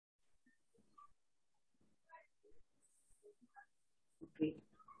Okay,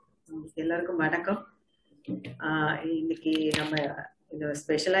 எல்லாருக்கும் வணக்கம். இன்னைக்கு நம்ம இதை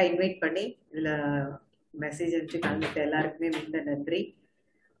ஸ்பெஷலா இன்வைட் பண்ணி இதுல மெசேஜ் அனுப்பிச்சு கலந்துட்ட எல்லாருக்குமே மிக நன்றி.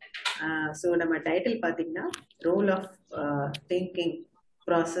 ஸோ நம்ம டைட்டில் பார்த்தீங்கன்னா role of thinking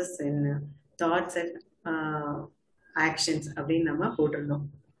process in thoughts and actions அப்படின்னு நம்ம போட்டிருந்தோம்.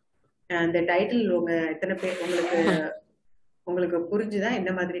 அந்த டைட்டில் எத்தனை பேர் உங்களுக்கு புரிஞ்சுதா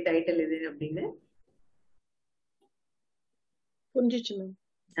எந்த மாதிரி டைட்டில் இது அப்படின்னு? புரிஞ்சிச்சு மேம்.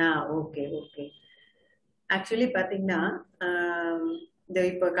 Okay okay. ஆக்சுவலி பாத்தீங்கன்னா இந்த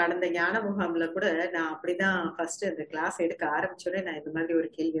இப்ப கடந்த ஞான முகாம்ல கூட நான் அப்படிதான் ஃபர்ஸ்ட் அந்த கிளாஸ் எடுக்க ஆரம்பிச்சோடனே நான் இந்த மாதிரி ஒரு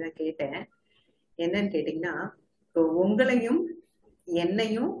கேள்விதான் கேட்டேன். என்னன்னு கேட்டீங்கன்னா, இப்போ உங்களையும்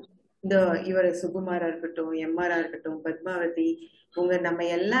என்னையும் இந்த இவர் சுகுமாரா இருக்கட்டும், எம்ஆரா இருக்கட்டும், பத்மாவதி, நம்ம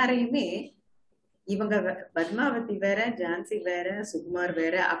எல்லாரையுமே இவங்க பத்மாவதி வேற, ஜான்சி வேற, சுகுமார்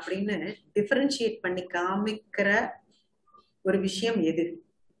வேற அப்படின்னு டிஃபரன்ஷியேட் பண்ணி காமிக்கிற ஒரு விஷயம்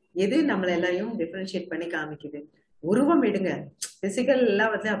எது நம்மள எல்லாரையும் டிஃபரன்ஷியேட் பண்ணி காமிக்குது? உருவம் எடுங்க, பிசிக்கல்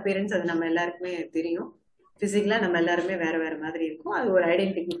எல்லாம் வந்து அப்பியரன்ஸ் அது நம்ம எல்லாருக்குமே தெரியும். பிசிக்கலா நம்ம எல்லாருமே வேற வேற மாதிரி இருக்கும், அது ஒரு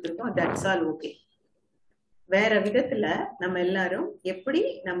ஐடென்டிட்டி கொடுத்துருக்கோம், தட்ஸ் ஆல் ஓகே. வேற விதத்துல நம்ம எல்லாரும் எப்படி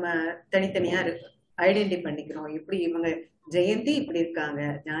நம்ம தனித்தனியா ஐடென்டி பண்ணிக்கிறோம்? எப்படி இவங்க ஜெயந்தி இப்படி இருக்காங்க,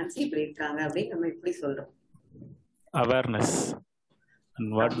 ஜான்சி இப்படி இருக்காங்க அப்படின்னு நம்ம எப்படி சொல்றோம்? Awareness and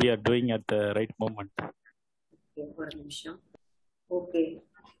what we are doing at the right moment. ஒரு நிமிஷம். ஓகே,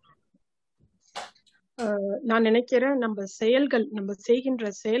 நான் நினைக்கிறேன் நம்ம செய்கின்ற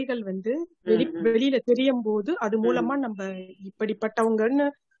செயல்கள் வந்து வெளியில தெரியும் போது அது மூலமா நம்ம இப்படிப்பட்டவங்கன்னு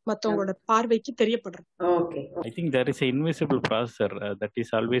மத்தவங்களோட பார்வைக்கு தெரியப்படுறோம். Okay. I think there is an invisible processor that is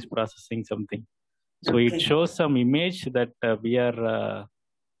always processing something. So it shows some image that we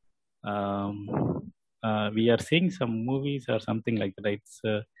are seeing some movies or something like that. It's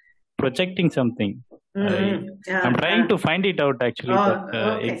projecting something. I'm trying to find it out actually, but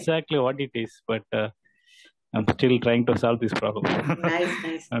exactly what it is, but I'm still trying to solve this problem.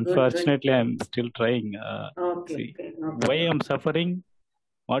 Nice. Unfortunately, I'm still trying. Okay. Why I'm suffering,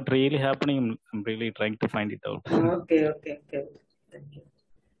 what really happening, I'm really trying to find it out. Okay. Thank you.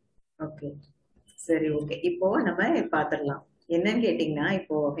 Okay. சரி, okay. இப்போ நம்ம பாத்திரலாம். என்னன்னு கேட்டீங்கன்னா,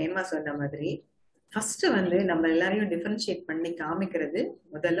 இப்போ ஹேமா சொன்ன மாதிரி first வந்து நம்ம எல்லாரையும் டிஃபரன்ஷியேட் பண்ணி காமிக்கிறது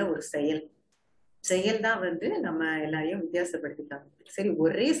முதல்ல ஒரு செயல் தான் வந்து நம்ம எல்லாரையும் வித்தியாசப்படுத்திட்டாங்க. சரி,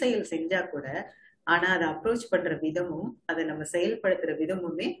 ஒரே செயல் செஞ்சா கூட ஆனா அதை அப்ரோச் பண்ற விதமும் அதை நம்ம செயல்படுத்துற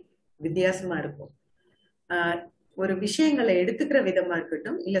விதமுமே வித்தியாசமா இருக்கும். ஒரு விஷயங்களை எடுத்துக்கிற விதமா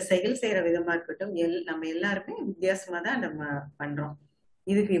இருக்கட்டும், இல்ல செயல் செய்யற விதமா இருக்கட்டும், நம்ம எல்லாருமே வித்தியாசமா தான் நம்ம பண்றோம்.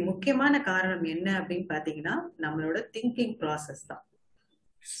 இதுக்கு முக்கியமான காரணம் என்ன அப்படின்னு பாத்தீங்கன்னா, நம்மளோட திங்கிங் ப்ராசஸ் தான்.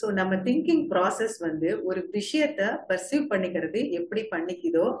 ஸோ நம்ம திங்கிங் ப்ராசஸ் வந்து ஒரு விஷயத்த பர்சீவ் பண்ணிக்கிறது எப்படி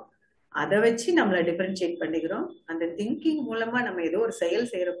பண்ணிக்குதோ அதை வச்சு நம்மளை டிஃபரன்ஷியேட் பண்ணிக்கிறோம். அந்த திங்கிங் மூலமா நம்ம ஏதோ ஒரு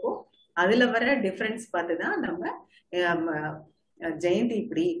செயல் செய்யறப்போ அதுல வர டிஃபரன்ஸ் பார்த்துதான் நம்ம ஜெயந்தி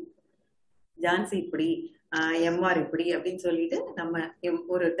இப்படி, ஜான்சி இப்படி, எம்ஆர் இப்படி அப்படின்னு சொல்லிட்டு நம்ம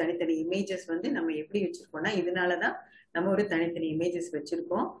ஒரு தனித்தனி இமேஜஸ் வந்து நம்ம எப்படி வச்சிருக்கோம்னா, இதனாலதான் நம்ம ஒரு தனித்தனி இமேஜஸ்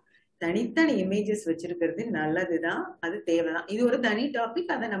வச்சிருக்கோம். தனித்தனி இமேஜஸ் வச்சிருக்கிறது நல்லதுதான், அது தேவைதான். இது ஒரு தனி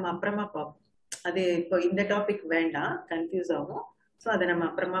டாபிக், அதை நம்ம அப்புறமா பார்ப்போம். அது இப்போ இந்த டாபிக் வேண்டாம், கன்ஃபியூஸ் ஆகும். ஸோ அதை நம்ம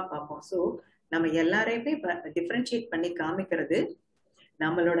அப்புறமா பார்ப்போம். ஸோ நம்ம எல்லாரையுமே டிஃபரன்ஷியேட் பண்ணி காமிக்கிறது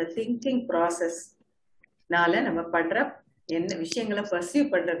நம்மளோட திங்கிங் ப்ராசஸ்னால நம்ம பண்ற என்ன விஷயங்களை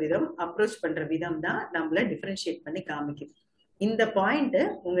பர்சீவ் பண்ற விதம், அப்ரோச் பண்ற விதம் தான் நம்மள டிஃபரன்ஷியேட் பண்ணி காமிக்குது. இந்த பாயிண்ட்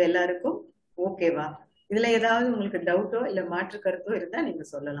உங்க எல்லாருக்கும் ஓகேவா? இதுல ஏதாவது உங்களுக்கு டவுட்டோ இல்ல மாற்று கருத்தோ இருந்தா நீங்க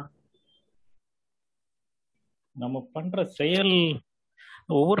சொல்லலாம். நம்ம பண்ற செயல்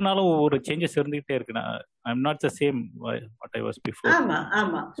ஒவ்வொரு நாளும் ஒவ்வொரு சேஞ்சஸ் இருந்துகிட்டே இருக்கு. I'm not the same what I was before.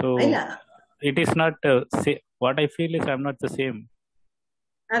 ஆமா. So it is not what I feel is I'm not the same.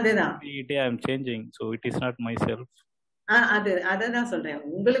 அதுதான். Every day I'm changing, so it is not myself. அததான் சொல்றேன்.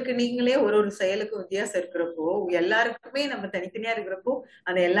 உங்களுக்கு நீங்களே ஒரு செயலுக்கும் வித்தியாசம் இருக்கிறப்போ, எல்லாருக்குமே நம்ம தனித்தனியா இருக்கிறப்போ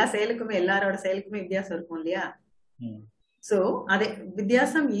அந்த எல்லா செயலுக்குமே எல்லாரோட செயலுக்குமே வித்தியாசம் இருக்கும் இல்லையா? சோ அது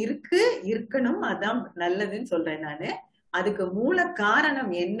வித்தியாசம் இருக்கணும், அதான் நல்லதுன்னு சொல்றேன் நானு. அதுக்கு மூல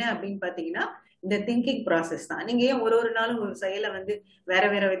காரணம் என்ன அப்படின்னு பாத்தீங்கன்னா, இந்த திங்கிங் ப்ராசஸ் தான். நீங்க ஏன் ஒரு நாளும் ஒரு செயலை வந்து வேற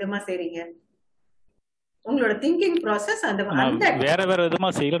வேற விதமா செய்றீங்க? உங்களோட திங்கிங் ப்ராசஸ் அந்த வேற விதமா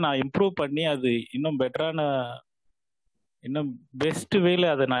செய்யல. நான் இம்ப்ரூவ் பண்ணி அது இன்னும் பெட்டரான, இன்னும் பெஸ்ட் வேல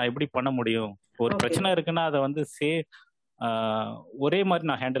அதை நான் எப்படி பண்ண முடியும்? ஒரு பிரச்சனை இருக்குன்னா அதை வந்து ஒரே மாதிரி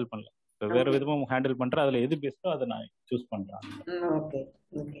நான் ஹேண்டில் பண்ணல, வேற விதமா ஹேண்டில் பண்றேன். அதுல எது பெஸ்டோ அதை நான் சூஸ் பண்றேன். ஓகே.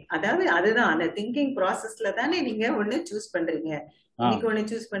 அதாவது அதுதான் அந்த திங்கிங் ப்ராசஸ்ல தானே நீங்க ஒண்ணு சூஸ் பண்றீங்க. இன்னைக்கு ஒண்ணு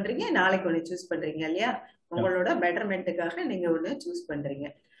சூஸ் பண்றீங்க, நாளைக்கு ஒண்ணு சூஸ் பண்றீங்க இல்லையா? உங்களோட பெட்டர்மெண்ட்டுக்காக நீங்க ஒண்ணு சூஸ் பண்றீங்க.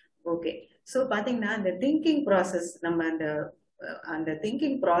 ஓகே. ஸோ பாத்தீங்கன்னா அந்த திங்கிங் ப்ராசஸ், நம்ம அந்த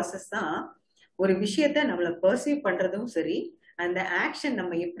திங்கிங் ப்ராசஸ் தான் ஒரு விஷயத்த நம்மளை பர்சீவ் பண்றதும் சரி, அந்த ஆக்ஷன்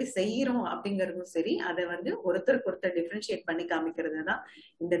நம்ம எப்படி செய்யறோம் அப்படிங்கறதும் சரி, அதை வந்து ஒருத்தருக்கு ஒருத்தர் டிஃபரன்ஷியேட் பண்ணி காமிக்கிறது தான்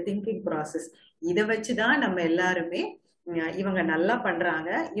இந்த திங்கிங் ப்ராசஸ். இதை வச்சுதான் நம்ம எல்லாருமே இவங்க நல்லா பண்றாங்க,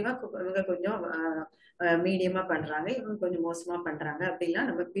 இவங்க கொஞ்சம் மீடியமா பண்றாங்க, இவங்க கொஞ்சம் மோசமா பண்றாங்க அப்படின்லாம்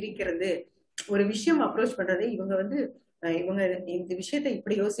நம்ம பிரிக்கிறது. ஒரு விஷயம் அப்ரோச் பண்றது, இவங்க இந்த விஷயத்த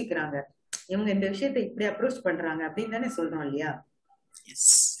இப்படி யோசிக்கிறாங்க, இவங்க இந்த விஷயத்த இப்படி அப்ரோச் பண்றாங்க அப்படின்னு தானே சொல்றோம் இல்லையா?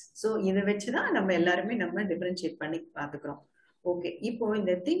 சோ இதை வச்சுதான் நம்ம எல்லாருமே நம்ம டிஃபரன்ஷியேட் பண்ணி பாத்துக்கிறோம். ஓகே, இப்போ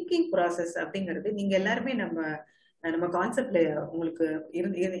இந்த திங்கிங் ப்ராசஸ் அப்படிங்கிறது நீங்க எல்லாருமே நம்ம கான்செப்ட்ல உங்களுக்கு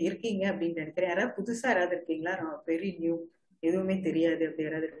இருக்கீங்க அப்படின்னு நினைக்கிறேன். யாராவது புதுசா யாராவது இருக்கீங்களா? வெரி நியூ, எதுவுமே தெரியாது அப்படி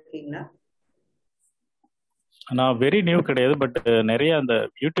யாராவது இருக்கீங்களா? நான் வெரி நியூ கிடையாது, பட் நிறைய அந்த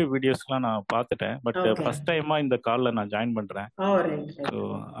யூடியூப் வீடியோஸ்லாம் நான் பார்த்துட்டேன். பட் ஃபர்ஸ்ட் டைமா இந்த கால்ல நான் ஜாயின் பண்றேன். ஸோ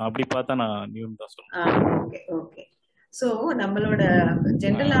அப்படி பார்த்தா நான் நியூன்னு தான் சொல்றேன். Okay okay. ஸோ நம்மளோட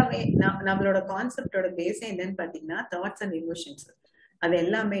ஜென்ரலாவே நம்மளோட கான்செப்டோட பேஸே என்னன்னு பாத்தீங்கன்னா தாட்ஸ் அண்ட் எமோஷன்ஸ். அது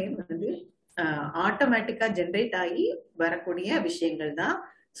எல்லாமே வந்து ஆட்டோமேட்டிக்கா ஜென்ரேட் ஆகி வரக்கூடிய விஷயங்கள் தான்.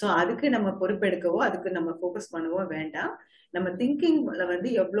 ஸோ அதுக்கு நம்ம பொறுப்பெடுக்கவோ அதுக்கு நம்ம ஃபோக்கஸ் பண்ணவோ வேண்டாம். நம்ம திங்கிங்ல வந்து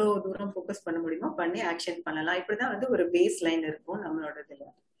எவ்வளவு தூரம் ஃபோக்கஸ் பண்ண முடியுமோ பண்ணி ஆக்ஷன் பண்ணலாம். இப்படிதான் வந்து ஒரு பேஸ் லைன் இருக்கும் நம்மளோட இதுல.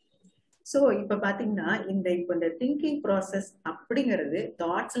 ஸோ இப்ப பாத்தீங்கன்னா இந்த திங்கிங் ப்ராசஸ் அப்படிங்கிறது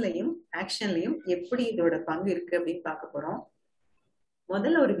தாட்ஸ்லயும் ஆக்ஷன்லயும் எப்படி இதோட பங்கு இருக்கு அப்படின்னு பார்க்க போறோம்.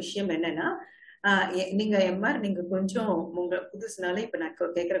 முதல்ல ஒரு விஷயம் என்னன்னா, நீங்க எம்ஆர் நீங்க கொஞ்சம் உங்க புதுசுனால இப்ப நான்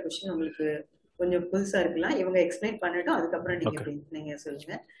கேட்கிற கொஸ்டின் உங்களுக்கு கொஞ்சம் புதுசா இருக்கலாம். இவங்க எக்ஸ்பிளைன் பண்ணட்டும், அதுக்கப்புறம் நீங்க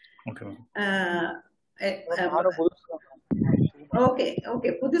சொல்லுங்க. Okay okay.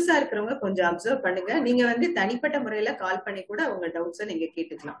 புதுசா இருக்கிறவங்க கொஞ்சம் அப்சர்வ் பண்ணுங்க. நீங்க வந்து தனிப்பட்ட முறையில கால் பண்ணி கூட உங்க டவுட்ஸை நீங்க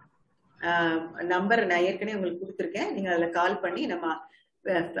கேட்டுக்கலாம். நம்பர் நான் ஏற்கனவே உங்களுக்கு கொடுத்துருக்கேன், நீங்க அதுல கால் பண்ணி நம்ம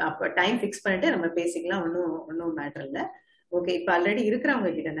டைம் ஃபிக்ஸ் பண்ணிட்டு நம்ம பேசிக்கலாம். ஒன்னும் மேட்டர் இல்ல. ஓகே, இப்ப ஆல்ரெடி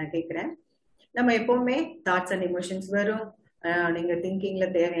இருக்கிறவங்க கிட்ட நான் கேட்கிறேன். நம்ம எப்பவுமே தாட்ஸ் அண்ட் எமோஷன்ஸ் வரும், நீங்க திங்கிங்ல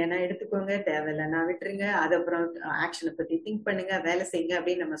தேவையான எடுத்துக்கோங்க, தேவையில்லைன்னா விட்டுருங்க, அது அப்புறம் ஆக்ஷனை பத்தி திங்க் பண்ணுங்க, வேலை செய்யுங்க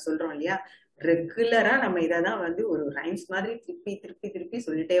அப்படின்னு நம்ம சொல்றோம் இல்லையா? ரெகுலரா நம்ம இதான் வந்து ஒரு ரைம்ஸ் மாதிரி திருப்பி திருப்பி திருப்பி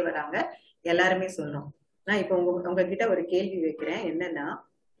சொல்லிட்டே வராங்க, எல்லாருமே சொல்றோம். நான் இப்ப உங்ககிட்ட ஒரு கேள்வி வைக்கிறேன். என்னன்னா,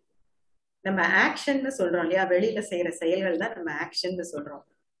 நம்ம ஆக்ஷன் சொல்றோம் இல்லையா, வெளியில செய்யற செயல்கள் தான் நம்ம ஆக்ஷன் சொல்றோம்.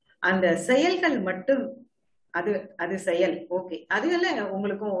 அந்த செயல்கள் மட்டும் அது செயல், ஓகே, அதுல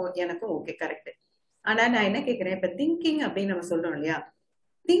உங்களுக்கும் எனக்கும் ஓகே, கரெக்ட். ஆனா நான் என்ன கேக்குறேன், இப்ப திங்கிங் அப்படின்னு நம்ம சொல்றோம் இல்லையா,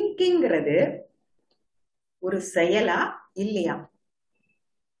 திங்கிங்கிறது ஒரு செயலா இல்லையா?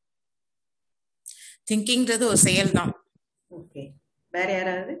 திங்கிங்கிறது ஒரு செயல் தான். ஓகே, வேற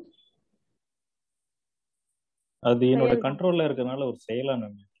யாராவது? அது என்னோட கண்ட்ரோல்ல இருக்கறனால ஒரு செயலா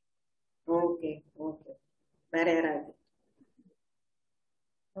நான். ஓகே ஓகே, வேற யாராவது?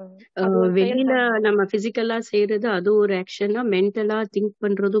 வெளியில நம்ம பிசிக்கலா செய்யறது அது ஒரு ஆக்ஷனா, மென்டலா திங்க்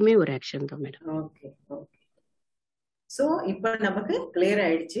பண்றதுமே ஒரு ஆக்ஷன் தான் மேடம். Okay okay. சோ இப்ப நமக்கு கிளியர்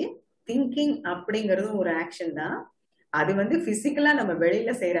ஆயிடுச்சு, திங்கிங் அப்படிங்கறதும் ஒரு ஆக்ஷன் தான். அது வந்து பிசிக்கலா நம்ம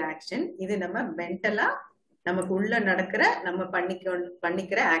வெளியில செய்யற ஆக்ஷன், இது நம்ம மென்டலா நமக்கு உள்ள நடக்கிற நம்ம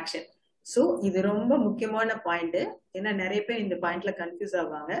பண்ணிக்கிற ஆக்ஷன். சோ இது ரொம்ப முக்கியமான பாயிண்ட். ஏன்னா நிறைய பேர் இந்த பாயிண்ட்ல கன்ஃபியூஸ்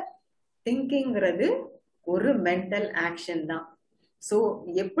ஆவாங்க. திங்கிங்கிறது ஒரு மென்டல் ஆக்ஷன் தான். சோ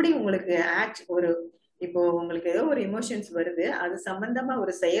எப்படி உங்களுக்கு இப்போ உங்களுக்கு ஏதோ ஒரு எமோஷன்ஸ் வருது, அது சம்பந்தமா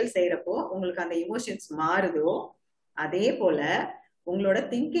ஒரு செயல் செய்யறப்போ உங்களுக்கு அந்த எமோஷன்ஸ் மாறுதோ, அதே போல உங்களோட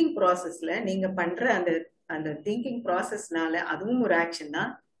திங்கிங் ப்ராசஸ்ல நீங்க பண்ற அந்த திங்கிங் ப்ராசஸ்னால அதுவும் ஒரு ஆக்ஷன்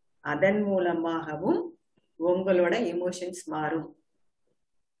தான். அதன் மூலமாகவும் உங்களோட எமோஷன்ஸ் மாறும்.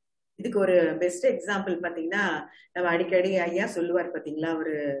 இதுக்கு ஒரு பெஸ்ட் எக்ஸாம்பிள் பாத்தீங்கன்னா, நம்ம அடிக்கடி ஐயா சொல்லுவார் பாத்தீங்களா,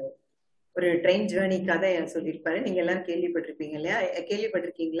 ஒரு ட்ரெயின் ஜேர்னி கதை சொல்லியிருப்பாரு. நீங்க எல்லாரும் கேள்விப்பட்டிருப்பீங்க இல்லையா?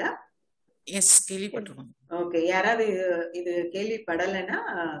 கேள்விப்பட்டிருக்கீங்களா? எஸ், கேள்விப்பட்டிருக்கோம். ஓகே, யாராவது இது கேள்விப்படலைன்னா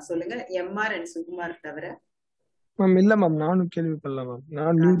சொல்லுங்க, எம்ஆர் அண்ட் சுகுமார் தவிர. மேம் இல்ல மேம், நானும் கேள்விப்படல மேம்.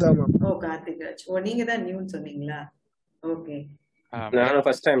 நான் நியூ தான் மேம். ஓ, கார்த்திக் ராஜ், ஓ நீங்க தான் நியூன்னு சொன்னீங்களா? ஓகே, நானும்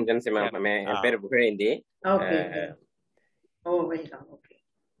ஃபர்ஸ்ட் டைம் ஜென்சி மேம். என் பேரு புகழேந்தி. ஓகே, ஓ வெல்கம். ஓகே,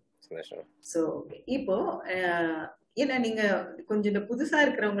 சந்தோஷம். சோ ஓகே, இப்போ ஏன்னா நீங்க கொஞ்சம் இந்த புதுசா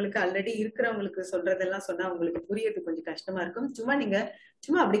இருக்கிறவங்களுக்கு, ஆல்ரெடி இருக்கிறவங்களுக்கு சொல்றதெல்லாம் சொன்னா உங்களுக்கு புரியறது கொஞ்சம் கஷ்டமா இருக்கும்.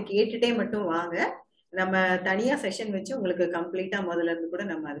 சும்மா அப்படி கேட்டுட்டே மட்டும் வாங்க. நம்ம தனியா செஷன் வச்சு உங்களுக்கு கம்ப்ளீட்டா முதல்ல இருந்து கூட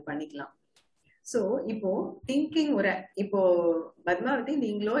நம்ம அது பண்ணிக்கலாம். சோ இப்போ திங்கிங் இப்போ பத்மாவதி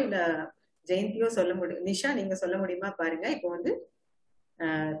நீங்களோ இல்ல ஜெயந்தியோ சொல்ல முடியும், நிஷா நீங்க சொல்ல முடியுமா பாருங்க. இப்போ வந்து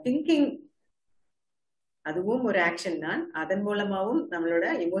திங்கிங் அதுவும் ஒரு ஆக்ஷன் தான், அதன் மூலமாவும் நம்மளோட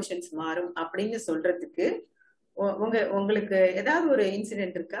எமோஷன்ஸ் மாறும் அப்படின்னு சொல்றதுக்கு உங்களுக்கு ஏதாவது ஒரு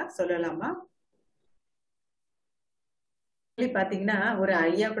இன்சிடென்ட் இருக்கா, சொல்லலாமா? பாத்தீங்கன்னா ஒரு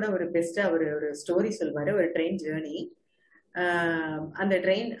ஐயா கூட ஒரு பெஸ்டா ஒரு ஸ்டோரி சொல்வாரு. ஒரு ட்ரெயின் ஜேர்னி. அந்த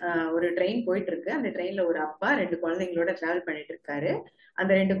ஒரு ட்ரெயின் போயிட்டு இருக்கு. அந்த ட்ரெயின்ல ஒரு அப்பா 2 குழந்தைங்களோட டிராவல் பண்ணிட்டு இருக்காரு.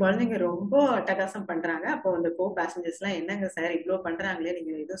 அந்த 2 குழந்தைங்க ரொம்ப அட்டகாசம் பண்றாங்க. அப்போ அந்த கோ பேசஞ்சர்ஸ் எல்லாம், என்னங்க சார் இவ்வளவு பண்றாங்களே,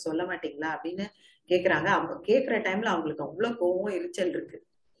 நீங்க எதுவும் சொல்ல மாட்டீங்களா அப்படின்னு கேக்குறாங்க. அவங்க கேக்குற டைம்ல அவங்களுக்கு அவ்வளவு கோவம், எரிச்சல் இருக்கு.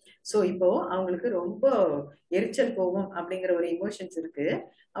 சோ இப்போ அவங்களுக்கு ரொம்ப எரிச்சல், கோவம் அப்படிங்கிற ஒரு எமோஷன்ஸ் இருக்கு.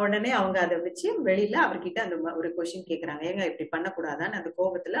 உடனே அவங்க அதை வச்சு வெளியில அவர்கிட்ட அந்த ஒரு கொஸ்டின் கேக்குறாங்க, ஏங்க இப்படி பண்ணக்கூடாதான்னு. அந்த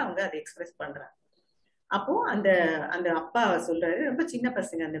கோபத்துல அவங்க அதை எக்ஸ்பிரஸ் பண்றாங்க. அப்போ அந்த அந்த அப்பா சொல்றாரு, ரொம்ப சின்ன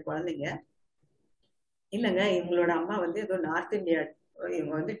பசங்க அந்த குழந்தைங்க, இல்லங்க இவங்களோட அம்மா வந்து ஏதோ நார்த் இந்தியா,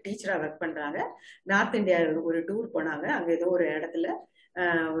 இவங்க வந்து டீச்சரா ஒர்க் பண்றாங்க. நார்த் இந்தியா ஒரு டூர் போனாங்க. அங்க ஏதோ ஒரு இடத்துல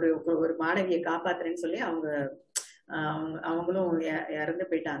ஒரு மாணவியை காப்பாத்துறேன்னு சொல்லி அவங்களும் இறந்து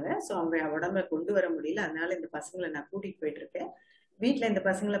போயிட்டாங்க. சோ அவங்க உடம்ப கொண்டு வர முடியல. அதனால இந்த பசங்களை நான் கூட்டிட்டு போயிட்டு இருக்கேன். வீட்டுல இந்த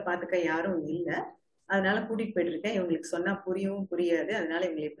பசங்களை பாத்துக்க யாரும் இல்லை, அதனால கூட்டிட்டு போயிட்டு இருக்கேன். இவங்களுக்கு சொன்னா புரியவும் புரியாது, அதனால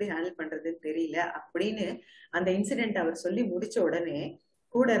இவங்களை எப்படி ஹேண்டில் பண்றதுன்னு தெரியல அப்படின்னு அந்த இன்சிடென்ட் அவர் சொல்லி முடிச்ச உடனே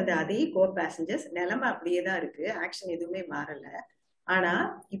கூட இருந்த அதே கோ பேசஞ்சர்ஸ் நிலைமை அப்படியேதான் இருக்கு, ஆக்ஷன் எதுவுமே மாறல. ஆனா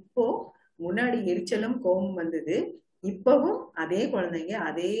இப்போ முன்னாடி எரிச்சலும் கோபம் வந்தது, இப்பவும் அதே குழந்தைங்க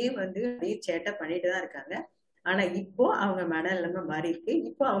அதே சேட்டை பண்ணிட்டு தான் இருக்காங்க. ஆனா இப்போ அவங்க மனநிலைமை மாறி இருக்கு.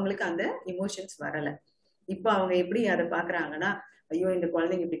 இப்போ அவங்களுக்கு அந்த இமோஷன்ஸ் வரல. இப்போ அவங்க எப்படி அதை பாக்குறாங்கன்னா, ஐயோ இந்த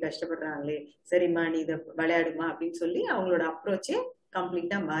குழந்தைங்க இப்படி கஷ்டப்படுறாங்களே, சரிம்மா நீ இதை விளையாடுமா அப்படின்னு சொல்லி அவங்களோட அப்ரோச்சே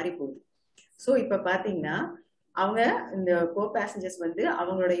கம்ப்ளீட்டா மாறி போகுது. சோ இப்ப பாத்தீங்கன்னா அவங்க இந்த கோ பேசஞ்சர்ஸ்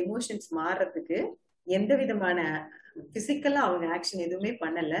அவங்களோட இமோஷன்ஸ் மாறுறதுக்கு எந்த விதமான பிசிக்கலா அவங்க ஆக்ஷன் எதுவுமே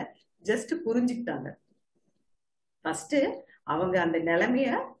பண்ணல, ஜஸ்ட் புரிஞ்சுக்கிட்டாங்க. ஃபர்ஸ்ட் அவங்க அந்த நிலைமைய,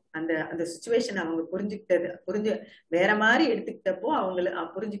 அந்த சிச்சுவேஷன் அவங்க புரிஞ்சு வேற மாதிரி எடுத்துக்கிட்டப்போ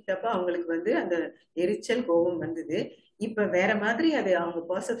புரிஞ்சுக்கிட்டப்போ அவங்களுக்கு அந்த எரிச்சல், கோபம் வந்தது. இப்ப வேற மாதிரி அது அவங்க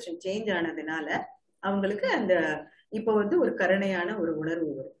பெர்செப்ஷன் சேஞ்ச் ஆனதுனால அவங்களுக்கு இப்ப ஒரு கருணையான ஒரு உணர்வு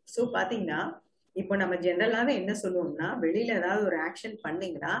வரும். சோ பாத்தீங்கன்னா இப்போ நம்ம ஜெனரலாவே என்ன சொல்லுவோம்னா, வெளியில ஏதாவது ஒரு ஆக்ஷன்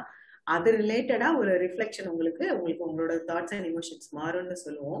பண்ணீங்கன்னா அது ரிலேட்டடா ஒரு ரிஃப்ளெக்ஷன் உங்களுக்கு உங்களோட தாட்ஸ் அண்ட் எமோஷன்ஸ் மாறும்னு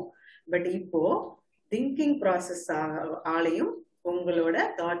சொல்லுவோம். பட் இப்போ திங்கிங் ப்ராசஸ் ஆலையும் உங்களோட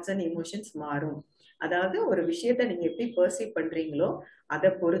தாட்ஸ் அண்ட் எமோஷன்ஸ் மாறும். அதாவது ஒரு விஷயத்த நீங்க எப்படி பெர்சீவ் பண்றீங்களோ அதை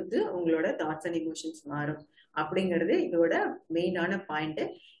பொறுத்து உங்களோட தாட்ஸ் அண்ட் எமோஷன்ஸ் மாறும் அப்படிங்கிறது இதோட மெயினான பாயிண்ட்.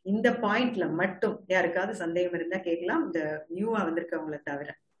 இந்த பாயிண்ட்ல மட்டும் யாருக்காவது சந்தேகம் இருந்தா கேட்கலாம், இந்த நியூவா வந்திருக்கவங்கள தவிர.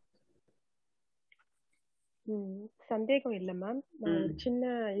 சந்தேகம் இல்ல மேம். நான் ஒரு சின்ன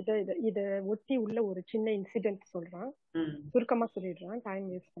இத ஒட்டி உள்ள ஒரு சின்ன இன்சிடென்ட் சொல்றேன், சுருக்கமா சொல்லிடுறேன், டைம்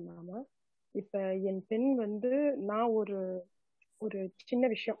வேஸ்ட் பண்ணாம. இப்ப என் பெண் நான் ஒரு சின்ன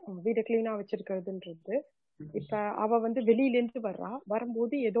விஷயம் வீடு கிளீனா வச்சிருக்கிறதுன்றது, இப்ப அவ வெளியில இருந்து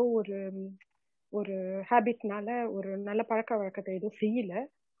வரும்போது ஏதோ ஒரு ஹேபிட்னால ஒரு நல்ல பழக்க வழக்கத்தை ஏதோ செய்யல.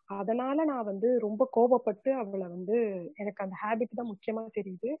 அதனால நான் ரொம்ப கோபப்பட்டு அவளை எனக்கு அந்த ஹேபிட் தான் முக்கியமா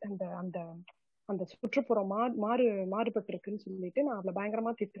தெரியுது, அந்த அந்த அந்த சுற்றுப்புறம் மாறுபட்டு இருக்குன்னு சொல்லிட்டு நான் அவளை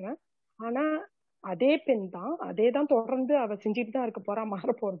பயங்கரமா திட்டுறேன். ஆனா அதே பெண் தான், அதேதான் தொடர்ந்து அவ செஞ்சுட்டு தான் இருக்க போறா,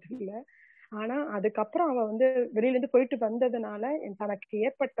 மாற போறது இல்லை. ஆனா அதுக்கப்புறம் அவ வெளியில இருந்து போயிட்டு வந்ததுனால தனக்கு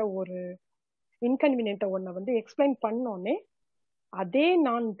ஏற்பட்ட ஒரு இன்கன்வீனியன்ட் ஒன்ன எக்ஸ்பிளைன் பண்ணோன்னே அதே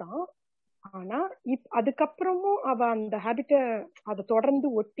நான் தான். ஆனா அதுக்கப்புறமும் அவ அந்த ஹேபிட்ட அதை தொடர்ந்து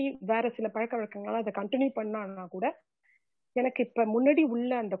ஒட்டி வேற சில பழக்க வழக்கங்களால அதை கண்டினியூ பண்ணான்னா கூட எனக்கு இப்ப முன்னாடி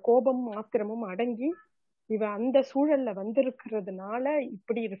உள்ள அந்த கோபமும் ஆத்திரமும் அடங்கி இவ அந்த சூழல்ல வந்திருக்கிறதுனால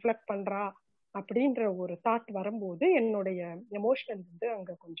இப்படி ரிஃப்ளெக்ட் பண்றா அப்படின்ற ஒரு தாட் வரும்போது என்னுடைய எமோஷனல்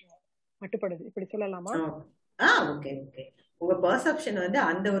அங்க கொஞ்சம் மட்டுப்படுது, இப்படி சொல்லலாமா? Okay okay. உங்க பெர்செப்ஷன்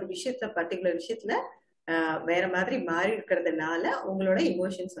அந்த ஒரு விஷயத்துல, பர்டிகுலர் விஷயத்துல வேற மாதிரி மாறி இருக்கிறதுனால உங்களோட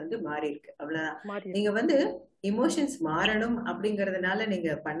இமோஷன்ஸ் மாறி இருக்கு, அவ்வளவுதான். நீங்க இமோஷன்ஸ் மாறணும் அப்படிங்கறதுனால நீங்க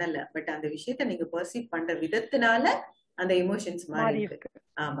பண்ணல, பட் அந்த விஷயத்த நீங்க பெர்சீவ் பண்ற விதத்தினால அந்த எமோஷன்ஸ் மாறி இருக்கு.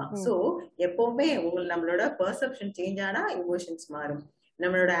 ஆமா. சோ எப்பவுமே நம்மளோட பெர்செப்ஷன் சேஞ்ச் ஆனா எமோஷன்ஸ் மாறும்,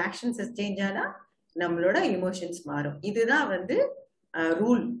 நம்மளோட ஆக்ஷன்ஸ் சேஞ்ச் ஆனா நம்மளோட எமோஷன்ஸ் மாறும். இதுதான்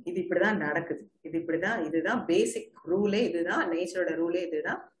ரூல். இது இப்படிதான் நடக்குது, இதுதான் பேசிக் ரூலே, இதுதான் நேச்சரோட ரூலே,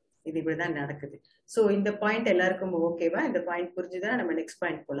 இது இப்படிதான் நடக்குது. சோ இந்த பாயிண்ட் எல்லாருக்கும் ஓகேவா? இந்த பாயிண்ட் புரிஞ்சுதா? நம்ம நெக்ஸ்ட்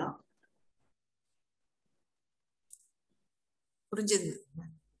பாயிண்ட் போலாம். புரிஞ்சது.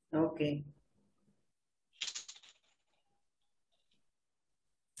 ஓகே.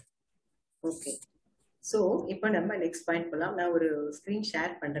 ஓகே. சோ இப்போ நம்ம நெக்ஸ்ட் பாயிண்ட் போலாம். நான் ஒரு ஸ்கிரீன்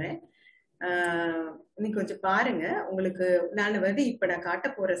ஷேர் பண்றேன், நீ கொஞ்சம் பாருங்க. உங்களுக்கு நான் இப்ப நான் காட்ட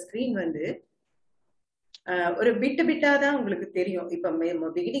போற ஸ்கிரீன் ஒரு பிட்டா தான் உங்களுக்கு தெரியும். இப்ப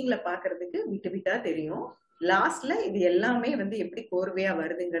பிகினிங்ல பாக்குறதுக்கு பிட்டா தெரியும், லாஸ்ட்ல இது எல்லாமே எப்படி கோர்வையா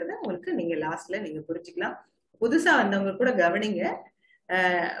வருதுங்கிறத உங்களுக்கு நீங்க லாஸ்ட்ல நீங்க புரிஞ்சுக்கலாம். புதுசா வந்தவங்க கூட கவனிங்க,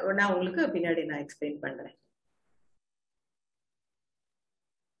 நான் உங்களுக்கு பின்னாடி நான் எக்ஸ்பிளைன் பண்றேன்.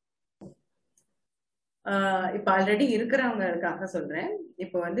 இப்ப ஆல்ரெடி இருக்கிறவங்களுக்காக சொல்றேன்.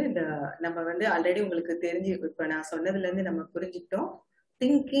 இப்போ வந்து இந்த நம்ம வந்து ஆல்ரெடி உங்களுக்கு தெரிஞ்சு இப்ப நான் சொன்னதுல இருந்து நம்ம புரிஞ்சுக்கிட்டோம்.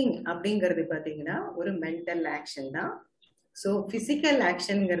 திங்கிங் அப்படிங்கிறது பாத்தீங்கன்னா ஒரு மென்டல் ஆக்ஷன் தான். ஸோ பிசிக்கல்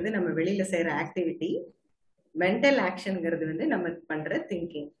ஆக்ஷன்ங்கிறது நம்ம வெளியில செய்யற ஆக்டிவிட்டி, மென்டல் ஆக்ஷன்ங்கிறது வந்து நம்ம பண்ற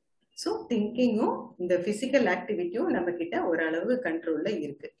திங்கிங். ஸோ திங்கிங்கும் இந்த பிசிக்கல் ஆக்டிவிட்டியும் நம்ம கிட்ட ஓரளவு கண்ட்ரோல்ல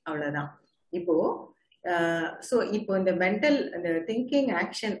இருக்கு, அவ்வளவுதான். இப்போ ஸோ இப்போ இந்த மென்டல் இந்த திங்கிங்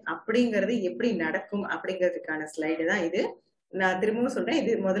ஆக்ஷன் அப்படிங்கிறது எப்படி நடக்கும் அப்படிங்கிறதுக்கான ஸ்லைடு தான் இது. நான் திரும்பவும் சொல்றேன்,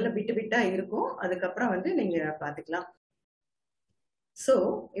 இது முதல்ல பிட்டு பிட்டா இருக்கும், அதுக்கப்புறம் வந்து நீங்க பாத்துக்கலாம். ஸோ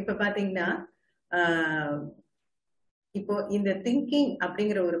இப்ப பாத்தீங்கன்னா இப்போ இந்த திங்கிங்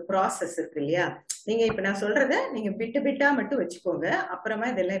அப்படிங்கிற ஒரு ப்ராசஸ் இருக்கு இல்லையா, நீங்க இப்ப நான் சொல்றத நீங்க பிட்டு பிட்டா மட்டும் வச்சுக்கோங்க, அப்புறமா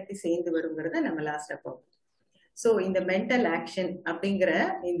இதெல்லாம் எப்படி சேர்ந்து வருங்கிறத நம்ம லாஸ்டா போவோம். ஸோ இந்த மென்டல் ஆக்ஷன் அப்படிங்கிற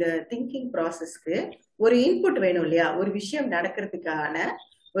இந்த திங்கிங் ப்ராசஸ்க்கு ஒரு இன்புட் வேணும் இல்லையா, ஒரு விஷயம் நடக்கிறதுக்கான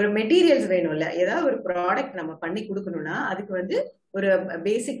ஒரு மெட்டீரியல்ஸ் வேணும் இல்ல, ஏதாவது ஒரு ப்ராடக்ட் நம்ம பண்ணி கொடுக்கணும்னா அதுக்கு வந்து ஒரு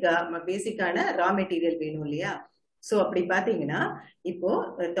பேசிக்கான ரா மெட்டீரியல் வேணும் இல்லையா. ஸோ அப்படி பாத்தீங்கன்னா இப்போ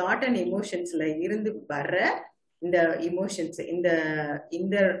தாட் அண்ட் எமோஷன்ஸ்ல இருந்து வர்ற இந்த இமோஷன்ஸ் இந்த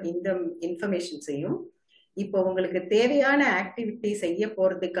இந்த இந்த இன்ஃபர்மேஷன்ஸையும் இப்போ உங்களுக்கு தேவையான ஆக்டிவிட்டி செய்ய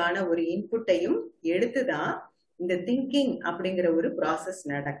போறதுக்கான ஒரு இன்புட்டையும் எடுத்துதான் இந்த திங்கிங் அப்படிங்கிற ஒரு ப்ராசஸ்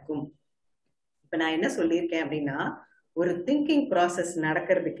நடக்கும். இப்ப நான் என்ன சொல்லியிருக்கேன் அப்படின்னா, ஒரு திங்கிங் ப்ராசஸ்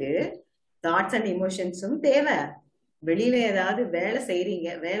நடக்கிறதுக்கு தாட்ஸ் அண்ட் எமோஷன்ஸும் தேவை, வெளியில ஏதாவது வேலை செய்யறீங்க,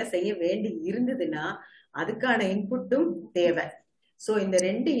 வேலை செய்ய வேண்டி இருந்ததுன்னா அதுக்கான இன்புட்டும் தேவை. சோ இந்த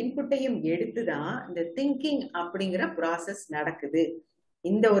ரெண்டு இன்புட்டையும் எடுத்துதான் இந்த திங்கிங் அப்படிங்கிற ப்ராசஸ் நடக்குது.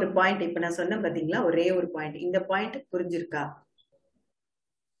 இந்த ஒரு பாயிண்ட் இப்ப நான் சொன்ன பாத்தீங்களா, ஒரே ஒரு பாயிண்ட், இந்த பாயிண்ட் புரிஞ்சிருக்கா?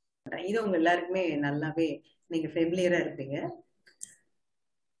 இது உங்க எல்லாருக்குமே நல்லாவே நீங்க ஃபெமிலியரா இருப்பீங்க.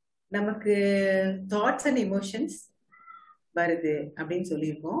 நமக்கு தாட்ஸ் அண்ட் எமோஷன்ஸ் வருது அப்படின்னு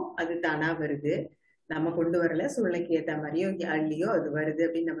சொல்லியிருக்கோம், அது தானா வருது, நம்ம கொண்டு வரல, சூழ்நிலைக்கு ஏத்த மாதிரியோ அள்ளியோ அது வருது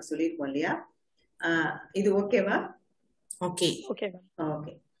அப்படின்னு நம்ம சொல்லியிருக்கோம் இல்லையா. இது ஓகேவா? Okay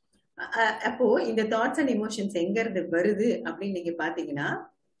okay. அப்போ இந்த தாட்ஸ் அண்ட் எமோஷன்ஸ் எங்க இருந்து வருது அப்படின்னு நீங்க பாத்தீங்கன்னா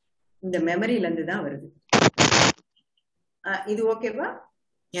இந்த மெமரியில இருந்து தான் வருது. இது ஓகேவா?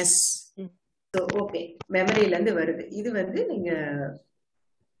 எஸ். ஓகே, மெமரியில இருந்து வருது. இது வந்து நீங்க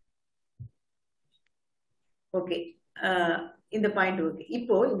ஓகே, இந்த பாயிண்ட் ஓகே.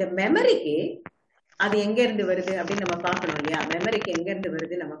 இப்போ இந்த மெமரிக்கு அது எங்க இருந்து வருது அப்படின்னு நம்ம பாக்கணும் இல்லையா, மெமரிக்கு எங்க இருந்து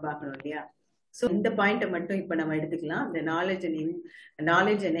வருது நம்ம பாக்கணும் இல்லையா. சோ இந்த பாயிண்ட மட்டும் இப்ப நம்ம எடுத்துக்கலாம். இந்த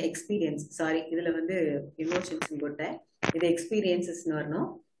நாலேஜ் அண்ட் எக்ஸ்பீரியன்ஸ், சாரி இதுல வந்து எமோஷன்ஸ் போட்டேன், இது எக்ஸ்பீரியன்சஸ்னு வரணும்.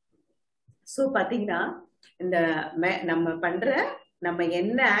 சோ பாத்தீங்கன்னா இந்த நம்ம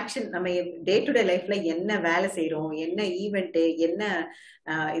என்ன ஆக்ஷன், நம்ம டே டு டே லைஃப்ல என்ன வேலை செய்யறோம், என்ன ஈவெண்ட், என்ன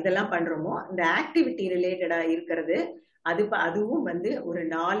இதெல்லாம் பண்றோமோ இந்த ஆக்டிவிட்டி ரிலேட்டடா இருக்கிறது அதுவும் வந்து ஒரு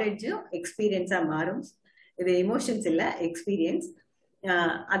நாலேஜும் எக்ஸ்பீரியன்ஸா மாறும். இது எமோஷன்ஸ் இல்ல, எக்ஸ்பீரியன்ஸ்.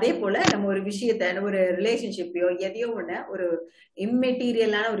 அதே போல நம்ம ஒரு விஷயத்த, ஒரு ரிலேஷன்ஷிப்பையோ எதையோ ஒண்ணு, ஒரு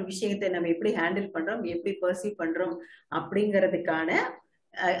இம்மெட்டீரியலான ஒரு விஷயத்தை நம்ம எப்படி ஹேண்டில் பண்றோம், எப்படி பர்சீவ் பண்றோம் அப்படிங்கிறதுக்கான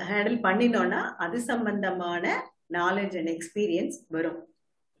ஹேண்டில் பண்ணினோம்னா அது சம்பந்தமான நாலேஜ் அண்ட் எக்ஸ்பீரியன்ஸ் வரும்.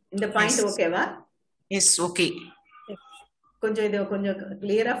 இந்த பாயிண்ட் ஓகேவா? S, okay. இதை கொஞ்சம்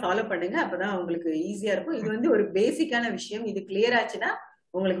கிளியரா ஃபாலோ பண்ணுங்க, அப்பதான் உங்களுக்கு ஈஸியா இருக்கும். இது வந்து ஒரு பேசிக்கான விஷயம், இது கிளியர் ஆச்சுன்னா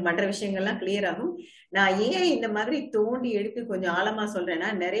உங்களுக்கு மற்ற விஷயங்கள்லாம் கிளியர் ஆகும். நான் ஏன் இந்த மாதிரி தோண்டி எடுத்து கொஞ்சம் ஆழமா சொல்றேன்னா,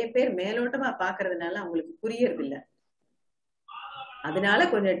 நிறைய பேர் மேலோட்டமா பாக்குறதுனால அவங்களுக்கு புரியறது இல்ல, அதனால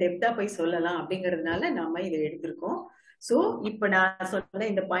கொஞ்சம் டெப்தா போய் சொல்லலாம் அப்படிங்கறதுனால நம்ம இதை எடுத்திருக்கோம். சோ இப்ப நான் சொன்ன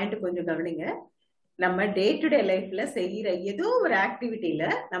இந்த பாயிண்ட் கொஞ்சம் கவனிங்க. நம்ம டே டு டே லைஃப்ல செய்யற ஏதோ ஒரு ஆக்டிவிட்டியில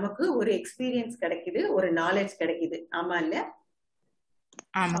நமக்கு ஒரு எக்ஸ்பீரியன்ஸ் கிடைக்குது, ஒரு நாலேஜ் கிடைக்குது, ஆமா இல்ல?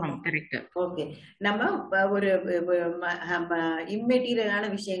 ஓகே. நம்ம ஒரு இம்மெட்டீரியலான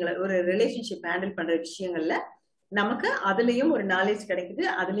விஷயங்களை, ஒரு ரிலேஷன்ஷிப் ஹேண்டில் பண்ற விஷயங்கள்ல நமக்கு அதுலயும் ஒரு நாலேஜ் கிடைக்குது,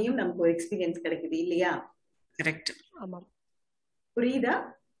 அதுலயும் நமக்கு ஒரு எக்ஸ்பீரியன்ஸ் கிடைக்குது இல்லையா? கரெக்ட். ஆமா. புரியுதா?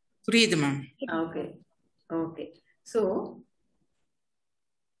 புரியுது மேம். Okay okay.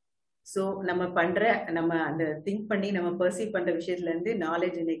 சோ நம்ம அந்த திங்க் பண்ணி நம்ம பர்சீவ் பண்ற விஷயத்துல இருந்து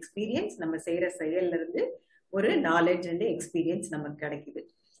நாலேஜ் அண்ட் எக்ஸ்பீரியன்ஸ், நம்ம செய்யற செயல்ல இருந்து ஒரு நாலேஜ் அண்ட் எக்ஸ்பீரியன்ஸ் நமக்கு கிடைக்குது.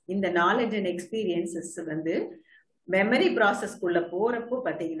 இந்த நாலேஜ் அண்ட் எக்ஸ்பீரியன்சஸ் வந்து மெமரி ப்ராசஸ்க்குள்ள போறப்போ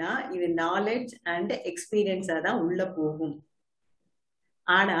பாத்தீங்கன்னா இது நாலேஜ் அண்ட் எக்ஸ்பீரியன்ஸா தான் உள்ள போகும்.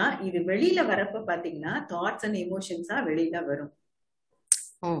 ஆனா இது வெளியில வரப்ப பாத்தீங்கன்னா தாட்ஸ் அண்ட் எமோஷன்ஸா வெளியில வரும்.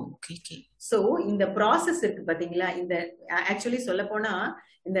 சோ இந்த ப்ராசஸ் இருக்கு பாத்தீங்களா, இந்த ஆக்சுவலி சொல்ல போனா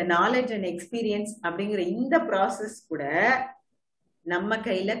இந்த நாலேஜ் அண்ட் எக்ஸ்பீரியன்ஸ் அப்படிங்கிற இந்த ப்ராசஸ் கூட நம்ம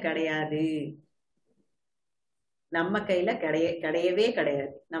கையில கிடையாது, நம்ம கையில கிடையவே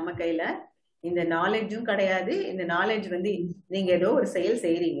கிடையாது. நம்ம கையில இந்த நாலேஜும் கிடையாது. இந்த நாலேஜ் வந்து நீங்க ஏதோ ஒரு செயல்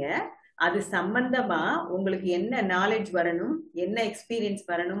செய்யறீங்க, அது சம்பந்தமா உங்களுக்கு என்ன நாலேஜ் வரணும், என்ன எக்ஸ்பீரியன்ஸ்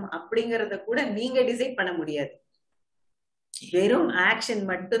வரணும் அப்படிங்கறத கூட நீங்க டிசைட் பண்ண முடியாது. வெறும் ஆக்ஷன்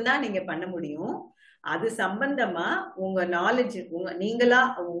மட்டும்தான் நீங்க பண்ண முடியும். அது சம்பந்தமா உங்க நாலேஜ், நீங்களா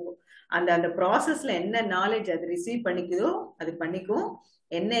அந்த ப்ராசஸ்ல என்ன நாலேஜ் அது ரிசீவ் பண்ணிக்குதோ அது பண்ணிக்கும்,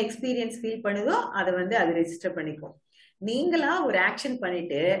 என்ன எக்ஸ்பீரியன்ஸ் ஃபீல் பண்ணுதோ அதை அது ரெஜிஸ்டர் பண்ணிக்கும். நீங்களா ஒரு ஆக்ஷன்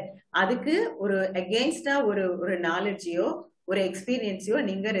பண்ணிட்டு அதுக்கு ஒரு அகெயின்ஸ்டா ஒரு நாலேஜையோ ஒரு எக்ஸ்பீரியன்ஸையோ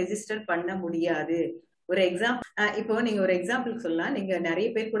நீங்க ரெஜிஸ்டர் பண்ண முடியாது. ஒரு இப்போ நீங்க ஒரு எக்ஸாம்பிளுக்கு சொல்லலாம். நீங்க நிறைய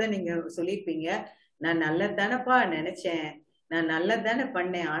பேர் கூட நீங்க சொல்லியிருப்பீங்க, நான் நல்லதானப்பா நினைச்சேன், நான் நல்லதானே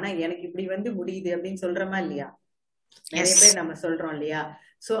பண்ணேன், ஆனா எனக்கு இப்படி முடியுது அப்படின்னு சொல்றோமா இல்லையா? நிறைய பேர் நம்ம சொல்றோம் இல்லையா?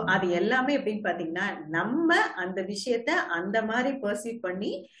 சோ அது எல்லாமே எப்படின்னு பாத்தீங்கன்னா, நம்ம அந்த விஷயத்த அந்த மாதிரி பர்சீவ்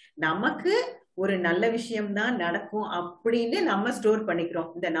பண்ணி நமக்கு ஒரு நல்ல விஷயம் தான் நடக்கும் அப்படின்னு நம்ம ஸ்டோர் பண்ணிக்கிறோம்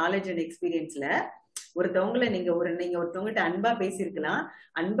இந்த நாலேஜ் அண்ட் எக்ஸ்பீரியன்ஸ்ல. ஒருத்தவங்களை நீங்க ஒருத்தவங்கிட்ட அன்பா பேசியிருக்கலாம்,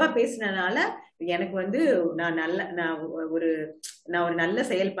 அன்பா பேசினனால எனக்கு நான் ஒரு நல்ல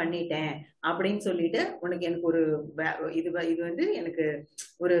செயல் பண்ணிட்டேன் அப்படின்னு சொல்லிட்டு எனக்கு ஒரு இது எனக்கு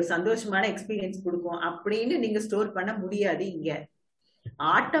ஒரு சந்தோஷமான எக்ஸ்பீரியன்ஸ் கொடுக்கும் அப்படின்னு நீங்க ஸ்டோர் பண்ண முடியாது. இங்க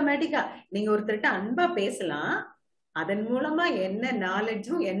ஆட்டோமேட்டிக்கா நீங்க ஒருத்தர்கிட்ட அன்பா பேசலாம், அதன் மூலமா என்ன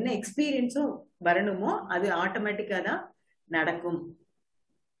நாலேஜும் என்ன எக்ஸ்பீரியன்ஸும் வரணுமோ அது ஆட்டோமேட்டிக்கா தான் நடக்கும்.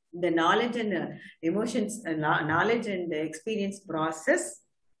 இந்த knowledge and emotions, knowledge and experience process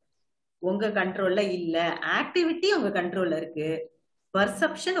உங்க கண்ட்ரோல்ல இல்ல. ஆக்டிவிட்டி உங்க கண்ட்ரோல்ல இருக்கு,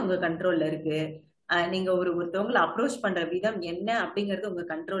 பர்செப்ஷன் உங்க கண்ட்ரோல்ல இருக்கு, நீங்க ஒருத்தவங்களை அப்ரோச் பண்ற விதம் என்ன அப்படிங்கிறது உங்க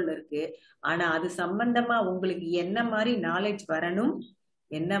கண்ட்ரோல்ல இருக்கு. ஆனா அது சம்பந்தமா உங்களுக்கு என்ன மாதிரி நாலேஜ் வரணும்,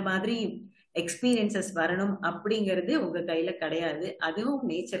 என்ன மாதிரி எக்ஸ்பீரியன்சஸ் வரணும் அப்படிங்கிறது உங்க கையில கிடையாது. அதுவும்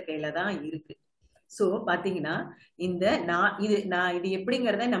நேச்சர் கையில தான் இருக்கு. சோ பாத்தீங்கன்னா இது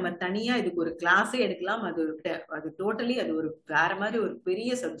எப்படிங்கறத நம்ம தனியா இதுக்கு ஒரு கிளாஸே எடுக்கலாம். அது டோட்டலி அது ஒரு வேற மாதிரி ஒரு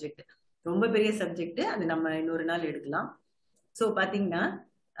பெரிய சப்ஜெக்ட், ரொம்ப பெரிய சப்ஜெக்ட். அது நம்ம இன்னொரு நாள் எடுக்கலாம். சோ பாத்தீங்கன்னா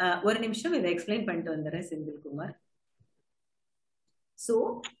ஒரு நிமிஷம் இதை எக்ஸ்பிளைன் பண்ணிட்டு வந்துடுறேன் செந்தில்குமார். சோ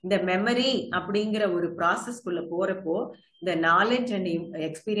இந்த மெமரி அப்படிங்கிற ஒரு ப்ராசஸ்க்குள்ள போறப்போ இந்த நாலேஜ் அண்ட்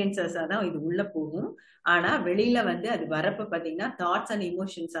எக்ஸ்பீரியன்சஸா தான் இது உள்ள போகும். ஆனா வெளியில அது வரப்ப பாத்தீங்கன்னா தாட்ஸ் அண்ட்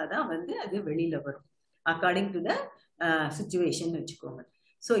இமோஷன்ஸா தான் அது வெளியில வரும், அக்கார்டிங் டு த சிச்சுவேஷன் வச்சுக்கோங்க.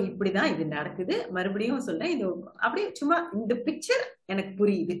 சோ இப்படிதான் இது நடக்குது. மறுபடியும் சொல்றேன், இது அப்படியே சும்மா இந்த பிக்சர் எனக்கு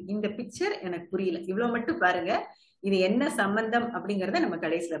புரியுது, இந்த பிக்சர் எனக்கு புரியல, இவ்வளவு மட்டும் பாருங்க. இது என்ன சம்பந்தம் அப்படிங்கறத நம்ம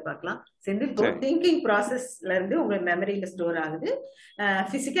கடைசியில பார்க்கலாம். செந்தில், திங்கிங் ப்ராசஸ்ல இருந்து உங்க மெமரியில ஸ்டோர் ஆகுது,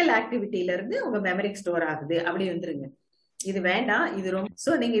 பிசிக்கல் ஆக்டிவிட்டில இருந்து உங்க மெமரிக்கு ஸ்டோர் ஆகுது, அப்படி வந்துருங்க. இது வேண்டாம், இது ரொம்ப.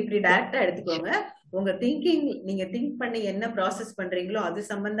 சோ நீங்க இப்படி டைரக்டா எடுத்துக்கோங்க. உங்க திங்கிங், நீங்க திங்க் பண்ணி என்ன ப்ராசஸ் பண்றீங்களோ அது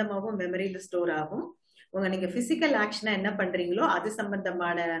சம்பந்தமாகவும் மெமரியில ஸ்டோர் ஆகும். நீங்க பிசிக்கல் ஆக்ஷனா என்ன பண்றீங்களோ அது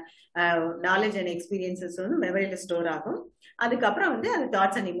சம்பந்தமான நாலேஜ் அண்ட் எக்ஸ்பீரியன்சஸ் மெமரியில ஸ்டோர் ஆகும். அதுக்கப்புறம் அது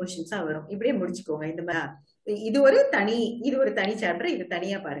தாட்ஸ் அண்ட் இமோஷன்ஸா வரும். இப்படியே முடிச்சுக்கோங்க. இது ஒரு தனி சாப்டர், இது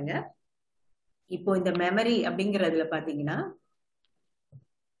தனியா பாருங்க. இப்போ இந்த மெமரி அப்படிங்கறதுல பாத்தீங்கன்னா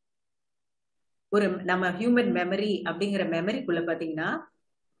நம்ம ஹியூமன் மெமரி அப்படிங்கிற மெமரிக்குள்ள பாத்தீங்கன்னா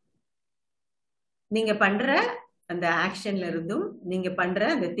நீங்க பண்ற அந்த ஆக்ஷன்ல இருந்தும் நீங்க பண்ற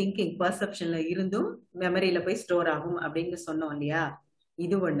அந்த திங்கிங் பர்செப்ஷன்ல இருந்தும் மெமரியில போய் ஸ்டோர் ஆகும் அப்படின்னு சொன்னோம் இல்லையா?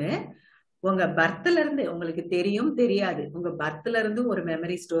 இது ஒண்ணு. உங்க பர்த்ல இருந்து உங்களுக்கு தெரியும் தெரியாது, உங்க பர்த்ல இருந்தும் ஒரு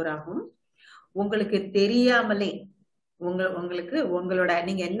மெமரி ஸ்டோர் ஆகும். உங்களுக்கு தெரியாமலே உங்களுக்கு உங்களோட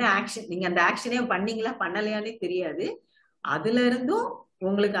நீங்க என்ன ஆக்ஷன், நீங்க அந்த ஆக்ஷனே பண்ணீங்களா பண்ணலையானே தெரியாது, அதுல இருந்தும்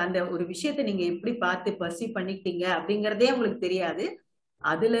உங்களுக்கு அந்த ஒரு விஷயத்த நீங்க எப்படி பார்த்து பர்சீவ் பண்ணிட்டீங்க அப்படிங்கறதே உங்களுக்கு தெரியாது,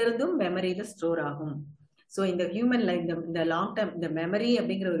 அதுல இருந்தும் மெமரியில ஸ்டோர் ஆகும். சோ இந்த ஹியூமன்ல இந்த லாங் டேர்ம் இந்த மெமரி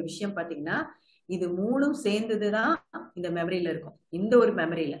அப்படிங்கிற ஒரு விஷயம் பாத்தீங்கன்னா இது மூணும் சேர்ந்ததுதான் இந்த மெமரியில இருக்கும். இந்த ஒரு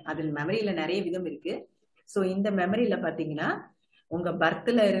மெமரியில, அதுல மெமரியில நிறைய விதம் இருக்கு. சோ இந்த மெமரியில பாத்தீங்கன்னா உங்க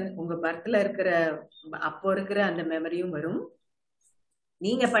பர்த்ல இருக்கிற அப்போ இருக்கிற அந்த மெமரியும் வரும்,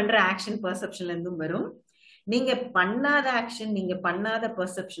 நீங்க பண்ற ஆக்ஷன் பர்செப்ஷன்ல இருந்தும் வரும், நீங்க பண்ணாத ஆக்ஷன் நீங்க பண்ணாத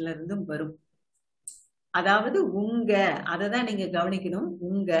பர்செப்ஷன்ல இருந்தும் வரும். அதாவது அததான் நீங்க கவனிக்கணும்.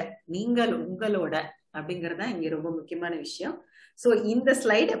 உங்களோட அப்படிங்கறதா இங்க ரொம்ப முக்கியமான விஷயம். சோ இந்த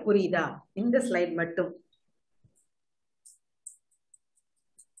ஸ்லைட புரியுதா? இந்த ஸ்லைட் மட்டும்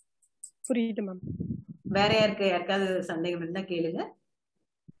புரியுது மேம். வேற யாருக்காவது சந்தேகம் இருந்தா கேளுங்க.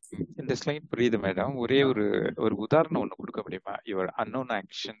 இந்த ஸ்லைட் புரியுது மேடம். ஒரே ஒரு உதாரணம் ஒண்ணு கொடுக்க முடியுமா? Your unknown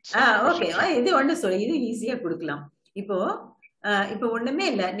actions. ஓகே, இது ஒண்ணு சொல்லி இது ஈஸியா கொடுக்கலாம். இப்போ ஒண்ணுமே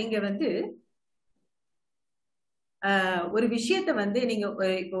இல்ல, நீங்க ஒரு விஷயத்த நீங்க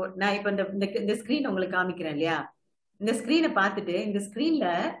இப்போ நான் இப்ப இந்த ஸ்கிரீன் உங்களுக்கு காமிக்கிறேன் இல்லையா? இந்த ஸ்கிரீனை பார்த்துட்டு இந்த ஸ்கிரீன்ல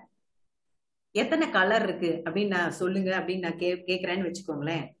எத்தனை கலர் இருக்கு அப்படின்னு நான் சொல்லுங்க அப்படின்னு நான் கேக்குறேன்னு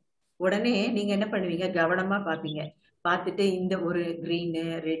வச்சுக்கோங்களேன். உடனே நீங்க என்ன பண்ணுவீங்க? கவனமா பாப்பீங்க. பார்த்துட்டு இந்த ஒரு கிரீனு,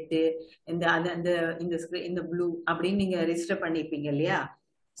 ரெட்டு, இந்த இந்த ப்ளூ அப்படின்னு நீங்க ரெஜிஸ்டர் பண்ணிருப்பீங்க இல்லையா?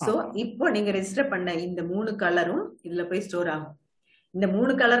 சோ இப்போ நீங்க ரெஜிஸ்டர் பண்ண இந்த 3 கலரும் இதுல போய் ஸ்டோர் ஆகும். இந்த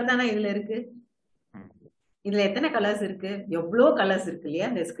 3 கலர் தானே இதுல இருக்கு. இதுல எத்தனை கலர்ஸ் இருக்கு? எவ்வளோ கலர்ஸ் இருக்கு இல்லையா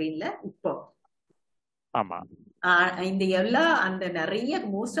இந்த ஸ்கிரீன்ல இப்போ. இந்த எல்லா அந்த நிறைய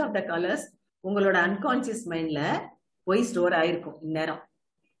மோஸ்ட் ஆஃப் த கலர்ஸ் உங்களோட அன்கான்சியஸ் மைண்ட்ல போய் ஸ்டோர் ஆயிருக்கும் இந்நேரம்.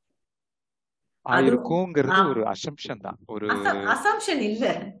 ஆயிருக்கும்ங்கிறது ஒரு அசம்ப்ஷன் தான். ஒரு அசம்ப்ஷன் இல்ல,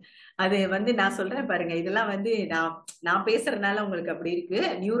 அது நான் சொல்றேன் பாருங்க. இதெல்லாம் நான் பேசுறதுனால உங்களுக்கு அப்படி இருக்கு.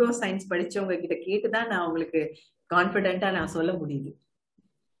 நியூரோ சயின்ஸ் படிச்சவங்க கிட்ட கேட்டுதான் நான் உங்களுக்கு கான்பிடென்டா நான் சொல்ல முடியுது.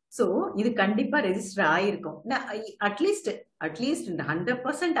 சோ இது கண்டிப்பா ரெஜிஸ்டர் ஆயிருக்கும். அட்லீஸ்ட்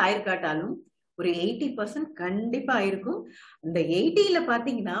 100% ஆயிருக்காட்டாலும் ஒரு 80% கண்டிப்பா ஆயிருக்கும். இந்த 80ல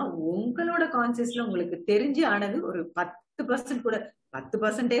பாத்தீங்கன்னா உங்களோட கான்சியஸ்ல உங்களுக்கு தெரிஞ்சு ஆனது ஒரு 10% கூட,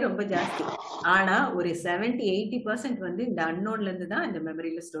 10%ஏ ரொம்ப ஜாஸ்தி. ஆனா ஒரு 70-80% இந்த அன்னோன்ல இருந்து தான் இந்த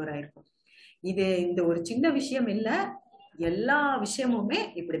மெமரியில ஸ்டோர் ஆயிருக்கும். இது இந்த ஒரு சின்ன விஷயம் இல்ல, எல்லா விஷயமுமே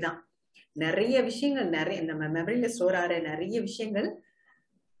இப்படிதான். நிறைய விஷயங்கள், நம்ம மெமரியில ஸ்டோர் ஆகிற நிறைய விஷயங்கள்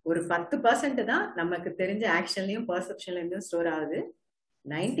ஒரு 10% தான் நமக்கு தெரிஞ்ச ஆக்ஷன்லயும் பர்செப்ஷன்ல இருந்தும் ஸ்டோர் ஆகுது.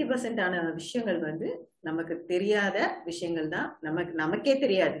 90% ஆன விஷயங்கள் நமக்கு தெரியாத விஷயங்கள் தான், நமக்கே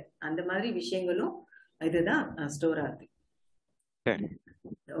தெரியாது. அந்த மாதிரி விஷயங்களும் இதுதான் ஸ்டோர் ஆகுது.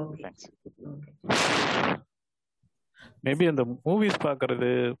 மேபி அந்த மூவிஸ்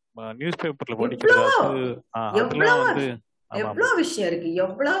பாக்குறது, நியூஸ் பேப்பர்ல படிக்கிறது, எவ்வளவு விஷயம் இருக்கு,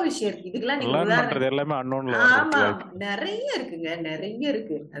 இதுக்கெல்லாம் நீங்க எல்லாமே அன்னோன்ல. ஆமா, நிறைய இருக்குங்க, நிறைய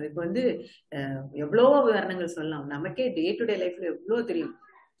இருக்கு. அதுக்கு எவ்வளவோ உதாரணங்கள் சொல்லலாம். நமக்கே டே டு டே லைஃப்ல எவ்வளவு தெரியும்.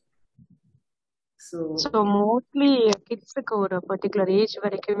 சோ மோஸ்ட்லி கிட்ஸுக்கு ஒரு பர்டிகுலர் ஏஜ்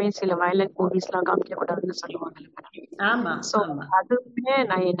வரைக்குமே சில வயலண்ட் மூவிஸ் எல்லாம் காமிக்க கூடாதுன்னு சொல்லுவாங்க. ஆமா, சோ அதுவுமே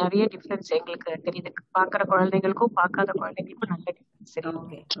நிறைய டிஃபரன்ஸ் எங்களுக்கு தெரியுது. பாக்குற குழந்தைங்களுக்கும் பார்க்காத குழந்தைங்களுக்கும் நல்ல டிஃபரன்ஸ்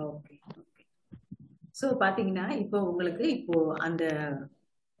தெரியும். சோ பாத்தீங்கன்னா இப்போ உங்களுக்கு அந்த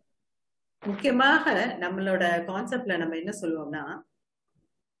முக்கியமாக நம்மளோட கான்செப்ட்ல நம்ம என்ன சொல்லுவோம்னா,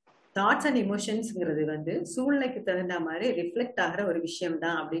 தாட்ஸ் அண்ட் எமோஷன்ஸ்ங்கிறது சூழ்நிலைக்கு தகுந்த மாதிரி ரிஃப்ளெக்ட் ஆகிற ஒரு விஷயம்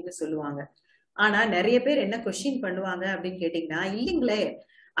தான் அப்படின்னு சொல்லுவாங்க. ஆனா நிறைய பேர் என்ன கொஸ்டின் பண்ணுவாங்க அப்படின்னு கேட்டீங்கன்னா, இல்லைங்களே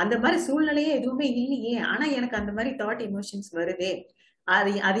அந்த மாதிரி சூழ்நிலையே எதுவுமே இல்லையே, ஆனா எனக்கு அந்த மாதிரி தாட் எமோஷன்ஸ் வருதே,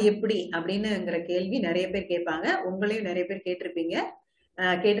 அது எப்படி அப்படின்னுங்கிற கேள்வி நிறைய பேர் கேட்பாங்க. உங்களையும் நிறைய பேர்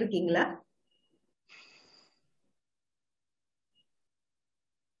கேட்டிருக்கீங்களா?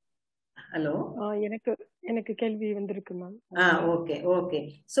 ஹலோ, எனக்கு கேள்வி வந்திருக்கு மேம். ஓகே.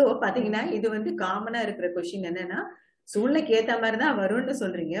 சோ பாத்தீங்கன்னா இது காமனா இருக்கிற கொஸ்டின் என்னன்னா, சூழ்நிலைக்கு ஏத்த மாதிரிதான் வரும்னு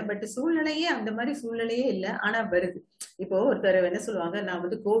சொல்றீங்க. பட் சூழ்நிலையே அந்த மாதிரி சூழ்நிலையே இல்ல, ஆனா வருது. இப்போ ஒருத்தர் என்ன சொல்லுவாங்க, நான்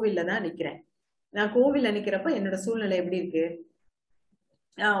கோவில்ல தான் நிக்கிறேன். நான் கோவில்ல நிக்கிறப்ப என்னோட சூழ்நிலை எப்படி இருக்கு?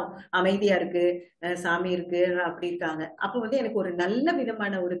 அமைதியா இருக்கு, சாமி இருக்கு, அப்படி இருக்காங்க. அப்ப எனக்கு ஒரு நல்ல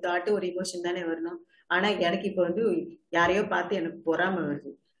விதமான ஒரு தாட், ஒரு எமோஷன் தானே வரணும். ஆனா எனக்கு இப்ப யாரையோ பார்த்து எனக்கு பொறாமை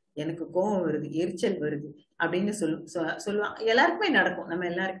வருது, எனக்கு கோபம் வருது, எரிச்சல் வருது அப்படின்னு சொல்லுவாங்க. எல்லாருக்குமே நடக்கும், நம்ம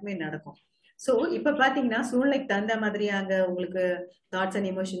எல்லாருக்குமே நடக்கும். சோ இப்ப பாத்தீங்கன்னா சூழ்நிலைக்கு தகுந்த மாதிரி அங்க உங்களுக்கு தாட்ஸ் அண்ட்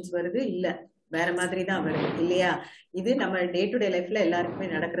எமோஷன்ஸ் வருது இல்ல, வேற மாதிரி தான் வருது இல்லையா? இது நம்ம டே டு டே லைஃப்ல எல்லாருக்குமே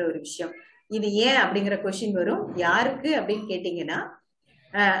நடக்கிற ஒரு விஷயம். இது ஏன் அப்படிங்கிற கொஸ்டின் வரும். யாருக்கு அப்படின்னு கேட்டீங்கன்னா,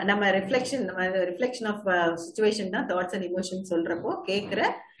 நம்ம ரிஃப்ளெக்ஷன் ஆஃப் சிச்சுவேஷன் தான் தாட்ஸ் அண்ட் எமோஷன் சொல்றப்போ கேட்கிற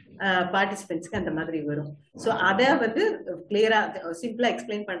பார்ட்டிசிபென்ட்ஸ்க்கு அந்த மாதிரி வரும். சோ அதை கிளியரா சிம்பிளா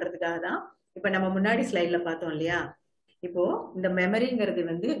எக்ஸ்பிளைன் பண்றதுக்காக தான் இப்ப நம்ம முன்னாடி ஸ்லைட்ல பார்த்தோம் இல்லையா? இப்போ இந்த மெமரிங்கிறது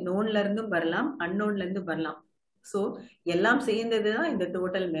நோன்ல இருந்தும் வரலாம், அன்னோன்ல இருந்தும் வரலாம். சோ எல்லாம் சேர்ந்ததுதான் இந்த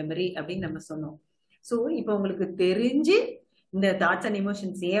டோட்டல் மெமரி அப்படின்னு நம்ம சொன்னோம். சோ இப்போ உங்களுக்கு தெரிஞ்சு இந்த தாட்ஸ் அண்ட்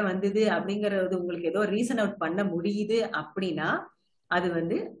எமோஷன்ஸ் ஏன் வந்தது அப்படிங்கறது உங்களுக்கு ஏதோ ரீசன் அவுட் பண்ண முடியுது அப்படின்னா அது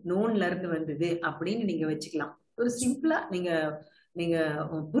நோன்ல இருந்து வந்தது அப்படின்னு நீங்க வச்சுக்கலாம். ஒரு சிம்பிளா நீங்க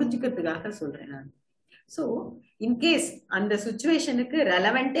புரிஞ்சுக்கிறதுக்காக சொல்றேன் நான். சோ இன்கேஸ் அந்த சிச்சுவேஷனுக்கு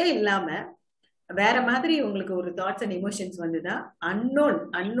ரெலவெண்டே இல்லாம வேற மாதிரி உங்களுக்கு ஒரு தாட்ஸ் அண்ட் எமோஷன்ஸ் வந்துதா,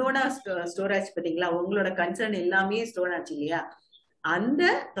 அன்னோனா ஸ்டோர் ஆச்சு பாத்தீங்களா, உங்களோட கன்சர்ன் எல்லாமே ஸ்டோர் ஆச்சு இல்லையா, அந்த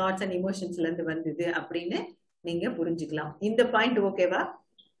தாட்ஸ் அண்ட் எமோஷன்ஸ்ல இருந்து வந்தது அப்படின்னு நீங்க புரிஞ்சுக்கலாம். இந்த பாயிண்ட் ஓகேவா?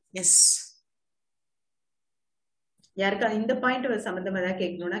 எஸ். யாருக்கா இந்த பாயிண்ட் சம்பந்தமா ஏதாவது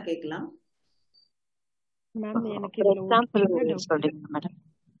கேட்கணும்னா கேட்கலாம்.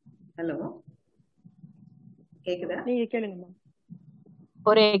 ஹலோ, கேக்குதா? நீங்க கேளுங்க மேம்.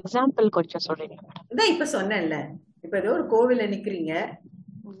 ஒரு எக்ஸாம்பிள் கொஞ்சம் சொல்றீங்க மேடம்? இதான் இப்ப சொன்னேன்ல, இப்ப ஏதோ ஒரு கோவில்ல நிக்கிறீங்க,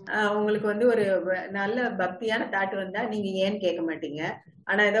 உங்களுக்கு ஒரு நல்ல பக்தியான தாட் வந்தா நீங்க ஏன்னு கேட்க மாட்டீங்க.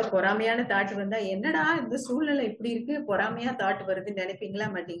 ஆனா ஏதோ பொறாமையான தாட் வந்தா என்னடா இந்த சூழ்நிலை இப்படி இருக்கு, பொறாமையா தாட் வருதுன்னு நினைப்பீங்களா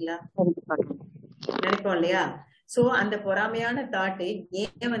மாட்டீங்களா? நினைப்போம் இல்லையா? சோ அந்த பொறாமையான தாட்டு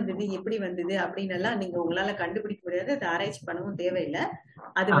ஏன் வந்தது, எப்படி வந்தது அப்படின்னு எல்லாம் நீங்க உங்களால கண்டுபிடிக்க முடியாது, அது ஆராய்ச்சி பண்ணவும் தேவையில்லை.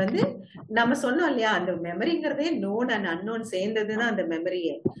 அது வந்து நம்ம சொன்னோம் இல்லையா, அந்த மெமரிங்கிறதே நோன் அண்ட் அன்னோன் சேர்ந்ததுதான் அந்த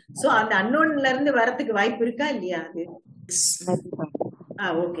மெமரியே. சோ அந்த அன்னோன்ல இருந்து வரதுக்கு வாய்ப்பு இருக்கா இல்லையா? அது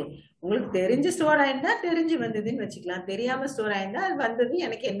ஓகே. உங்களுக்கு தெரிஞ்சு ஸ்டோர் ஆயிருந்தா தெரிஞ்சு வந்ததுன்னு வச்சுக்கலாம், தெரியாம ஸ்டோர் ஆயிருந்தா அது வந்தது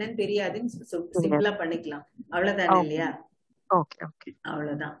எனக்கு என்னன்னு தெரியாதுன்னு சிம்பிளா பண்ணிக்கலாம். அவ்வளவுதானே இல்லையா?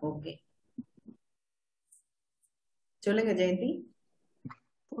 அவ்வளவுதான். ஓகே, சொல்லுங்க ஜெயந்தி.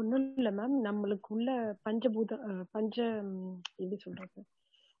 ஒண்ணும் இல்ல மேம், நம்மளுக்கு உள்ள பஞ்சபூத எப்படி சொல்றது,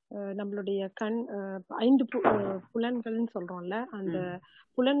 நம்மளுடைய கண் 5 புலன்கள்னு சொல்றோம்ல, அந்த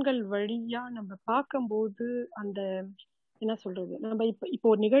புலன்கள் வழியா நம்ம பார்க்கும்போது அந்த என்ன சொல்றது, நம்ம இப்போ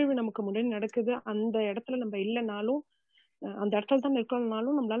ஒரு நிகழ்வு நமக்கு முன்னாடி நடக்குது, அந்த இடத்துல நம்ம இல்லைனாலும், அந்த இடத்துல தான்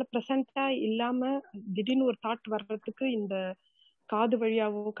இருக்கணும்னாலும் நம்மளால ப்ரெசண்டா இல்லாம திடீர்னு ஒரு தாட் வர்றதுக்கு இந்த காது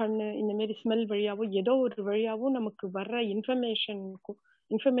வழியாவோ கண்ணு இந்த மாதிரி ஸ்மெல் வழியாவோ ஏதோ ஒரு வழியாவோ நமக்கு வர்ற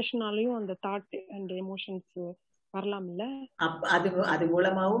இன்ஃபர்மேஷனாலையும் அந்த தாட் அண்ட் எமோஷன்ஸ் வரலாம் இல்ல? அது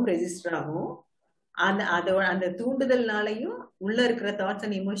மூலமாவும் ரெஜிஸ்டர் ஆகும். அந்த தூண்டுதல்னாலையும் உள்ள இருக்கிற தாட்ஸ்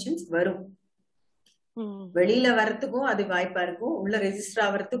அண்ட் எமோஷன்ஸ் வரும். வெளியில வர்றதுக்கும் அது வாய்ப்பா இருக்கும், உள்ள ரெஜிஸ்டர்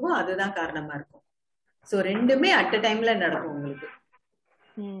ஆகிறதுக்கும் அதுதான் காரணமா இருக்கும். சோ ரெண்டுமே அட் அ டைம்ல நடக்கும். உங்களுக்கு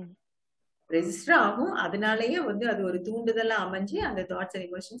ரெஜிஸ்டர் ஆகும், அதனாலயே வந்து அது ஒரு தூண்டுதலா அமைஞ்சு அந்த தாட்ஸ் அண்ட்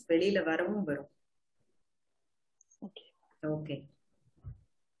எமோஷன்ஸ் வெளியில வரவும் வரும். Okay.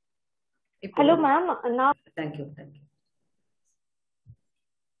 Hello ma'am. Thank you.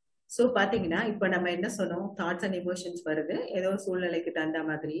 So பாத்தீங்கன்னா இப்ப நம்ம என்ன சொன்னோம், தாட்ஸ் அண்ட் எமோஷன்ஸ் வருது, ஏதோ சூழ்நிலைக்கு தகுந்த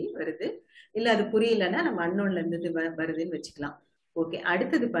மாதிரி வருது, இல்ல அது புரியலன்னா நம்ம அன்னோன்ல இருந்து வருதுன்னு வச்சுக்கலாம். ஓகே.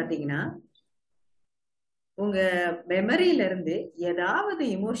 அடுத்தது பாத்தீங்கன்னா உங்க மெமரியில இருந்து ஏதாவது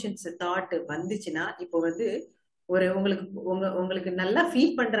எமோஷன்ஸ் தாட் வந்துச்சுன்னா, இப்போ வந்து ஒரு உங்களுக்கு நல்லா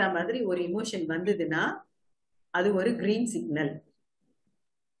ஃபீல் பண்ற மாதிரி ஒரு எமோஷன் வந்ததுன்னா அது ஒரு கிரீன் சிக்னல்.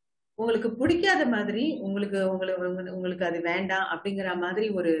 உங்களுக்கு பிடிக்காத மாதிரி உங்களுக்கு அது வேண்டாம் அப்படிங்கிற மாதிரி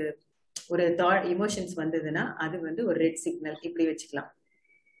ஒரு தாட் எமோஷன்ஸ் வந்ததுன்னா அது வந்து ஒரு ரெட் சிக்னல். இப்படி வச்சுக்கலாம்.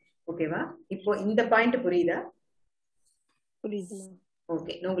 ஓகேவா? இப்போ இந்த பாயிண்ட் புரியுதா? புரியுது.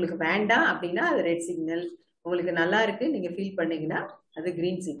 ஓகே. உங்களுக்கு வேண்டாம் அப்படின்னா அது ரெட் சிக்னல், உங்களுக்கு நல்லா இருக்கு நீங்க ஃபீல் பண்ணீங்கன்னா அது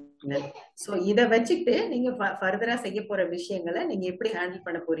கிரீன் சிக்னல். சோ இத வச்சுட்டு நீங்க ஃபர்தரா செய்ய போற விஷயங்களை நீங்க எப்படி ஹேண்டில்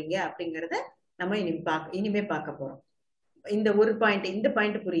பண்ண போறீங்க அப்படிங்கறத நம்ம இனிமே பார்க்க போறோம். இந்த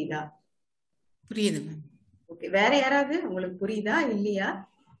பாயிண்ட் புரியுதா? புரியுது. ஓகே. வேற யாராவது உங்களுக்கு புரியுதா இல்லையா?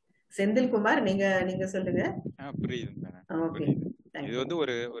 செந்தில்குமார் நீங்க சொல்லுங்க. புரியுது. ஓகே. இது வந்து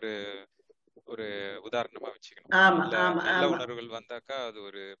ஒரு உதாரணமா வச்சுக்கணும். நல்ல உணர்வுகள் வந்தாக்கா அது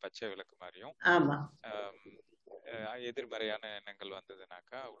ஒரு பச்சை விளக்கு மாதிரியும், எதிர்மறையான எண்ணங்கள்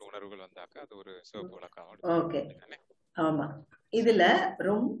வந்ததுனாக்கா உணர்வுகள் வந்தாக்கா அது ஒரு சிவப்பு விளக்காகும். ஓகே. ஆமா. இதுல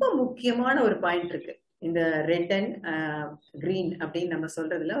ரொம்ப முக்கியமான ஒரு பாயிண்ட் இருக்கு. இந்த ரெட் அண்ட் கிரீன் அப்படின்னு நம்ம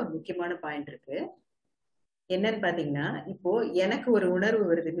சொல்றதுல ஒரு முக்கியமான பாயிண்ட் இருக்கு. என்னன்னு பாத்தீங்கன்னா, இப்போ எனக்கு ஒரு உணர்வு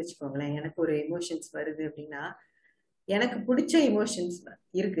வருதுன்னு வச்சுக்கோங்களேன், எனக்கு ஒரு எமோஷன்ஸ் வருது அப்படின்னா, எனக்கு பிடிச்ச எமோஷன்ஸ்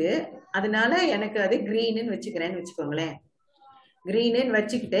இருக்கு, அதனால எனக்கு அது கிரீன்னு வச்சுக்கிறேன்னு வச்சுக்கோங்களேன். கிரீன்னு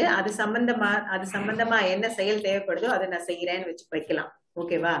வச்சுக்கிட்டு அது சம்பந்தமா என்ன செயல் தேவைப்படுதோ அதை நான் செய்யறேன்னு வைக்கலாம்.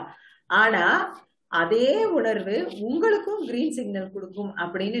 ஓகேவா? ஆனா அதே உணர்வு உங்களுக்கும் கிரீன் சிக்னல் கொடுக்கும்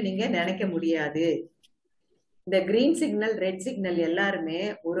அப்படின்னு நீங்க நினைக்க முடியாது. இந்த கிரீன் சிக்னல் ரெட் சிக்னல் எல்லாருமே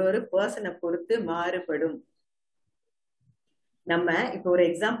ஒரு பர்சனை பொறுத்து மாறுபடும். நம்ம இப்ப ஒரு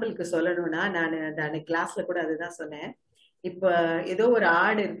எக்ஸாம்பிளுக்கு சொல்லணும்னா, நான் கிளாஸ்ல கூட அதுதான் சொன்னேன். இப்ப ஏதோ ஒரு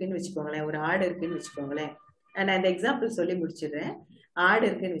ஆடு இருக்குன்னு வச்சுக்கோங்களேன், நான் இந்த எக்ஸாம்பிள் சொல்லி முடிச்சிடுறேன். ஆடு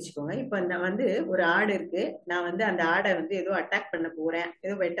இருக்குன்னு வச்சுக்கோங்க. இப்ப நான் வந்து ஒரு ஆடு இருக்கு, நான் வந்து அந்த ஆடை வந்து ஏதோ அட்டாக் பண்ண போறேன்,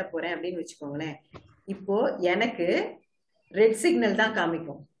 ஏதோ வெட்ட போறேன் அப்படின்னு வச்சுக்கோங்களேன். இப்போ எனக்கு ரெட் சிக்னல் தான்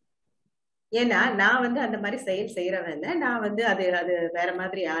காமிக்கும். ஏன்னா நான் வந்து அந்த மாதிரி செயல் செய்யறவன் இல்லை, நான் வந்து அது வேற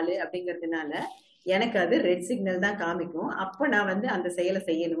மாதிரி ஆளு அப்படிங்கிறதுனால எனக்கு அது ரெட் சிக்னல் தான் காமிக்கும். அப்ப நான் வந்து அந்த செயலை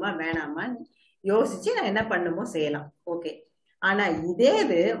செய்யணுமா வேணாமா யோசிச்சு நான் என்ன பண்ணுமோ செய்யலாம். ஓகே. ஆனா இதே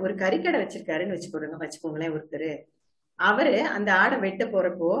இது ஒரு கறிக்கடை வச்சிருக்காருன்னு வச்சுக்கோங்களேன் ஒருத்தர், அவரு அந்த ஆடை வெட்ட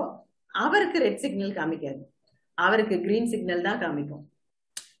போறப்போ அவருக்கு ரெட் சிக்னல் காமிக்காது, அவருக்கு கிரீன் சிக்னல் தான் காமிக்கும்.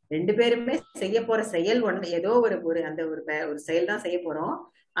 ரெண்டு பேருமே செய்ய போற செயல் ஏதோ ஒரு செயல் தான் செய்ய போறோம்.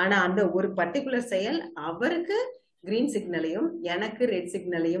 ஆனா அந்த ஒரு பர்டிகுலர் செயல் அவருக்கு கிரீன் சிக்னலையும் எனக்கு ரெட்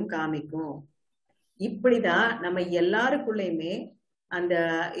சிக்னலையும் காமிக்கும். இப்படிதான் நம்ம எல்லாருக்குள்ளயுமே அந்த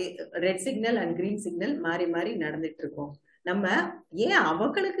red signal and green signal மாறி மாறி நடந்துட்டு இருக்கோம். நம்ம ஏன்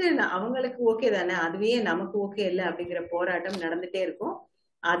அவங்களுக்கு ஓகே தானே, அதுவே நமக்கு ஓகே இல்லை அப்படிங்கிற போராட்டம் நடந்துட்டே இருக்கும்.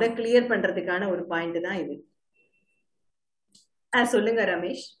 அதை கிளியர் பண்றதுக்கான ஒரு பாயிண்ட் தான் இது. சொல்லுங்க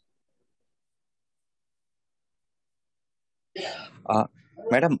ரமேஷ்.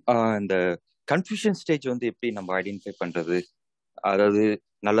 மேடம், இந்த கன்ஃபியூஷன் ஸ்டேஜ் வந்து எப்படி நம்ம ஐடென்டிஃபை பண்றது, அதாவது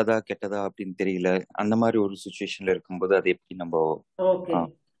நல்லதா கெட்டதா அப்படின்னு தெரியல, அந்த மாதிரி ஒரு சுச்சுவேஷன்ல இருக்கும்போது அது எப்படி நம்ம ஓகே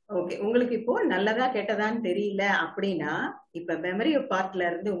ஓகே உங்களுக்கு இப்போ நல்லதா கெட்டதான்னு தெரியல அப்படின்னா, இப்ப மெமரி பார்ட்ல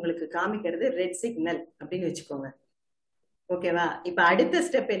இருந்து உங்களுக்கு காமிக்கிறது ரெட் சிக்னல் அப்படின்னு வச்சுக்கோங்க. ஓகேவா? இப்ப அடுத்த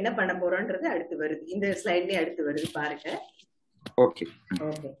ஸ்டெப் என்ன பண்ண போறோம்ன்றது அடுத்து வருது, இந்த ஸ்லைட்லயே அடுத்து வருது பாருங்க. Okay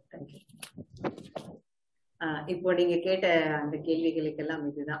okay thank you. இப்போ நீங்க கேட்ட அந்த கேள்விகளுக்கெல்லாம்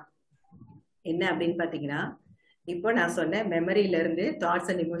இதுதான் என்ன அப்படின்னு பாத்தீங்கன்னா, இப்போ நான் சொன்ன மெமரியில இருந்து தாட்ஸ்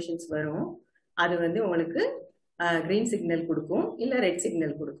அண்ட் இமோஷன்ஸ் வரும். அது வந்து உங்களுக்கு கிரீன் சிக்னல் கொடுக்கும், இல்ல ரெட்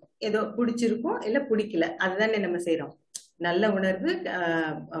சிக்னல் கொடுக்கும். ஏதோ பிடிச்சிருக்கும் இல்ல பிடிக்கல, அதுதானே நம்ம செய்யறோம். நல்ல உணர்வு,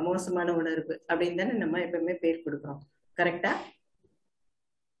 மோசமான உணர்வு அப்படின்னு தானே நம்ம எப்பவுமே பேர் கொடுக்குறோம். கரெக்டா?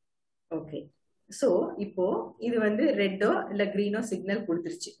 ஓகே. சோ இப்போ இது வந்து ரெட்டோ இல்ல கிரீனோ சிக்னல்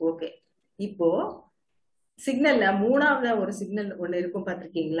கொடுத்துருச்சு. ஓகே. இப்போ சிக்னல்ல மூணாவதா ஒரு சிக்னல் ஒண்ணு இருக்கும்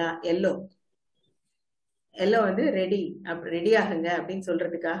பாத்திருக்கீங்களா? எல்லோ. எல்லோ வந்து ரெடி ஆகுங்க அப்படின்னு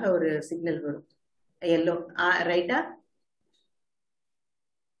சொல்றதுக்காக ஒரு சிக்னல் வரும். எல்லோ ரைட்டா?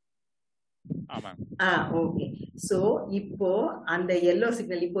 ஓகே. சோ இப்போ அந்த எல்லோ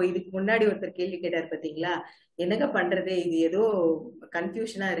சிக்னல், இப்போ இதுக்கு முன்னாடி ஒருத்தர் கேள்வி கேட்டாரு பாத்தீங்களா, என்னங்க பண்றது, இது ஏதோ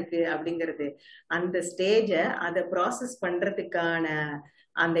கன்ஃபியூஷனா இருக்கு அப்படிங்கறது. அந்த ஸ்டேஜ அதை ப்ராசஸ் பண்றதுக்கான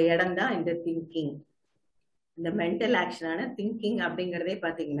அந்த இடம் தான் இந்த திங்கிங். இந்த மென்டல் ஆக்ஷனான திங்கிங் அப்படிங்கறதே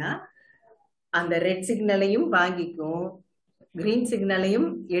பாத்தீங்கன்னா அந்த ரெட் சிக்னலையும் வாங்கிக்கும், கிரீன் சிக்னலையும்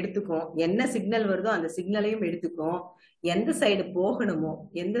எடுத்துக்கும், என்ன சிக்னல் வருதோ அந்த சிக்னலையும் எடுத்துக்கும், எந்த சைடு போகணுமோ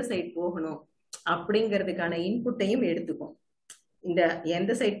எந்த சைடு போகணும் அப்படிங்கிறதுக்கான இன்புட்டையும் எடுத்துக்கும். இந்த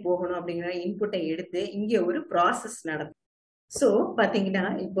எந்த சைடு போகணும் அப்படிங்கிற இன்புட்டை எடுத்து இங்க ஒரு ப்ராசஸ் நடக்கும். சோ பாத்தீங்கன்னா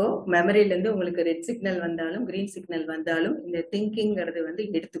இப்போ மெமரியில இருந்து உங்களுக்கு ரெட் சிக்னல் வந்தாலும் கிரீன் சிக்னல் வந்தாலும் இந்த திங்கிங்கிறது வந்து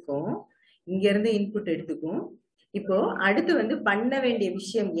எடுத்துக்கும், இங்க இருந்து இன்புட் எடுத்துக்கும். இப்போ அடுத்து வந்து பண்ண வேண்டிய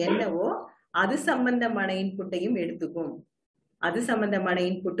விஷயம் என்னவோ அது சம்பந்தமான இன்புட்டையும் எடுத்துக்கும், அது சம்பந்தமான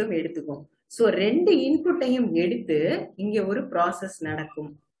இன்புட்டும் எடுத்துக்கும். சோ ரெண்டு இன்புட்டையும் எடுத்து இங்க ஒரு ப்ராசஸ்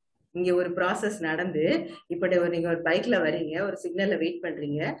நடக்கும். இங்க ஒரு ப்ராசஸ் நடந்து, இப்ப நீங்க ஒரு பைக்ல வரீங்க, ஒரு சிக்னல்ல வெயிட்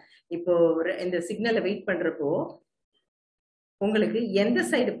பண்றீங்க. இப்போ இந்த சிக்னல்ல வெயிட் பண்றப்போ உங்களுக்கு எந்த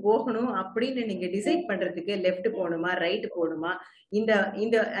சைடு போகணும் அப்படின்னு நீங்க டிசைட் பண்றதுக்கு லெஃப்ட் போகணுமா ரைட் போகணுமா, இந்த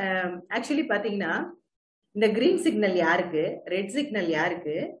இந்த ஆக்சுவலி பாத்தீங்கன்னா இந்த கிரீன் சிக்னல் யாருக்கு, ரெட் சிக்னல்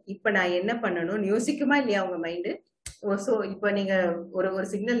யாருக்கு, இப்ப நான் என்ன பண்ணணும்னு யோசிக்குமா இல்லையா உங்க மைண்டு? சோ இப்ப நீங்க ஒரு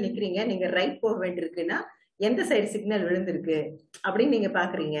சிக்னல் நிக்கிறீங்க, நீங்க ரைட் போக வேண்டியிருக்குன்னா எந்த சைடு சிக்னல் விழுந்திருக்கு அப்படின்னு நீங்க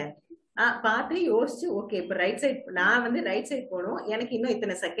பாக்குறீங்க. பார்த்து யோசிச்சு ஓகே இப்ப ரைட் சைட், நான் வந்து ரைட் சைட் போகணும், எனக்கு இன்னும்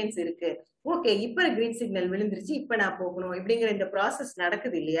இத்தனை செகண்ட்ஸ் இருக்கு, ஓகே இப்ப கிரீன் சிக்னல் விழுந்துருச்சு, இப்ப நான் போகணும், இப்படிங்கிற இந்த ப்ராசஸ்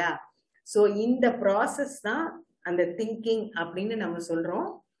நடக்குது இல்லையா? சோ இந்த ப்ராசஸ் தான் அந்த திங்கிங் அப்படின்னு நம்ம சொல்றோம்.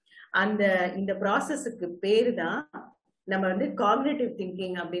 அந்த இந்த ப்ராசஸுக்கு பேரு தான் நம்ம வந்து காக்னிட்டிவ்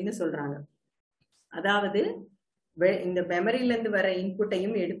திங்கிங் அப்படின்னு சொல்றாங்க. அதாவது இந்த மெமரியில இருந்து வர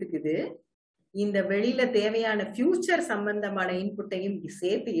இன்புட்டையும் எடுத்துக்குது, இந்த வெளியில தேவையான ஃபியூச்சர் சம்பந்தமான இன்புட்டையும்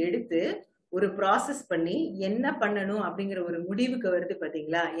சேர்த்து எடுத்து ஒரு ப்ராசஸ் பண்ணி என்ன பண்ணணும் அப்படிங்கிற ஒரு முடிவுக்கு வருது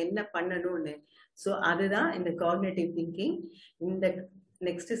பாத்தீங்களா, என்ன பண்ணணும்னு. சோ அதுதான் இந்த காக்னிட்டிவ் திங்கிங். இந்த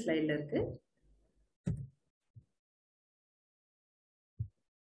நெக்ஸ்ட் ஸ்லைட்ல இருக்கு.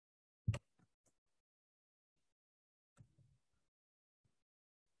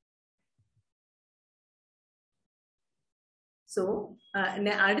 சோ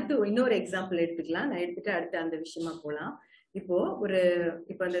அடுத்து இன்னொரு எக்ஸாம்பிள் எடுத்துக்கலாம். நான் எடுத்துட்டு அடுத்து அந்த விஷயமா போலாம். இப்போ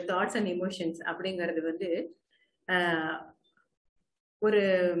இப்போ இந்த தாட்ஸ் அண்ட் எமோஷன்ஸ் அப்படிங்கிறது வந்து ஒரு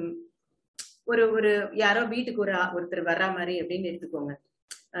ஒரு ஒரு யாரோ வீட்டுக்கு ஒருத்தர் வர்ற மாதிரி அப்படின்னு எடுத்துக்கோங்க.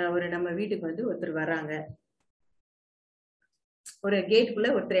 நம்ம வீட்டுக்கு வந்து ஒருத்தர் வர்றாங்க, ஒரு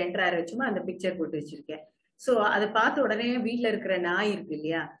கேட்டுக்குள்ள ஒருத்தர் என்டர் ஆகிற வச்சுமா அந்த பிக்சர் போட்டு வச்சிருக்கேன். சோ அதை பார்த்த உடனே வீட்டுல இருக்கிற நாய் இருக்கு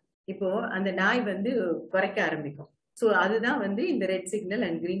இல்லையா, இப்போ அந்த நாய் வந்து குறைக்க ஆரம்பிக்கும். சோ அதுதான் வந்து இந்த red signal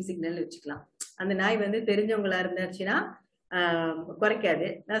and green signal வச்சுக்கலாம். அந்த நாய் வந்து தெரிஞ்சவங்களா இருந்துச்சுன்னா குறைக்காது,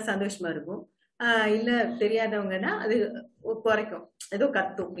 சந்தோஷமா இருக்கும். இல்ல தெரியாதவங்கன்னா அது குறைக்கும், ஏதோ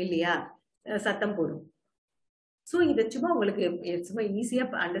கத்தும் இல்லையா, சத்தம் போடும். சோ இதை சும்மா உங்களுக்கு சும்மா ஈஸியா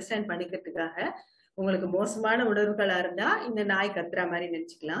அண்டர்ஸ்டாண்ட் பண்ணிக்கிறதுக்காக, உங்களுக்கு மோசமான உணர்வுகளா இருந்தா இந்த நாய் கத்துற மாதிரி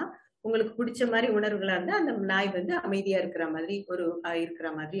நினைச்சுக்கலாம், உங்களுக்கு பிடிச்ச மாதிரி உணர்வுகளா இருந்தா அந்த நாய் வந்து அமைதியா இருக்கிற மாதிரி இருக்கிற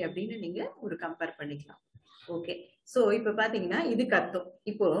மாதிரி அப்படின்னு நீங்க ஒரு கம்பேர் பண்ணிக்கலாம். ஓகே. சோ இப்ப பாத்தீங்கன்னா இது கத்தும்.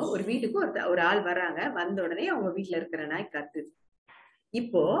 இப்போ ஒரு வீட்டுக்கு ஒரு ஆள் வர்றாங்க, வந்த உடனே அவங்க வீட்டுல இருக்கிற நாய் கத்துது.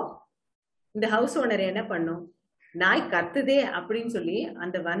 இப்போ இந்த ஹவுஸ் ஓனர் என்ன பண்ணும், நாய் கத்துதே அப்படின்னு சொல்லி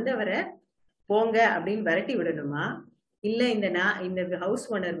அந்த வந்தவரை போங்க அப்படின்னு விரட்டி விடணுமா, இல்ல இந்த ஹவுஸ்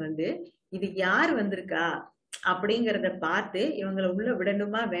ஓனர் வந்து இது யார் வந்திருக்கா அப்படிங்கறத பார்த்து இவங்களை உள்ள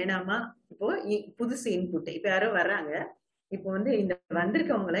விடணுமா வேணாமா? இப்போ புதுசு இன்புட், இப்ப யாரோ வர்றாங்க, இப்போ வந்து இந்த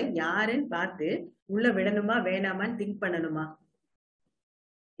வந்திருக்கவங்களை யாருன்னு பார்த்து உள்ள விடணுமா வேணாமான்னு திங்க் பண்ணணுமா?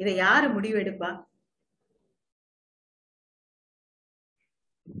 இதை யாரு முடிவு எடுப்பா?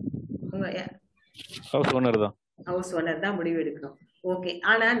 ஹவுஸ் ஓனர் தான். ஹவுஸ் ஓனர் தான் முடிவு எடுக்கணும். ஓகே.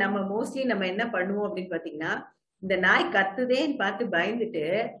 ஆனா நம்ம மோஸ்ட்லி நம்ம என்ன பண்ணுவோம் அப்படின்னு பாத்தீங்கன்னா, இந்த நாய் கத்துதேன்னு பார்த்து பயந்துட்டு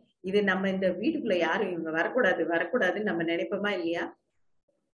இது நம்ம இந்த வீட்டுக்குள்ள யாரும் இவங்க வரக்கூடாது வரக்கூடாதுன்னு நம்ம நினைப்போமா இல்லையா?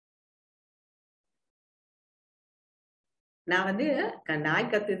 நான் வந்து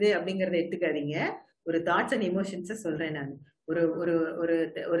நாய் கத்துது அப்படிங்கறத எடுத்துக்காதீங்க, ஒரு தாட்ஸ் அண்ட் எமோஷன்ஸ சொல்றேன் நான். ஒரு ஒரு ஒரு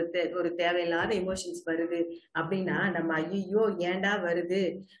ஒரு தேவையில்லாத எமோஷன்ஸ் வருது அப்படின்னா நம்ம ஐயோ ஏன்டா வருது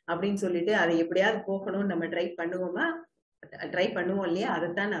அப்படின்னு சொல்லிட்டு அதை எப்படியாவது போக்கணும்னு நம்ம ட்ரை பண்ணுவோம் இல்லையா?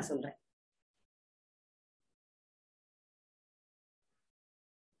 அதைத்தான் நான் சொல்றேன்.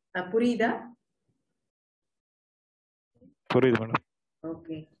 புரியுதா? புரியுது மேடம்.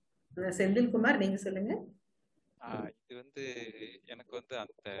 ஓகே. செந்தில்குமார் நீங்க சொல்லுங்க. இது வந்து எனக்கு வந்து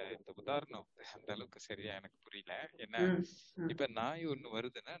இந்த உதாரணம் அந்த அளவுக்கு சரியா எனக்கு புரியல. ஏன்னா இப்ப நாய் ஒண்ணு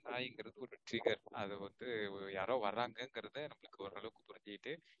வருதுன்னா நாய்ங்கிறது ஒரு ட்ரிகர். அது வந்து யாரோ வர்றாங்கிறத நம்மளுக்கு ஓரளவுக்கு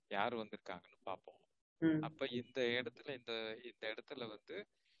புரிஞ்சுக்கிட்டு யார் வந்திருக்காங்கன்னு பார்ப்போம். அப்ப இந்த இடத்துல வந்து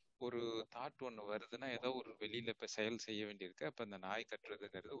ஒரு தாட் ஒண்ணு வருதுன்னா ஏதோ ஒரு வெளியில இப்ப செயல் செய்ய வேண்டியிருக்கு. அப்ப இந்த நாய்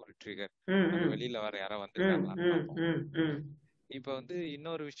கட்டுறதுங்கிறது ஒரு ட்ரிகர். நம்ம வெளியில வர யாரோ வந்திருக்காங்களான்னு பார்ப்போம். இப்ப வந்து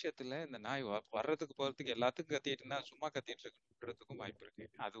இன்னொரு விஷயத்துல இந்த நாய் வர்றதுக்கு போறதுக்கு எல்லாத்துக்கும் கத்திட்டுன்னா சும்மா கத்திட்டு இருக்கிறதுக்கும் வாய்ப்பு இருக்கு.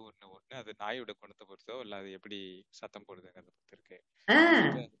 அது ஒண்ணு அது நாயோட குணத்தை பொறுத்தோ இல்ல அது எப்படி சத்தம் போடுதுங்கிறத பொறுத்து இருக்கு.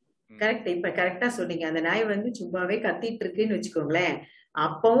 கரெக்ட். இப்ப கரெக்டா சொன்னீங்க. அந்த நாய் வந்து சும்மாவே கத்திட்டு இருக்குன்னு வச்சுக்கோங்களேன்.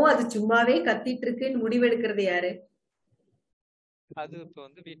 அப்பவும் அது சும்மாவே கத்திட்டு இருக்குன்னு முடிவெடுக்கிறது யாரு? அது இப்ப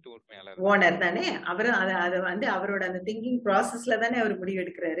வந்து வீட்டு உரிமையாளர் ஓனர் தானே. அவரும் அத வந்து அவரோட அந்த திங்கிங் ப்ராசஸ்ல தானே அவர்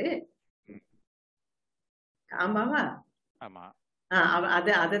முடிவெடுக்கிறாரு. ஆமாவா? ஆமா.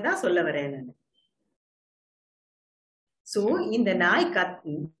 அததான் சொல்ல வரேன் நான். சோ இந்த நாய்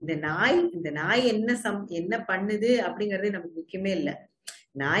என்ன பண்ணுது அப்படிங்கறது நமக்கு முக்கியமே இல்ல.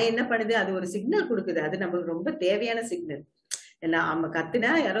 நாய் என்ன பண்ணுது, அது ஒரு சிக்னல் கொடுக்குது. அது நம்மளுக்கு ரொம்ப தேவையான சிக்னல். நம்ம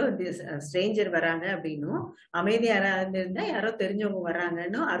கத்துனா யாரோ ஸ்ட்ரேஞ்சர் வராங்க அப்படின்னும், அமைதியா இருந்தா யாரோ தெரிஞ்சவங்க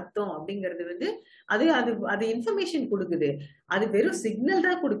வர்றாங்கன்னு அர்த்தம் அப்படிங்கிறது வந்து அது இன்ஃபர்மேஷன் கொடுக்குது. அது வெறும் சிக்னல்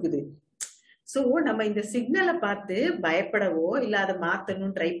தான் கொடுக்குது. சோ நம்ம இந்த சிக்னலை பார்த்து பயப்படவோ இல்ல அதை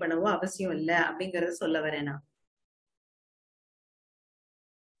மாத்தணும் ட்ரை பண்ணவோ அவசியம் இல்ல அப்படிங்கறத சொல்ல வரேன் நான்.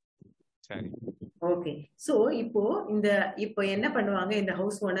 ஓகே. சோ இப்போ என்ன பண்ணுவாங்க இந்த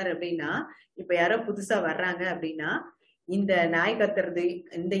ஹவுஸ் ஓனர் அப்படின்னா, இப்ப யாரோ புதுசா வர்றாங்க அப்படின்னா இந்த நாய் கத்துறது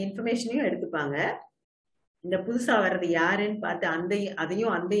இந்த இன்ஃபர்மேஷனையும் எடுத்துப்பாங்க. இந்த புதுசா வர்றது யாருன்னு பார்த்து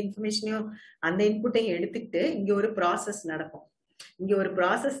அந்த இன்ஃபர்மேஷனையும் அந்த இன்புட்டையும் எடுத்துக்கிட்டு இங்க ஒரு ப்ராசஸ் நடக்கும். இங்க ஒரு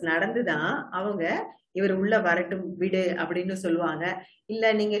ப்ராசஸ் நடந்துதான் அவங்க இவர் உள்ள வரட்டும் விடு அப்படின்னு சொல்லுவாங்க.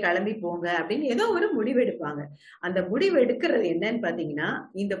 இல்ல நீங்க கிளம்பி போங்க அப்படின்னு ஏதோ ஒரு முடிவு எடுப்பாங்க. அந்த முடிவு எடுக்கிறது என்னன்னு பாத்தீங்கன்னா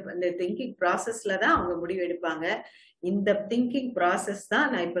இந்த திங்கிங் ப்ராசஸ்ல தான் அவங்க முடிவு எடுப்பாங்க. இந்த திங்கிங் ப்ராசஸ் தான்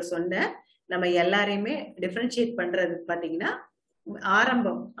நான் இப்ப சொன்ன நம்ம எல்லாரையுமே டிஃபரன்ஷியேட் பண்றது பாத்தீங்கன்னா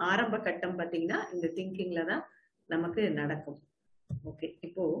ஆரம்ப கட்டம் பாத்தீங்கன்னா இந்த திங்கிங்ல தான் நமக்கு நடக்கும். ஓகே.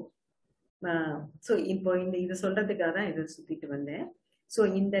 இப்போ இது சொல்றதுக்காக தான் இதை சுத்திட்டு வந்தேன். சோ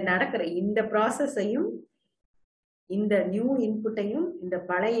இந்த நடக்கிற இந்த ப்ராசஸையும் இந்த நியூ இன்புட்டையும் இந்த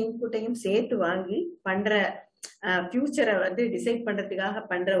பழைய இன்புட்டையும் சேர்த்து வாங்கி பண்ற ஃபியூச்சரை வந்து டிசைட் பண்றதுக்காக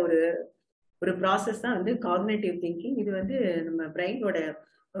பண்ற ஒரு ப்ராசஸ் தான் வந்து காக்னிட்டிவ் திங்கிங். இது வந்து நம்ம பிரெயினோட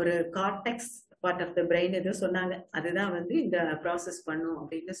ஒரு cortex part of the brain எதோ சொன்னாங்க, அதுதான் வந்து இந்த ப்ராசஸ் பண்ணும்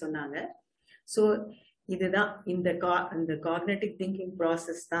அப்படின்னு சொன்னாங்க. ஸோ இதுதான் இந்த காக்னிட்டிவ் திங்கிங்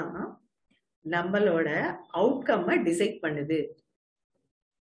ப்ராசஸ் தான் நம்மளோட அவுட்கம்மை டிசைட் பண்ணுது.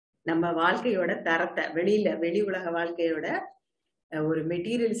 நம்ம வாழ்க்கையோட தரத்தை வெளி உலக வாழ்க்கையோட ஒரு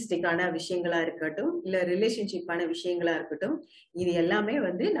மெட்டீரியலிஸ்டிக்கான விஷயங்களா இருக்கட்டும் இல்ல ரிலேஷன்ஷிப்பான விஷயங்களா இருக்கட்டும், இது எல்லாமே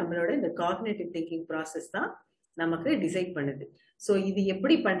வந்து நம்மளோட இந்த காக்னிட்டிவ் திங்கிங் ப்ராசஸ் தான் நமக்கு டிசைட் பண்ணுது. சோ இது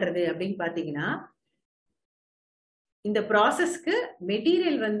எப்படி பண்றது அப்படின்னு பாத்தீங்கன்னா, இந்த ப்ராசஸ்க்கு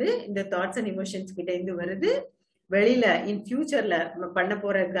மெட்டீரியல் வந்து இந்த தாட்ஸ் அண்ட் எமோஷன்ஸ் கிட்ட இருந்து வருது, வெளியில இன் ஃபியூச்சர்ல பண்ண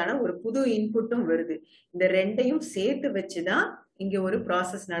போறதுக்கான ஒரு புது இன்புட்டும் வருது. இந்த ரெண்டையும் சேர்த்து வச்சுதான் இங்க ஒரு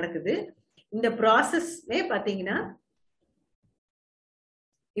ப்ராசஸ் நடக்குது. இந்த ப்ராசஸ்மே பாத்தீங்கன்னா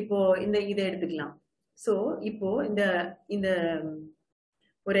இப்போ இதை எடுத்துக்கலாம். சோ இப்போ இந்த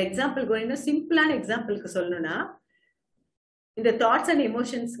ஒரு எக்ஸாம்பிள் சிம்பிளான எக்ஸாம்பிளுக்கு சொல்லணும்னா, இந்த தாட்ஸ் அண்ட்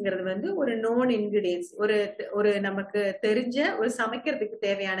எமோஷன்ஸ்ங்கிறது வந்து ஒரு நோன் இன்கிரீடியன்ஸ், ஒரு நமக்கு தெரிஞ்ச ஒரு சமைக்கிறதுக்கு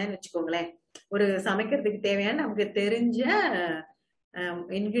தேவையானன்னு வச்சுக்கோங்களேன். ஒரு சமைக்கிறதுக்கு தேவையான நமக்கு தெரிஞ்ச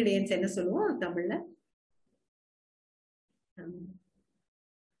இன்கிரீடியன்ஸ் என்ன சொல்லுவோம் தமிழ்ல,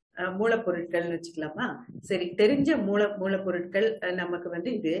 மூலப்பொருட்கள் வச்சுக்கலாமா? சரி, தெரிஞ்ச மூலப்பொருட்கள் நமக்கு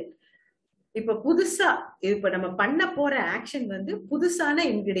வந்து இது இப்ப புதுசா இப்ப நம்ம பண்ண போற ஆக்ஷன் வந்து புதுசான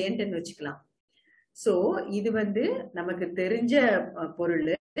இன்கிரியன்ட்னு வச்சுக்கலாம். சோ இது வந்து நமக்கு தெரிஞ்ச பொருள்,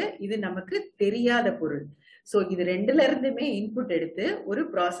 இது நமக்கு தெரியாத பொருள். சோ இது ரெண்டுல இருந்துமே இன்புட் எடுத்து ஒரு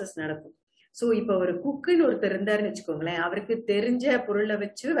ப்ராசஸ் நடக்கும். சோ இப்ப ஒரு குக்குன்னு ஒருத்தர் இருந்தாருன்னு வச்சுக்கோங்களேன், அவருக்கு தெரிஞ்ச பொருளை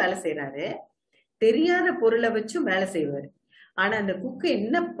வச்சு வேலை செய்யறாரு, தெரியாத பொருளை வச்சும் வேலை செய்வாரு. ஆனா அந்த குக்கு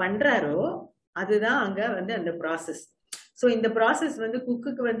என்ன பண்றாரோ அதுதான் அங்க வந்து அந்த ப்ராசஸ். சோ இந்த ப்ராசஸ் வந்து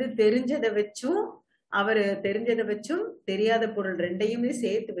குக்குக்கு வந்து தெரிஞ்சதை வச்சும் தெரியாத பொருள் ரெண்டையுமே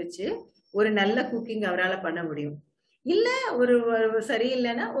சேர்த்து வச்சு ஒரு நல்ல குக்கிங் அவரால் பண்ண முடியும். இல்ல ஒரு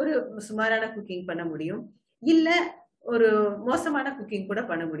சரியில்லைன்னா ஒரு சுமாரான குக்கிங் பண்ண முடியும், இல்ல ஒரு மோசமான குக்கிங் கூட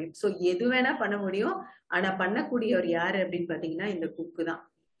பண்ண முடியும். சோ எது வேணா பண்ண முடியும். ஆனா பண்ணக்கூடியவர் யாரு அப்படின்னு பாத்தீங்கன்னா இந்த குக்கு தான்.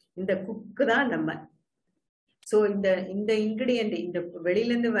 இந்த குக்கு தான் நம்ம. சோ இந்த இன்கிரியன்ட், இந்த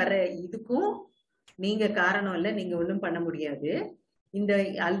வெளியில இருந்து வர்ற இதுக்கும் நீங்க காரணம் இல்ல, நீங்க ஒண்ணும் பண்ண முடியாது. இந்த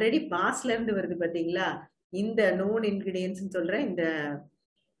ஆல்ரெடி பாஸ்ல இருந்து வருது பாத்தீங்களா, இந்த நோன் இன்கிரியன்ஸ் சொல்ற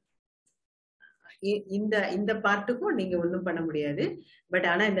இந்த பார்ட்டுக்கும் நீங்க ஒண்ணும் பண்ண முடியாது. பட்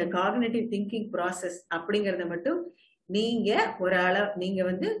ஆனா இந்த காக்னிட்டிவ் திங்கிங் ப்ராசஸ் அப்படிங்கறத மட்டும் நீங்க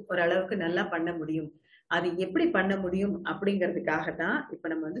வந்து ஓரளவுக்கு நல்லா பண்ண முடியும். அது எப்படி பண்ண முடியும் அப்படிங்கிறதுக்காக தான் இப்ப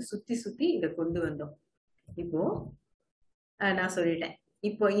நம்ம வந்து சுத்தி சுத்தி இதை கொண்டு வந்தோம். இப்போ நான் சொல்லிட்டேன்.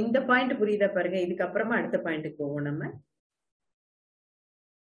 இப்போ இந்த பாயிண்ட் புரியுதா பாருங்க. இதுக்கப்புறமா அடுத்த பாயிண்ட்டுக்கு போவோம் நம்ம.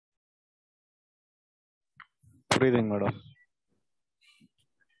 புரியுதுங்க மேடம்.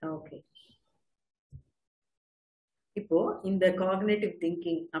 ஓகே. இப்போ இந்த காக்னிட்டிவ்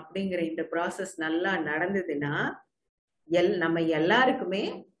திங்கிங் அப்படிங்கிற இந்த ப்ராசஸ் நல்லா நடந்ததுன்னா நம்ம எல்லாருக்குமே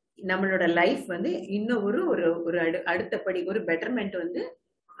நம்மளோட லைஃப் வந்து இன்னும் ஒரு அடுத்தபடி ஒரு பெட்டர்மெண்ட் வந்து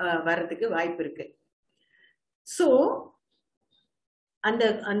வர்றதுக்கு வாய்ப்பு இருக்கு. சோ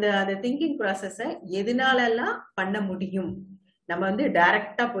அந்த திங்கிங் ப்ராசஸ எதனாலலாம் பண்ண முடியும்? நம்ம வந்து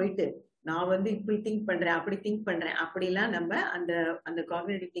டைரக்டா போயிட்டு நான் வந்து இப்படி திங்க் பண்றேன், அப்படி திங்க் பண்றேன், அப்படிலாம் நம்ம அந்த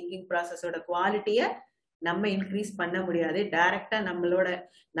காக்னிட்டிவ் திங்கிங் ப்ராசஸோட குவாலிட்டிய நம்ம இன்க்ரீஸ் பண்ண முடியாது. டைரக்டா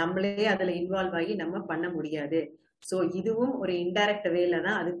நம்மளே அதுல இன்வால்வ் ஆகி நம்ம பண்ண முடியாது. சோ இதுவும் ஒரு இன்டைரக்ட் வேல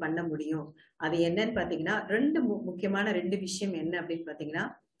தான் அது பண்ண முடியும். அது என்னன்னு பாத்தீங்கன்னா முக்கியமான ரெண்டு விஷயம் என்ன அப்படின்னு பாத்தீங்கன்னா,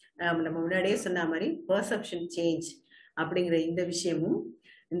 நம்ம முன்னாடியே சொன்ன மாதிரி பெர்செப்ஷன் சேஞ்ச் அப்படிங்கிற இந்த விஷயமும்,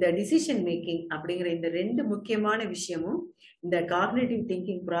 இந்த டிசிஷன் மேக்கிங் அப்படிங்கிற இந்த ரெண்டு முக்கியமான விஷயமும் இந்த காக்னிட்டிவ்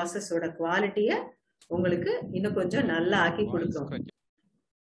திங்கிங் ப்ராசஸோட குவாலிட்டிய உங்களுக்கு இன்னும் கொஞ்சம் நல்லா ஆக்கி கொடுக்கும்.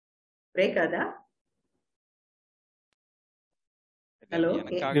 பிரேக் ஆதா? ஹலோ,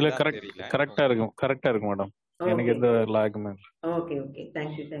 இல்ல கரெக்டா இருக்கும் மேடம். எனக்கு எந்த லாகுமே இல்ல. Okay,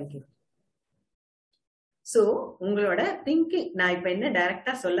 thank you. சோ உங்களோட திங்கிங், நான் இப்ப என்ன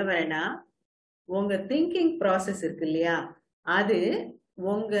டைரக்டா சொல்ல வரேன்னா, உங்க திங்கிங் ப்ராசஸ் இருக்கு இல்லையா, அது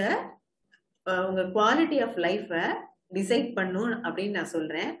உங்க குவாலிட்டி ஆஃப் லைஃப டிசைட் பண்ணும் அப்படின்னு நான்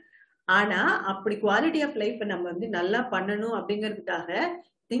சொல்றேன். ஆனா அப்படி குவாலிட்டி ஆஃப் லைஃப நம்ம வந்து நல்லா பண்ணணும் அப்படிங்கிறதுக்காக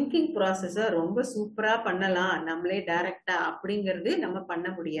திங்கிங் ப்ராசஸ ரொம்ப சூப்பரா பண்ணலாம் நம்மளே டைரக்டா அப்படிங்கிறது நம்ம பண்ண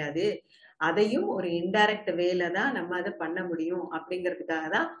முடியாது. அதையும் ஒரு இன்டைரக்ட் வேல தான் நம்ம அதை பண்ண முடியும். அப்படிங்கிறதுக்காக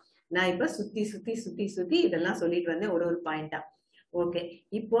தான் நான் இப்ப சுத்தி இதெல்லாம் சொல்லிட்டு வந்தேன் ஒரு பாயிண்டா. ஓகே,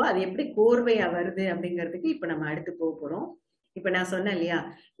 இப்போ அது எப்படி கோர்வையா வருது அப்படிங்கிறதுக்கு இப்ப நம்ம அடுத்து போக போறோம். இப்ப நான் சொன்னேன் இல்லையா,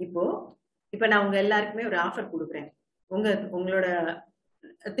 இப்ப நான் உங்க எல்லாருக்குமே ஒரு ஆஃபர் கொடுக்குறேன். உங்களோட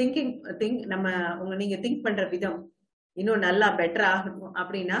நீங்க திங்க் பண்ற விதம் இன்னும் நல்லா பெட்டர் ஆகணும்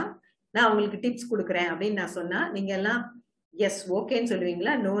அப்படின்னா நான் உங்களுக்கு டிப்ஸ் கொடுக்குறேன் அப்படின்னு நான் சொன்னா நீங்க எல்லாம் எஸ் ஓகேன்னு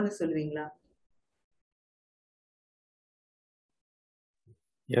சொல்லுவீங்களா, நோன்னு சொல்லுவீங்களா?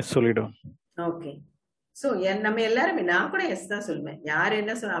 எஸ் சொல்லிடுவோம். ஓகே. சோ நம்ம எல்லாருமே, நான் கூட எஸ் தான் சொல்லுவேன். யாரு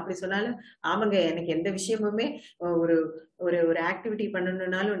என்ன அப்படி சொன்னாலும் ஆமாங்க, எனக்கு எந்த விஷயமுமே ஒரு ஆக்டிவிட்டி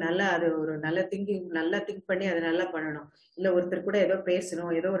பண்ணணும்னாலும் நல்லா அது ஒரு நல்லா திங்க் பண்ணி அதை நல்லா பண்ணணும். இல்ல ஒருத்தர் கூட ஏதோ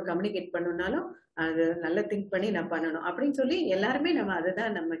பேசணும், ஏதோ ஒரு கம்யூனிகேட் பண்ணணும்னாலும் அது நல்லா திங்க் பண்ணி நான் பண்ணணும் அப்படின்னு சொல்லி எல்லாருமே நம்ம அதை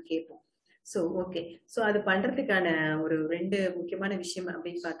தான் நம்ம கேட்போம். சோ ஓகே, சோ அது பண்றதுக்கான ஒரு ரெண்டு முக்கியமான விஷயம்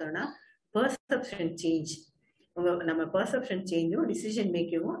அப்படின்னு பார்த்தோம்னா பெர்செப்ஷன் சேஞ்ச். நம்ம பெர்செப்ஷன் சேஞ்சும் டிசிஷன்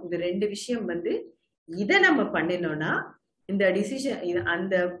மேக்கிங்கும், இந்த ரெண்டு விஷயம் வந்து இதை நம்ம பண்ணினோம்னா இந்த டிசிஷன்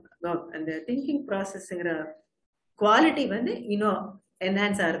அந்த திங்கிங் ப்ராசஸ்ங்கிற குவாலிட்டி வந்து இன்னும்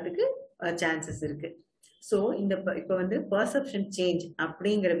என்ஹான்ஸ் ஆகிறதுக்கு சான்சஸ் இருக்கு. ஸோ இப்ப வந்து பெர்செப்ஷன் சேஞ்ச்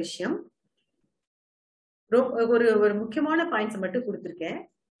அப்படிங்கிற விஷயம் ஒரு முக்கியமான பாயிண்ட்ஸ் மட்டும் கொடுத்துருக்கேன்.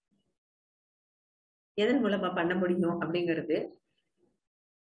 எதன் மூலமா பண்ண முடியும் அப்படிங்கிறது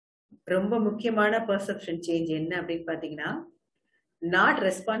ரொம்ப முக்கியமான பெர்செப்ஷன் சேஞ்ச் என்ன அப்படின்னு பாத்தீங்கன்னா, not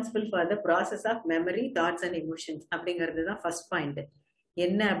responsible for the process of memory, thoughts and emotions அப்படிங்கிறது தான் ஃபர்ஸ்ட் பாயிண்ட்.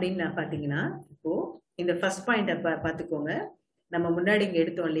 என்ன அப்படின்னு நான் பாத்தீங்கன்னா, இப்போ இந்த ஃபர்ஸ்ட் பாயிண்ட பாத்துக்கோங்க. நம்ம முன்னாடி இங்க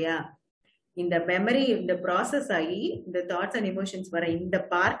எடுத்தோம் இல்லையா, இந்த மெமரி இந்த ப்ராசஸ் ஆகி இந்த தாட்ஸ் அண்ட் எமோஷன்ஸ் வர இந்த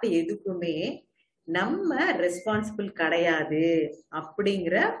பார்ட் எதுக்குமே நம்ம ரெஸ்பான்சிபிள் கிடையாது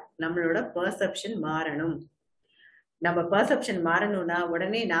அப்படிங்கிற நம்மளோட பெர்செப்ஷன் மாறணும். நம்ம பெர்செப்ஷன் மாறணும்னா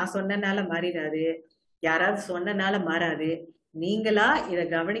உடனே நான் சொன்னனால மாறிடாது, யாராவது சொன்னனால மாறாது. நீங்களா இதை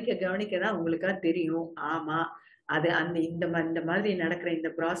கவனிக்கதான் உங்களுக்கா தெரியும். ஆமா, அது அந்த இந்த மாதிரி நடக்கிற இந்த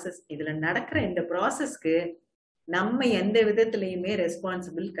ப்ராசஸ், இதுல நடக்கிற இந்த ப்ராசஸ்க்கு நம்ம எந்த விதத்திலயுமே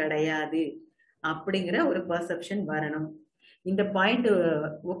ரெஸ்பான்சிபிள் கிடையாது அப்படிங்கிற ஒரு பெர்செப்ஷன் வரணும். இந்த பாயிண்ட்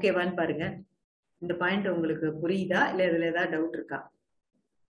ஓகேவான்னு பாருங்க. இந்த பாயிண்ட் உங்களுக்கு புரியுதா இல்ல இதுல ஏதாவது டவுட் இருக்கா?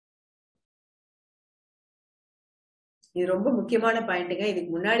 இது ரொம்ப முக்கியமான பாயிண்ட்டுங்க.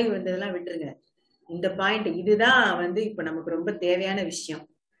 இதுக்கு முன்னாடி வந்ததெல்லாம் விட்டுருங்க. இந்த பாயிண்ட் இதுதான் இப்ப நமக்கு ரொம்ப தேவையான விஷயம்.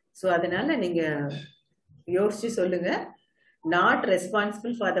 சோ அதனால நீங்க யோசிச்சு சொல்லுங்க. Not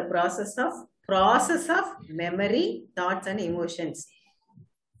responsible for the process of memory, thoughts and emotions.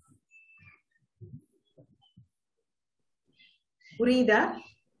 புரியுதா?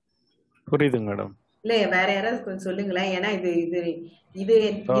 புரியுதுங்க மேடம். இல்ல வேற யாராவது கொஞ்சம் சொல்லுங்களேன். ஏன்னா இது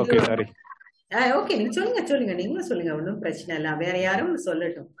ஓகே, நீங்க சொல்லுங்க நீங்களும் சொல்லுங்க, ஒன்னும் பிரச்சனை இல்ல. வேற யாரும்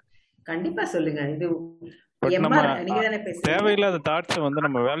சொல்லட்டும், கண்டிப்பா சொல்லுங்க. இது நீங்க தானே பேசுறீங்க. தேவையில்லாத தாட்ஸ்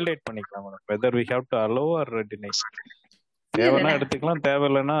நம்ம வேலிடேட் பண்ணிக்கலாம் madam. whether we have to allow or deny. தேவைன்னா எடுத்துக்கலாம்,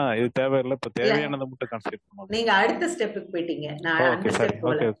 தேவையில்லைன்னா இது தேவையில்லை, இப்ப தேவையானதை மட்டும் கன்சிடர் பண்ணுவோம். நீங்க அடுத்த ஸ்டெப்புக்கு போயிட்டீங்க. நான் அந்த ஸ்டெப்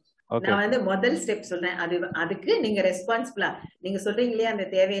போல. நான் முதல் ஸ்டெப் சொல்றேன். அதுக்கு நீங்க ரெஸ்பான்சிபிளா நீங்க சொல்றீங்க இல்லையா, அந்த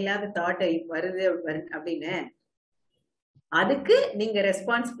தேவையில்லாத தாட் வருது அப்படின்னு, அதுக்கு நீங்க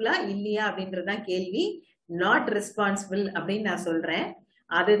ரெஸ்பான்சிபிளா இல்லையா அப்படின்றதுதான் கேள்வி. நாட் ரெஸ்பான்சிபிள் அப்படின்னு நான் சொல்றேன்.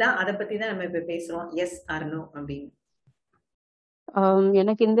 அதுதான், அதை பத்தி தான் நம்ம இப்ப பேசுறோம். எஸ் ஆர் நோ அப்படின்னு.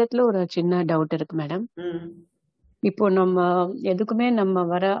 எனக்கு இந்த இடத்துல ஒரு சின்ன டவுட் இருக்கு மேடம். இப்போ நம்ம எதுக்குமே நம்ம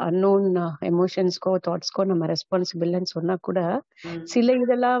வர அன்னோன் எமோஷன்ஸ்க்கோ தாட்ஸ்க்கோ நம்ம ரெஸ்பான்சிபிள்னு சொன்னா கூட சில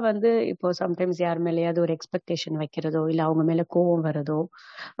இதெல்லாம் இப்போ சம்டைம்ஸ் யார் மேலேயாவது ஒரு எக்ஸ்பெக்டேஷன் வைக்கிறதோ இல்ல அவங்க மேல கோவம் வரதோ,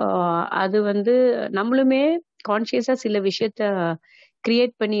 அது நம்மளுமே கான்சியஸா சில விஷயத்த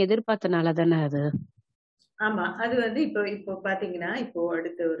கிரியேட் பண்ணி எதிர்பார்த்தனால தானே அது. ஆமா, அது இப்போ பாத்தீங்கன்னா, இப்போ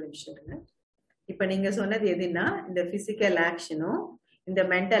அடுத்த ஒரு விஷயம், இப்ப நீங்க சொன்னது எதுன்னா, இந்த பிசிக்கல் ஆக்ஷனும் இந்த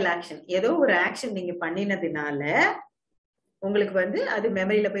மென்டல் ஆக்ஷன், ஏதோ ஒரு ஆக்ஷன் நீங்க பண்ணினதுனால உங்களுக்கு அது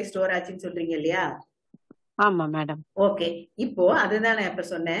மெமரியில போய் ஸ்டோர் ஆச்சுன்னு சொல்றீங்க இல்லையா? ஆமா மேடம். ஓகே, இப்போ அதுதான் நான் இப்ப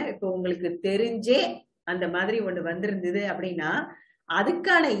சொன்னேன். இப்போ உங்களுக்கு தெரிஞ்சே அந்த மாதிரி ஒண்ணு வந்திருந்தது அப்படின்னா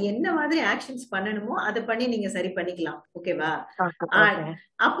அதுக்கான என்ன மாதிரி ஆக்ஷன்ஸ் பண்ணணுமோ அதை பண்ணி நீங்க சரி பண்ணிக்கலாம். ஓகேவா?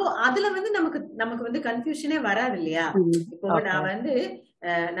 அப்போ அதுல நமக்கு கன்ஃபியூஷனே வராது இல்லையா? இப்போ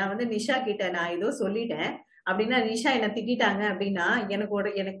நான் நிஷா கிட்ட நான் ஏதோ சொல்லிட்டேன் அப்படின்னா, நிஷா என்ன திட்டாங்க அப்படின்னா,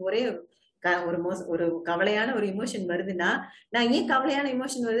 எனக்கு ஒரே ஒரு கவலையான ஒரு இமோஷன் வருதுன்னா, நான் ஏன் கவலையான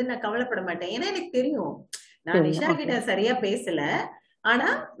இமோஷன் வருதுன்னு நான் கவலைப்பட மாட்டேன். ஏன்னா எனக்கு தெரியும் நான் நிஷா கிட்ட சரியா பேசல, ஆனா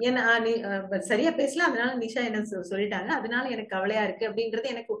சரியா பேசல, அதனால நிஷா என்ன சொல்லிட்டாங்க, அதனால எனக்கு கவலையா இருக்கு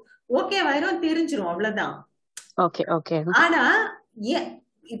அப்படின்றது எனக்கு ஓகே வரும், தெரிஞ்சிரும், அவ்வளவுதான். ஆனா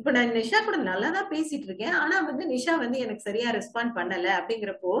இப்ப நான் நிஷா கூட நல்லாதான் பேசிட்டு இருக்கேன், ஆனா நிஷா எனக்கு சரியா ரெஸ்பாண்ட் பண்ணல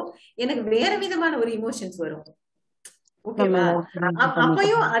அப்படிங்கிறப்போ எனக்கு வேற விதமான ஒரு இமோஷன்ஸ் வரும். ஓகேவா?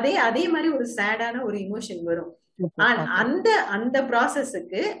 அப்பயும் அதே மாதிரி ஒரு சேடான ஒரு இமோஷன் வரும். அந்த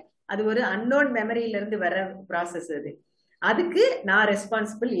ப்ராசஸுக்கு அது ஒரு அன்னோன் மெமரியில இருந்து வர ப்ராசஸ். அதுக்கு நான்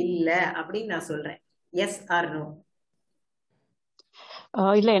ரெஸ்பான்சிபிள் இல்ல அப்படின்னு நான் சொல்றேன். S R no?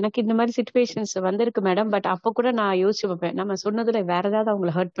 இல்ல, எனக்கு இந்த மாதிரி சிச்சுவேஷன்ஸ் வந்திருக்கு மேடம். பட் அப்ப கூட நான் யோசிச்சு வைப்பேன், நம்ம சொன்னதுல வேற ஏதாவது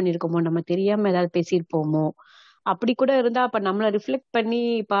அவங்களை ஹர்ட் பண்ணிருக்கோமோ, நம்ம தெரியாம ஏதாவது பேசியிருப்போமோ, அப்படி கூட இருந்தா அப்ப நம்மள ரிஃப்ளெக்ட் பண்ணி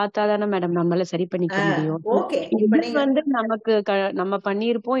பார்த்தாதானே மேடம் நம்மளால சரி பண்ணிக்க முடியும். நமக்கு நம்ம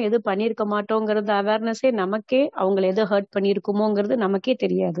பண்ணிருப்போம், எது பண்ணிருக்க மாட்டோங்கிறது அவேர்னஸே நமக்கே, அவங்களை எது ஹர்ட் பண்ணிருக்குமோங்கிறது நமக்கே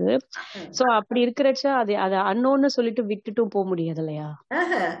தெரியாது. சோ அப்படி இருக்கிறச்ச அதை அன்னோன்னு சொல்லிட்டு விட்டுட்டும் போக முடியாது இல்லையா?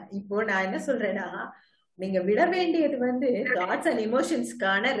 இப்போ நான் என்ன சொல்றேன்னா, நீங்க விட வேண்டியது தாட்ஸ் அண்ட்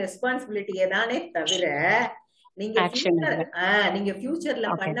எமோஷன்ஸ்க்கான ரெஸ்பான்சிபிலிட்டியை தானே தவிர நீங்க ஃபியூச்சர்ல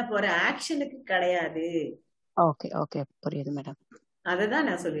பண்ண போற ஆக்ஷனுக்கு கிடையாது. ஓகே ஓகே, புரியுது மேடம். அததான்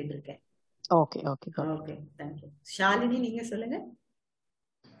நான் சொல்லிட்டு இருக்கேன். Okay okay okay, thank you. Shalini நீங்க சொல்லுங்க.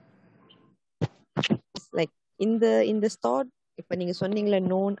 லைக் இந்த தாட் இப்ப நீங்க சொன்னீங்களே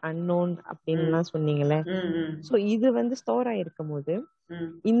நோன் அன்னோன் அப்படின்னு சொன்னீங்கல்ல, சோ இது ஸ்டோர் ஆயிருக்கும் போது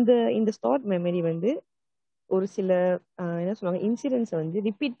இந்த தாட் மெமரி ஒரு சில என்ன சொல்லுவாங்க இன்சிடென்ட்ஸ்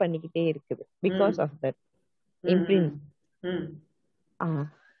ரிப்பீட் பண்ணிக்கிட்டே இருக்குது பிகாஸ் ஆஃப் தட் இம்ப்ரிண்ட்.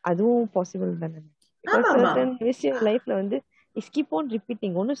 அதுவும் பாசிபிள் தானே? விஷயம் லைஃப்ல இஸ் கீப் ஆன்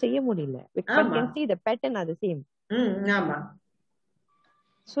ரிப்பீட்டிங், ஒன்னும் செய்ய முடியல. But can see the pattern are the same. ஆமா.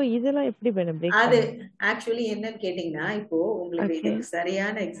 சோ இதெல்லாம் எப்படி பிரேக்? அது ஆக்சுவலி என்னன்னு கேட்டீங்கன்னா, இப்போ உங்களுக்கு இதுக்கு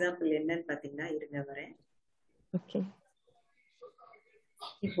சரியான எக்ஸாம்பிள் என்னன்னு பாத்தீங்கன்னா, இருங்க வரேன். ஓகே.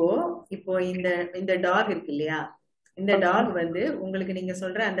 இப்போ இப்போ இந்த இந்த டாக் இருக்கு இல்லையா, இந்த டாக் வந்து உங்களுக்கு நீங்க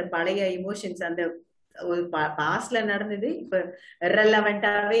சொல்ற அந்த பழைய இமோஷன்ஸ், அந்த ஒரு பாஸ்ட்ல நடந்தது இப்ப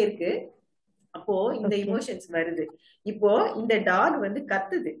ரெலவெண்டாவே இருக்கு. அப்போ இந்த இமோஷன்ஸ் வருது. இப்போ இந்த டாக் வந்து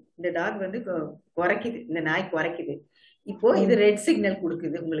கத்துது, இந்த டாக் வந்து குறைக்குது, இந்த நாய் குறைக்குது. இப்போ இது ரெட் சிக்னல்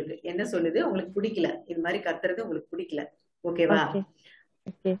கொடுக்குது. உங்களுக்கு என்ன சொல்லுது? உங்களுக்கு பிடிக்கல, இது மாதிரி கத்துறது உங்களுக்கு பிடிக்கல. ஓகேவா?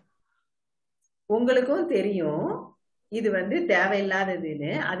 உங்களுக்கும் தெரியும் இது வந்து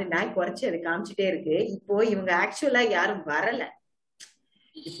தேவையில்லாததுன்னு. அது நாய் குறைச்சு அது காமிச்சிட்டே இருக்கு. இப்போ இவங்க ஆக்சுவலா யாரும் வரல.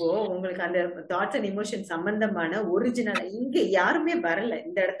 இப்போ உங்களுக்கு அந்த தாட்ஸ் அண்ட் இமோஷன் சம்பந்தமான ஒரிஜினல் இங்க யாருமே வரல.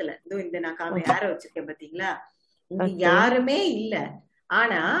 இந்த இடத்துல இந்த நான் யார வச்சிருக்கேன் பாத்தீங்களா, இங்க யாருமே இல்ல.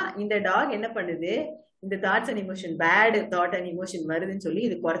 ஆனா இந்த டாக் என்ன பண்ணுது? இந்த thoughts and emotion, bad thought and emotion வருதுன்னு சொல்லி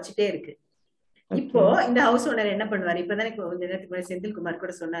இது குறைச்சிட்டே இருக்கு. இப்போ இந்த ஹவுஸ் ஓனர் என்ன பண்ணுவாரு? இப்பதானே கொஞ்ச நேரத்துக்கு முன்னாடி செந்தில்குமார்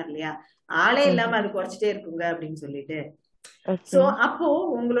கூட சொன்னார் இல்லையா, ஆளே இல்லாம அது குறைச்சிட்டே இருக்குங்க அப்படின்னு சொல்லிட்டு. சோ அப்போ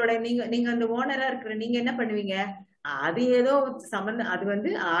உங்களோட நீங்க அந்த ஓனரா இருக்கிற நீங்க என்ன பண்ணுவீங்க? அது ஏதோ சம்பந்தம், அது வந்து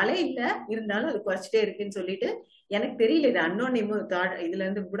ஆளே இல்ல இருந்தாலும் அது குறைச்சிட்டே இருக்குன்னு சொல்லிட்டு, எனக்கு தெரியல இது அன்னோன் இதுல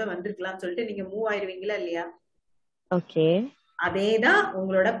இருந்து கூட வந்திருக்கலாம்னு சொல்லிட்டு நீங்க மூவ் ஆயிருவீங்களா இல்லையா? ஓகே. அதேதான்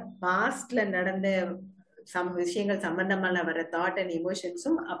உங்களோட பாஸ்ட்ல நடந்த விஷயங்கள் சம்பந்தமான வர தாட் அண்ட்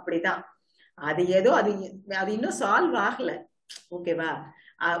எமோஷன்ஸும் அப்படிதான். அது ஏதோ அது இன்னும் சால்வ் ஆகல. ஓகேவா?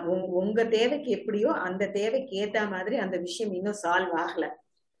 உங்க தேவைக்கு எப்படியோ அந்த தேவைக்கு ஏத்த மாதிரி அந்த விஷயம் இன்னும் சால்வ் ஆகல.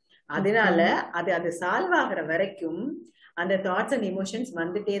 அதனால அது சால்வ் ஆகுற வரைக்கும் அந்த தாட்ஸ் அண்ட் எமோஷன்ஸ்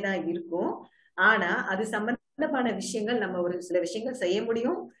வந்துட்டே தான் இருக்கும். ஆனா அது சம்பந்தமான விஷயங்கள் நம்ம ஒரு சில விஷயங்கள் செய்ய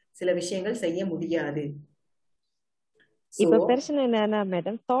முடியும், சில விஷயங்கள் செய்ய முடியாது. இப்ப பிரச்சனை என்னன்னா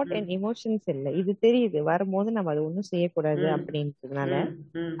மேடம், தாட் அண்ட் எமோஷன்ஸ் இல்ல, இது தெரியுது வரும்போது நம்ம அது ஒண்ணும் செய்யக்கூடாது அப்படின்றதுனால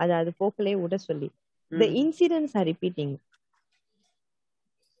அது போக்கலே விட சொல்லி the incidents are repeating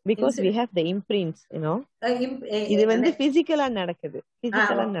because we have the imprints, you know. இது வந்து பிசிக்கலா நடக்குது.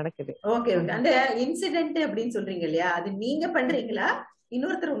 Okay okay. அந்த இன்சிடென்ட் அப்படின்னு சொல்றீங்க இல்லையா, அது நீங்க பண்றீங்களா,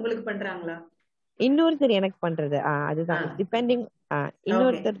 இன்னொருத்தர் உங்களுக்கு பண்றாங்களா? இன்னொருத்தர் எனக்கு பண்றது. அதுதான் டிபெண்டிங்.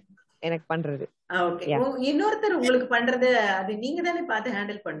 இன்னொருத்தர் எனக்கு பண்றது. இன்னொருத்தர் உங்களுக்கு பண்றது அது நீங்க தானே பார்த்து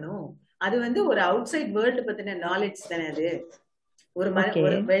ஹேண்டில் பண்ணும். அது வந்து ஒரு அவுட் சைட் வேர்ல்டு பத்தின நாலேஜ் தானே அது. ஒரு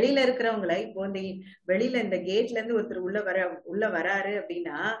வெளியில இருக்கிறவங்களை, இப்போ இந்த வெளியில இந்த கேட்ல இருந்து ஒருத்தர் உள்ள வராரு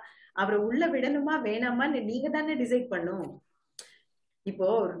அப்படின்னா அவரை உள்ள விடணுமா வேணாமான்னு நீங்க தானே டிசைட் பண்ணும். இப்போ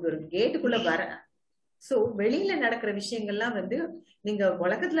ஒரு கேட்டுக்குள்ள வர, சோ வெளியில நடக்கிற விஷயங்கள்லாம் வந்து நீங்க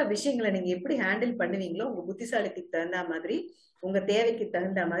உலகத்துல விஷயங்களை நீங்க எப்படி ஹேண்டில் பண்ணுவீங்களோ உங்க புத்திசாலித்துக்கு தகுந்த மாதிரி, உங்க தேவைக்கு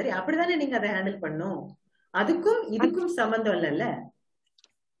தகுந்த மாதிரி அப்படிதானே நீங்க அதை ஹேண்டில் பண்ணும். அதுக்கும் இதுக்கும் சம்பந்தம் இல்லைல்ல.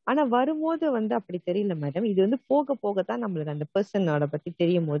 ஆனா வரும்போது வந்து அப்படி தெரியல மேடம். இது வந்து போக போகத்தான் நம்மளுக்கு அந்த பர்சனோட பத்தி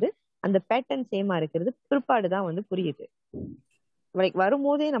தெரியும் போது அந்த பேட்டர்ன் சேமா இருக்கிறது பிற்பாடுதான் வந்து புரியுது. லைக்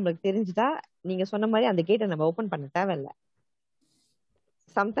வரும்போதே நம்மளுக்கு தெரிஞ்சுட்டா நீங்க சொன்ன மாதிரி அந்த கேட்டை நம்ம ஓபன் பண்ண தேவையில்ல.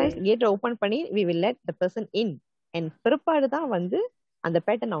 சம்டைம்ஸ் கேட்டை ஓபன் பண்ணி we will let the person in and பிற்பாடுதான் வந்து அந்த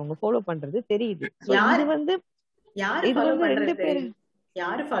பேட்டர்ன் அவங்க ஃபாலோ பண்றது தெரியுது. இது வந்து ரெண்டு பேரும்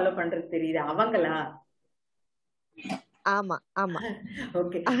யாரு ஃபாலோ பண்றது தெரியுது? அவங்களா? ஆமா ஆமா.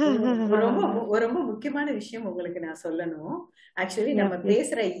 ஓகே. ரொம்ப முக்கியமான விஷயம் உங்களுக்கு நான் சொல்லணும். ஆக்சுவலி நம்ம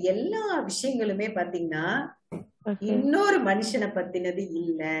பேசுற எல்லா விஷயங்களுமே பாத்தீங்கன்னா இன்னொரு மனுஷனை பத்தினது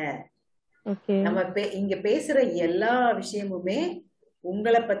இல்ல. நம்ம இங்க பேசுற எல்லா விஷயமுமே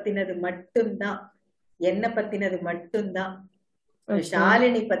உங்களை பத்தினது மட்டும்தான், என்ன பத்தினது மட்டும்தான்,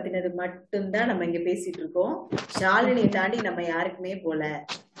 ஷாலினி பத்தினது மட்டும்தான் நம்ம இங்க பேசிட்டு இருக்கோம். ஷாலினியை தாண்டி நம்ம யாருக்குமே போல,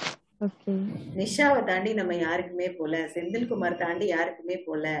 நிஷாவை தாண்டி நம்ம யாருக்குமே போல, செந்தில்குமார் தாண்டி யாருக்குமே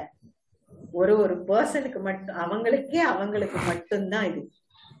போல. ஒரு பர்சனுக்கு மட்டும், அவங்களுக்கு மட்டும்தான் இது.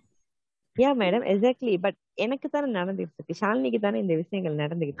 யா மேடம், எக்ஸாக்ட்லி. பட் எனக்கு தானே நடந்துட்டு இருக்கு, ஷாலினிக்கு தானே இந்த விஷயங்கள்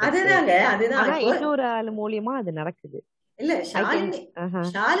நடந்துகிட்டு இருக்கு. அதுதான் இன்னொரு ஆள் மூலியமா அது நடக்குது. இல்ல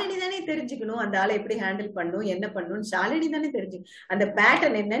ஷாலினி தானே தெரிஞ்சுக்கணும் அந்த ஆளை எப்படி ஹேண்டில் பண்ணும், என்ன பண்ணும். ஷாலினி தானே தெரிஞ்சுக்கணும். அந்த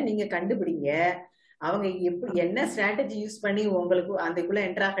பேட்டர்ன் என்ன நீங்க கண்டுபிடிங்க. அவங்க எப்படி என்ன ஸ்ட்ராட்டஜி யூஸ் பண்ணி உங்களுக்கு அதுக்குள்ள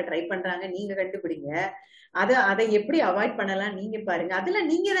என்ட்ராக ட்ரை பண்றாங்க நீங்க கண்டுபிடிங்க. அதை எப்படி அவாய்ட் பண்ணலாம் நீங்க பாருங்க. அதெல்லாம்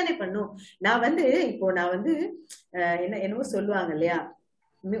நீங்க தானே பண்ணும். நான் வந்து என்னவோ சொல்லுவாங்க இல்லையா,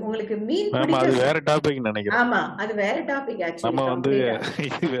 உங்களுக்கு மீன் வேற டாபிக் நினைக்கிறேன். ஆமா, அது வேற டாபிக்.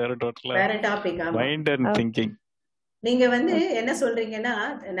 ஆக்சுவலி வேற டாபிக். Mind and thinking. நீங்க வந்து என்ன சொல்றீங்கன்னா,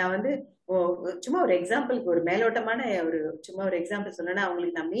 நான் வந்து சும்மா ஒரு எக்ஸாம்பிளுக்கு ஒரு மேலோட்டமான சும்மா ஒரு எக்ஸாம்பிள் சொன்னா,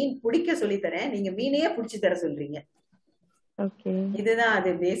 அவங்களுக்கு நான் மீன் பிடிக்க சொல்லி தரேன், நீங்க மீனையே பிடிச்சி தர சொல்றீங்க. இதுதான்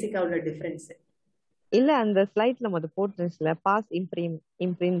அது பேசிக்கா உள்ள டிஃபரன்ஸ். இல்ல அந்த ஸ்லைட்ல மொத போட்டுருச்சுல பாஸ்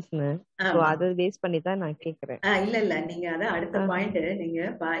இம்ப்ரின்ட்ஸ்னு, சோ அத பேஸ் பண்ணி தான் நான் கேக்குறேன். இல்ல நீங்க அத அடுத்த பாயிண்ட் நீங்க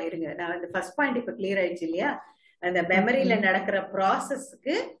இருங்க. நான் அந்த ஃபர்ஸ்ட் பாயிண்ட் இப்ப கிளியர் ஆயிடுச்சு இல்லையா. அந்த மெமரியில நடக்கிற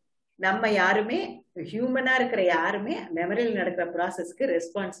ப்ராசஸ்க்கு நம்ம யாருமே ஹியூமனா இருக்கிற யாருமே மெமரியில் நடக்கிற ப்ராசஸ்க்கு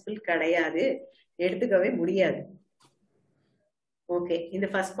ரெஸ்பான்சிபிள் கிடையாது, எடுத்துக்கவே முடியாது. ஓகே, இந்த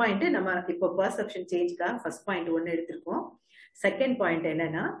ஃபர்ஸ்ட் பாயிண்ட் நம்ம இப்போ பெர்செப்ஷன் சேஞ்ச்க்காக ஃபர்ஸ்ட் பாயிண்ட் ஒன்னு எடுத்திருக்கோம். செகண்ட் பாயிண்ட்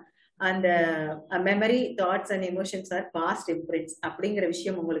என்னன்னா, அந்த memory thoughts and emotions R past imprints அப்படிங்கிற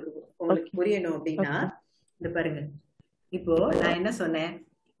விஷயம் உங்களுக்கு புரியணும் அப்படின்னா இந்த பாருங்க. இப்போ நான் என்ன சொன்னேன்,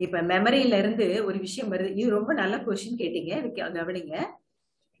 இப்ப மெமரியில இருந்து ஒரு விஷயம் வருது. இது ரொம்ப நல்ல கொஸ்டின் கேட்டீங்க, இதுக்கு கவனிங்க.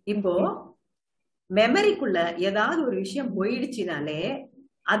 இப்போ மெமரிக்குள்ள ஏதாவது ஒரு விஷயம் போயிடுச்சுனாலே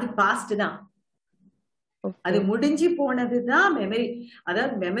அது பாஸ்ட் தான், அது முடிஞ்சு போனதுதான் மெமரி.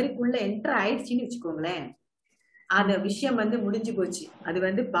 அதாவது மெமரிக்குள்ள என்டர் ஆயிடுச்சுன்னு வச்சுக்கோங்களேன், அந்த விஷயம் வந்து முடிஞ்சு போச்சு, அது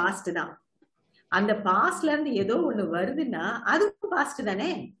வந்து பாஸ்ட் தான். அந்த பாஸ்ட்ல இருந்து ஏதோ ஒண்ணு வருதுன்னா அதுவும் பாஸ்ட்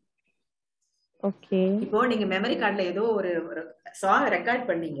தானே. இப்போ நீங்க மெமரி கார்டுல ஏதோ ஒரு சாங் ரெக்கார்ட்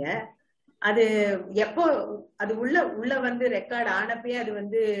பண்ணீங்க, அது எப்போ அது உள்ள வந்து ரெக்கார்ட் ஆனப்பே அது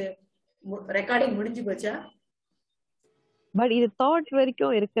வந்து ரெக்கார்டிங் முடிஞ்சு போச்சா? பட் இது தாட்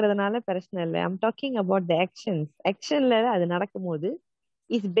வரைக்கும் இருக்கிறதுனால பிரச்சனை இல்லை. I'm talking about the actions. ஆக்ஷன்ல அது நடக்கும்போது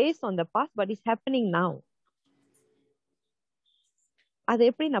is based on the past but is happening நவ. அது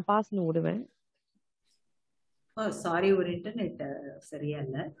எப்படி நான் பாஸ்ட்னு விடுவேன்? சாரி, ஒரு இன்டர்நெட் சரியா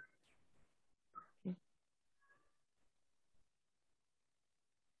இல்ல.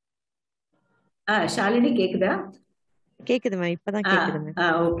 ஷாலினி கேக்குதா? கேக்குதுமா, இப்பதான் கேக்குதுங்க.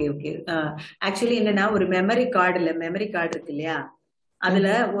 Okay okay. ஆக்சுவலி என்னன்னா, ஒரு மெமரி கார்டு இருக்கு இல்லையா, அதுல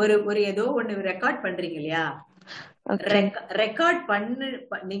ஒரு ஏதோ ஒண்ணு ரெக்கார்ட் பண்றீங்க இல்லையா,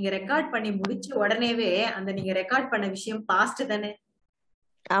 நீங்க ரெக்கார்ட் பண்ணி முடிச்ச உடனேவே அந்த நீங்க ரெக்கார்ட் பண்ண விஷயம் பாஸ்ட் தானே?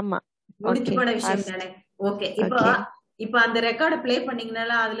 ஆமா, முடிஞ்சு போன விஷயம் தானே. ஓகே, இப்ப அந்த ரெக்கார்ட பிளே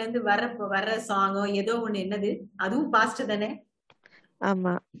பண்ணீங்கனால அதுல இருந்து வர்ற சாங்கோ ஏதோ ஒண்ணு என்னது, அதுவும் பாஸ்ட் தானே?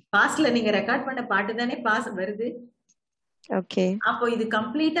 ஆமா, பாஸ்ட்ல நீங்க ரெக்கார்ட் பண்ண பாட்டு தானே பாஸ்ட் வருது. ஓகே, அப்போ இது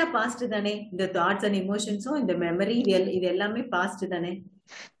கம்ப்ளீட்டா பாஸ்ட் தானே. இந்த தாட்ஸ் அண்ட் எமோஷன்ஸும் இந்த மெமரி இது எல்லாமே பாஸ்ட் தானே.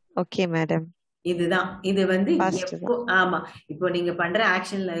 ஓகே மேடம், இதுதான் இது வந்து எப்போ. ஆமா, இப்போ நீங்க பண்ற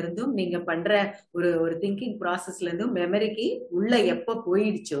ஆக்ஷன்ல இருந்தும் நீங்க பண்ற ஒரு திங்கிங் ப்ராசஸ்ல இருந்தும் மெமரிக்கு உள்ள எப்ப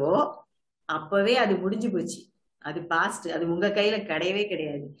போயிடுச்சோ அப்பவே அது முடிஞ்சு போச்சு, அது பாஸ்ட். அது உங்க கையில கிடையவே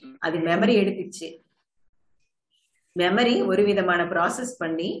கிடையாது, அது மெமரி எடுத்துச்சு. மெமரி ஒரு விதமான ப்ராசஸ்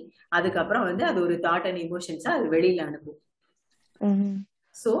பண்ணி அதுக்கப்புறம் வந்து அது ஒரு தாட் அண்ட் எமோஷன்ஸா அது வெளியில அனுப்பும்.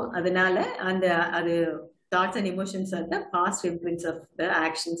 சோ அதனால அது thoughts and emotions R the past imprints of the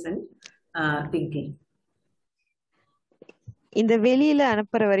actions and thinking. இந்த வெளியில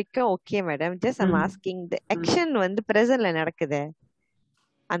அனுப்புற வரைக்கும் okay madam. Just I'm asking the action வந்து பிரசன்ட்ல நடக்குது,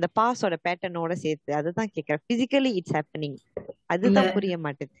 அந்த பாஸோட பேட்டர்னோட சேர்த்து, அதுதான் கேக்குறேன். பிசிக்கலி இட்ஸ் ஹேப்பனிங், அதுதான் புரிய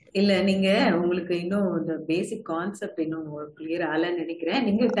மாட்டேது. இல்ல, நீங்க உங்களுக்கு இன்னும் இந்த பேசிக் கான்செப்ட் இன்னும் கிளியர் ஆகலன்னு நினைக்கிறேன்.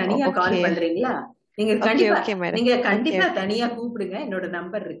 நீங்க தனியா கால் பண்றீங்களா? நீங்க கண்டிப்பா தனியா கூப்பிடுங்க, என்னோட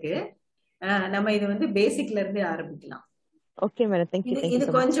நம்பர் இருக்கு. நம்ம இது வந்து பேசிக்ல இருந்து ஆரம்பிக்கலாம். Okay madam, thank you. இது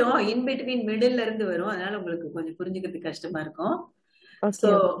கொஞ்சம் இன் பிட்வீன் மிடில்ல இருந்து வரும், அதனால உங்களுக்கு கொஞ்சம் புரிஞ்சுக்கிறதுக்கு கஷ்டமா இருக்கும்.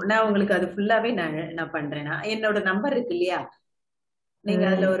 சோ நான் உங்களுக்கு அது ஃபுல்லாவே நான் பண்றேன். என்னோட நம்பர் இருக்கு இல்லையா, நீங்க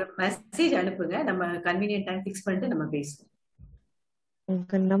அதுல ஒரு மெசேஜ் அனுப்புங்க, நம்ம கன்வீனியன்ட் டைம் ஃபிக்ஸ் பண்ணிட்டு நம்ம பேசுவோம்.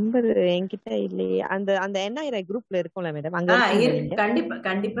 உங்க நம்பர் என்கிட்ட இல்லையே. அந்த என்ஐஆர் குரூப்ல இருக்கும்ல மேடம், அங்க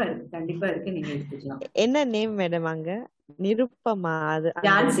கண்டிப்பா இருக்கு, நீங்க எடுத்துக்கலாம். என்ன நேம் மேடம் அங்க? நிருப்பமா? அது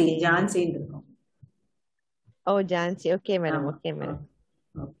ஜான்சி இருக்கும். ஓ Jhansi, okay madam, okay madam.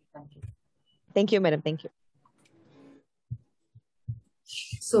 Thank you madam, thank you.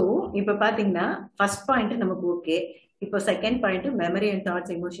 So இப்ப பாத்தீங்கன்னா ஃபர்ஸ்ட் பாயிண்ட் நமக்கு ஓகே. இப்போ second point memory and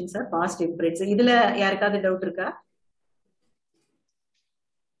thoughts emotions R past imprints. இதுல யாருக்காவது டவுட் இருக்கா?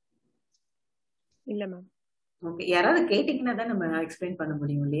 இல்ல மேம். ஓகே, யாராவது கேட்டீங்கன்னா தான் நம்ம எக்ஸ்பிளைன் பண்ண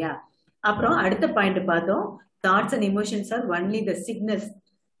முடியும் இல்லையா. அப்புறம் அடுத்த பாயிண்ட் பார்த்தோம், thoughts and emotions R only the signals.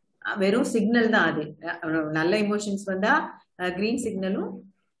 வெறும் சிக்னல் தான் அது. நல்ல எமோஷன்ஸ் வந்தா கிரீன் சிக்னலும்,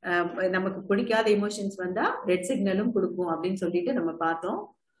 நமக்கு பிடிக்காத எமோஷன்ஸ் வந்தா ரெட் சிக்னலும் கொடுக்கும் அப்படின்னு சொல்லிட்டு நம்ம பார்த்தோம்.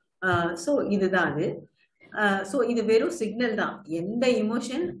 சோ இதுதான் அது. சோ இது வெறும் சிக்னல் தான். எந்த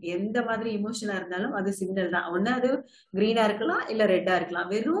எமோஷன், எந்த மாதிரி எமோஷனா இருந்தாலும் அது சிக்னல் தான். ஒண்ணு அது கிரீனா இருக்கலாம், இல்ல ரெட்டா இருக்கலாம்.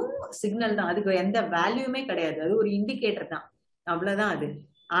 வெறும் சிக்னல் தான், அதுக்கு எந்த வேல்யூமே கிடையாது. அது ஒரு இண்டிகேட்டர் தான், அவ்வளவுதான் அது.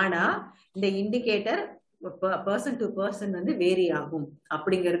 ஆனா இந்த இண்டிகேட்டர் பர்சன் டு பர்சன் வந்து வேரி ஆகும்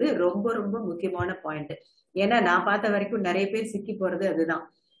அப்படிங்கிறது ரொம்ப ரொம்ப முக்கியமான பாயிண்ட். ஏன்னா நான் பார்த்த வரைக்கும் நிறைய பேர் சிக்கி போறது அதுதான்.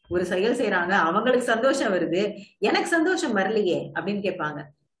 ஒரு செயல் செய்யறாங்க, அவங்களுக்கு சந்தோஷம் வருது, எனக்கு சந்தோஷம் வரலையே அப்படின்னு கேட்பாங்க.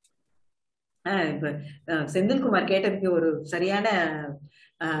 இப்ப செந்தில்குமார் கேட்டதுக்கு ஒரு சரியான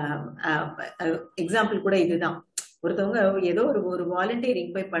எக்ஸாம்பிள் கூட இதுதான். ஒருத்தவங்க ஏதோ ஒரு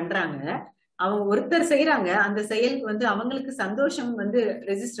வாலண்டியரிங் போய் பண்றாங்க, அவங்க ஒருத்தர் செய்யறாங்க, அந்த செயலுக்கு வந்து அவங்களுக்கு சந்தோஷம் வந்து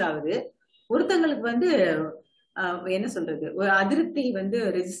ரெஜிஸ்டர் ஆகுது, ஒருத்தங்களுக்கு வந்து என்ன சொல்றது, ஒரு அதிருப்தி வந்து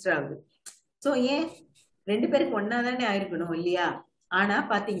ரெஜிஸ்டர் ஆகுது. சோ ஏன் 2 பேருக்கு ஒன்னா தானே ஆயிருக்கணும் இல்லையா? ஆனா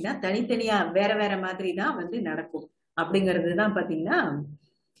பாத்தீங்கன்னா தனித்தனியா வேற வேற மாதிரி தான் வந்து நடக்கும் அப்படிங்கிறது தான் பாத்தீங்கன்னா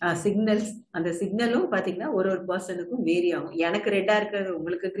சிக்னல்ஸ். அந்த சிக்னலும் பாத்தீங்கன்னா ஒரு ஒரு பர்சனுக்கும் வேரி ஆகும். எனக்கு ரெட்டா இருக்கிறது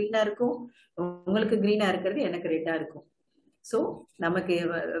உங்களுக்கு கிரீனா இருக்கும், உங்களுக்கு கிரீனா இருக்கிறது எனக்கு ரெட்டா இருக்கும். சோ நமக்கு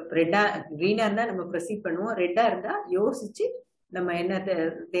ரெட்டா கிரீனா இருந்தா நம்ம ப்ரொசீட் பண்ணுவோம், ரெட்டா இருந்தா யோசிச்சு நம்ம என்ன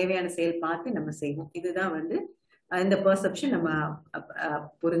தேவையான செயல் பார்த்து நம்ம செய்வோம். இதுதான் வந்து இந்த பெர்செப்ஷன் நம்ம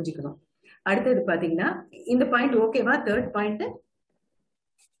புரிஞ்சுக்கணும். அடுத்தது பாத்தீங்கன்னா இந்த பாயிண்ட் ஓகேவா? தேர்ட் பாயிண்ட்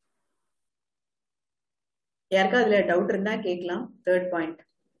யாருக்கா அதுல டவுட் இருந்தா கேட்கலாம். தேர்ட் பாயிண்ட்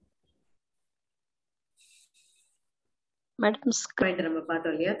நம்ம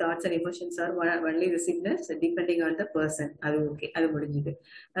பார்த்தோம் இல்லையா, thoughts and emotions R only the signals depending on the person. அது ஓகே, அது முடிஞ்சுது.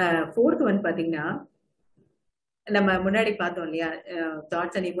 ஃபோர்த் ஒன் பாத்தீங்கன்னா நம்ம முன்னாடி பார்த்தோம் இல்லையா,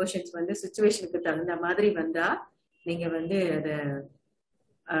 தாட்ஸ் அண்ட் எமோஷன்ஸ் வந்து சிச்சுவேஷனுக்கு தகுந்த மாதிரி வந்தா நீங்க வந்து அத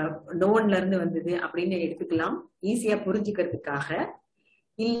நோன்ல இருந்து வந்தது அப்படின்னு எடுத்துக்கலாம், ஈஸியா புரிஞ்சுக்கிறதுக்காக.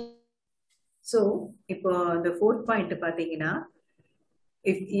 சோ இப்போ இந்த ஃபோர்த் பாயிண்ட் பாத்தீங்கன்னா,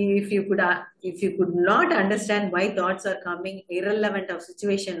 if you could not understand why thoughts are coming irrelevant of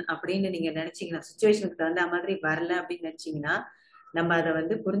situation அப்படின்னு நீங்க நினைச்சீங்கன்னா, சிச்சுவேஷனுக்கு தகுந்த மாதிரி வரல அப்படின்னு நினைச்சீங்கன்னா, நம்ம அதை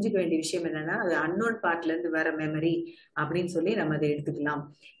வந்து புரிஞ்சுக்க வேண்டிய விஷயம் என்னன்னா, அது அன்னோன் பார்ட்ல இருந்து வர மெமரி அப்படின்னு சொல்லி நம்ம அதை எடுத்துக்கலாம்.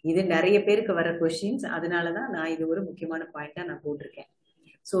 இது நிறைய பேருக்கு வர கொஸ்டின்ஸ், அதனாலதான் நான் இது ஒரு முக்கியமான பாயிண்டா நான் போட்டிருக்கேன்.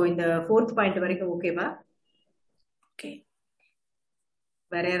 சோ இந்த ஃபோர்த் பாயிண்ட் வரைக்கும் ஓகேவா? ஓகே,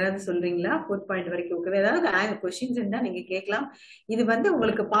 வேற யாராவது சொல்றீங்களா? ஃபோர்த் பாயிண்ட் வரைக்கும் ஓகே? ஏதாவது கொஸ்டின்ஸ் இருந்தா நீங்க கேட்கலாம். இது வந்து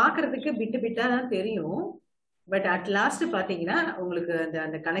உங்களுக்கு பாக்குறதுக்கு பிட்டு பிட்டா தான் தெரியும், பட் அட் லாஸ்ட் பாத்தீங்கன்னா உங்களுக்கு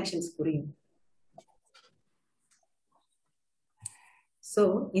அந்த கனெக்ஷன்ஸ் புரியும். சோ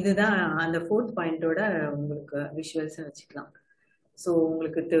இதுதான் அந்த ஃபோர்த் பாயிண்டோட உங்களுக்கு விஷுவல்ஸ் வச்சுக்கலாம். சோ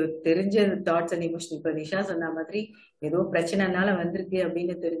உங்களுக்கு தெரிஞ்ச தாட்ஸ் அண்ட் எமோஷன், இப்ப நிஷா சொன்ன மாதிரி ஏதோ பிரச்சனைனால வந்திருக்கு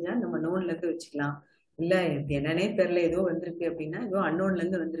அப்படின்னு தெரிஞ்சா நம்ம நோன்ல இருந்து வச்சுக்கலாம். இல்ல என்னன்னே தெரியல ஏதோ வந்திருக்கு அப்படின்னா ஏதோ அன்னோன்ல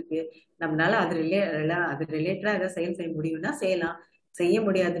இருந்து வந்திருக்கு, நம்மளால அது ரிலேட்டடா ஏதாவது செயல் செய்ய முடியும்னா செய்யலாம், செய்ய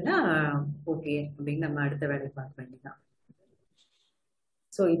முடியாதுன்னா ஓகே அப்படின்னு நம்ம அடுத்த வேலையை பார்க்க வேண்டியதான்.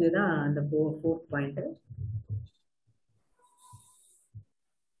 சோ இதுதான் அந்த ஃபோர்த் பாயிண்ட்.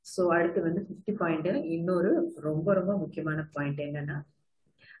 சோ அடுத்து வந்து 50 பாயிண்ட், இன்னொரு ரொம்ப ரொம்ப முக்கியமான பாயிண்ட் என்னன்னா,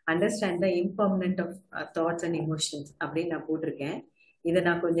 understand the impermanent of thoughts and emotions அப்படின்னு நான் போட்டிருக்கேன். இதை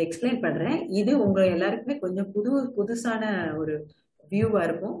நான் கொஞ்சம் எக்ஸ்பிளைன் பண்றேன். இது உங்க எல்லாருக்குமே கொஞ்சம் புதுசான ஒரு வியூவா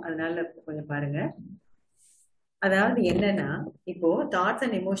இருக்கும், அதனால கொஞ்சம் பாருங்க. அதாவது என்னன்னா, இப்போ தாட்ஸ்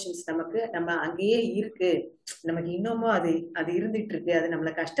அண்ட் எமோஷன்ஸ் நம்ம அங்கேயே இருக்கு, நமக்கு இன்னமும் அது இருந்துட்டு இருக்கு, அது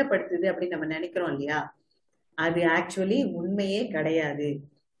நம்மளை கஷ்டப்படுத்துது அப்படின்னு நம்ம நினைக்கிறோம் இல்லையா, அது ஆக்சுவலி உண்மையே கிடையாது.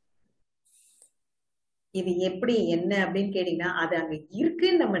 இது எப்படி என்ன அப்படின்னு கேட்டீங்கன்னா, அது அங்க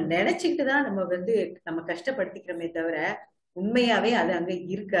இருக்குன்னு நம்ம நினைச்சுக்கிட்டு தான் நம்ம கஷ்டப்படுத்திக்கிறோமே தவிர உண்மையாவே அது அங்க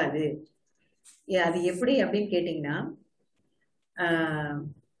இருக்காது. அது எப்படி அப்படின்னு கேட்டீங்கன்னா,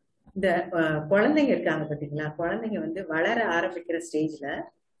 இந்த குழந்தைங்க இருக்காங்க பாத்தீங்களா, குழந்தைங்க வந்து வளர ஆரம்பிக்கிற ஸ்டேஜ்ல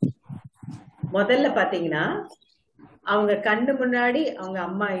முதல்ல பாத்தீங்கன்னா அவங்க கண்ணு முன்னாடி அவங்க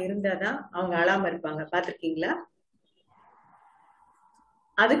அம்மா இருந்தாதான் அவங்க அழாம இருப்பாங்க, பாத்திருக்கீங்களா?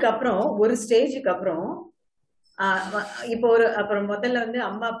 அதுக்கப்புறம் ஒரு ஸ்டேஜுக்கு அப்புறம் இப்போ அப்புறம் முதல்ல வந்து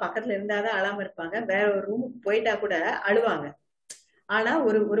அம்மா பக்கத்துல இருந்தாதான் அழாம இருப்பாங்க, வேற ஒரு ரூமுக்கு போயிட்டா கூட அழுவாங்க. ஆனா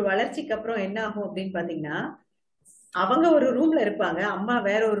ஒரு வளர்ச்சிக்கு அப்புறம் என்ன ஆகும் அப்படின்னு பாத்தீங்கன்னா, அவங்க ஒரு ரூம்ல இருப்பாங்க, அம்மா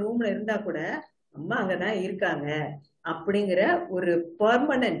வேற ஒரு ரூம்ல இருந்தா கூட அம்மா அங்கதான் இருக்காங்க அப்படிங்கிற ஒரு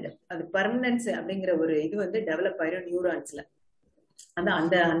பர்மனன்ஸ் அப்படிங்கிற ஒரு இது வந்து டெவலப் ஆயிரும் நியூரான்ஸ்ல.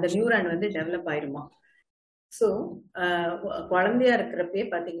 அந்த நியூரான் வந்து டெவலப் ஆயிருமா. சோ குழந்தையா இருக்கிறப்பே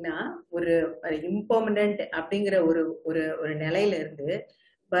பாத்தீங்கன்னா ஒரு இம்பர்மனன்ட் அப்படிங்கிற ஒரு நிலையில இருந்து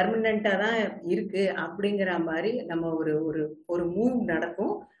பர்மனண்டா தான் இருக்கு அப்படிங்கிற மாதிரி நம்ம ஒரு மூவ்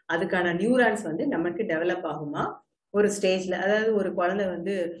நடக்கும். அதுக்கான நியூரான்ஸ் வந்து நமக்கு டெவலப் ஆகுமா ஒரு ஸ்டேஜ்ல. அதாவது ஒரு குழந்தை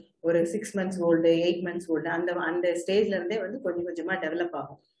வந்து ஒரு 6 months ஓல்டு 8 months ஓல்டு அந்த ஸ்டேஜ்ல இருந்தே வந்து கொஞ்சம் கொஞ்சமா டெவலப்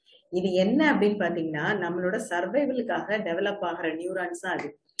ஆகும். இது என்ன அப்படின்னு பாத்தீங்கன்னா, நம்மளோட சர்வைவலுக்காக டெவலப் ஆகிற நியூரான்ஸ் தான் அது.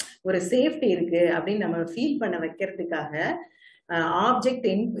 ஒரு சேஃப்டி இருக்கு அப்படின்னு நம்ம ஃபீல் பண்ண வைக்கிறதுக்காக ஆப்ஜெக்ட்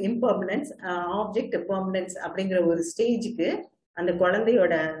பெர்மனன்ஸ் அப்படிங்கிற ஒரு ஸ்டேஜுக்கு அந்த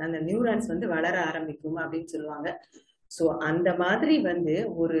குழந்தையோட அந்த நியூரான்ஸ் வந்து வளர ஆரம்பிக்கும் அப்படின்னு சொல்லுவாங்க. சோ அந்த மாதிரி வந்து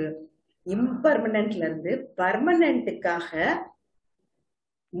ஒரு இம்பர்மனன்ட்ல இருந்து பர்மனன்ட்டுக்காக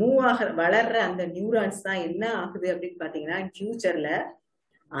வளர்ற அந்த நியூரான்ஸ் தான் என்ன ஆகுது அப்படின்னு பாத்தீங்கன்னா, ஃபியூச்சர்ல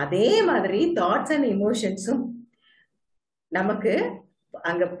அதே மாதிரி தாட்ஸ் அண்ட் எமோஷன்ஸும் நமக்கு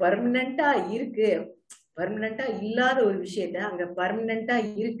அங்க பர்மனண்டா இருக்கு, பர்மனண்டா இல்லாத ஒரு விஷயத்த அங்க பர்மனண்டா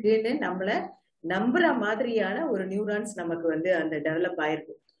இருக்குன்னு நம்மள நம்புற மாதிரியான ஒரு நியூரான்ஸ் நமக்கு வந்து அந்த டெவலப்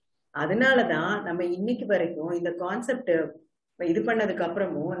ஆயிருக்கு. அதனாலதான் நம்ம இன்னைக்கு வரைக்கும் இந்த கான்செப்ட் இது பண்ணதுக்கு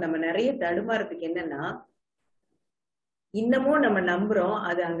அப்புறமும் நம்ம நிறைய தடுமாறதுக்கு என்னன்னா, இன்னமும் நம்ம நம்புறோம்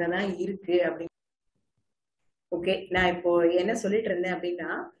அது அங்கதான் இருக்கு அப்படின்னு. ஓகே, நான் இப்போ என்ன சொல்லிட்டு இருந்தேன் அப்படின்னா,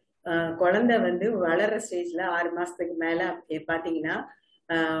 குழந்தை வந்து வளர்ற ஸ்டேஜ்ல 6 மாசத்துக்கு மேல பாத்தீங்கன்னா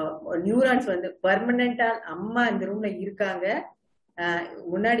நியூரான்ஸ் வந்து பெர்மனண்டா அம்மா இந்த ரூம்ல இருக்காங்க,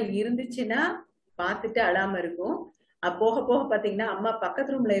 முன்னாடி இருந்துச்சுன்னா பார்த்துட்டு அழாம இருக்கும். போக போக பாத்தீங்கன்னா அம்மா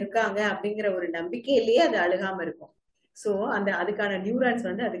பக்கத்து ரூம்ல இருக்காங்க அப்படிங்கிற ஒரு நம்பிக்கையிலேயே அது அழுகாம இருக்கும். சோ அதுக்கான நியூரான்ஸ்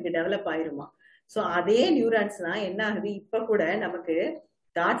வந்து அதுக்கு டெவலப் ஆயிருமா. சோ அதே நியூரான்ஸ் தான் என்ன ஆகுது, இப்ப கூட நமக்கு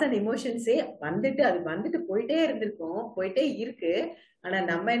தாட்ஸ் அண்ட் இமோஷன்ஸே வந்துட்டு போயிட்டே இருந்திருக்கும், போயிட்டே இருக்கு. ஆனா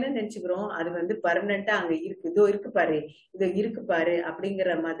நம்ம என்ன நினைச்சுக்கிறோம், அது வந்து பர்மனண்டா அங்க இருக்கு, இதோ இருக்கு பாரு, இதோ இருக்கு பாரு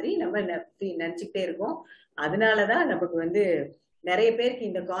அப்படிங்கிற மாதிரி நம்ம நினைச்சுக்கிட்டே இருக்கோம். அதனாலதான் நமக்கு வந்து நிறைய பேருக்கு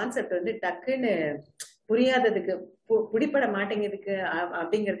இந்த கான்செப்ட் வந்து டக்குன்னு புரியாததுக்கு, பிடிப்பட மாட்டேங்கிறதுக்கு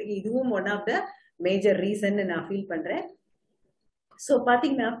அப்படிங்கிறதுக்கு இதுவும் one of the major reason நான் ஃபீல் பண்றேன். சோ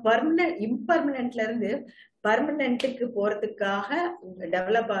பாத்தீங்கன்னா இம்பர்மனன்ட்ல இருந்து பர்மனன்ட்டுக்கு போறதுக்காக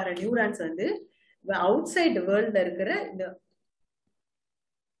டெவலப் ஆகிற நியூரான்ஸ் வந்து அவுட் சைட் வேர்ல்ட்ல இருக்கிற இந்த,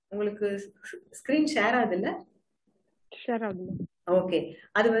 உங்களுக்கு ஸ்கிரீன் ஷேர் ஆகுது இல்ல? ஓகே,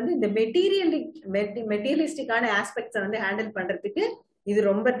 அது வந்து இந்த மெட்டீரியலிஸ்டிக்கான ஆஸ்பெக்ட்ஸை வந்து ஹேண்டில் பண்றதுக்கு இது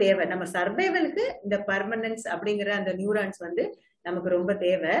ரொம்ப தேவை. நம்ம சர்வைவலுக்கு இந்த பர்மனன்ஸ் அப்படிங்கிற அந்த நியூரான்ஸ் வந்து நமக்கு ரொம்ப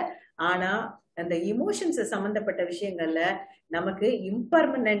தேவை. ஆனா அந்த இமோஷன்ஸ் சம்பந்தப்பட்ட விஷயங்கள்ல நமக்கு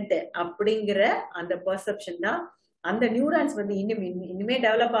இம்பர்மனன்ட் அப்படிங்கிற அந்த பெர்செப்ஷன் தான். அந்த நியூரான்ஸ் வந்து இனிமே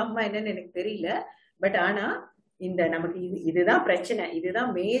டெவலப் ஆகுமா என்னன்னு எனக்கு தெரியல. பட் ஆனா இந்த நமக்கு இதுதான் பிரச்சனை, இதுதான்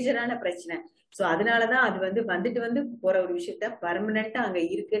மேஜரான பிரச்சனை. சோ அதனாலதான் அது வந்து வந்துட்டு போற ஒரு விஷயத்த பர்மனண்டா அங்க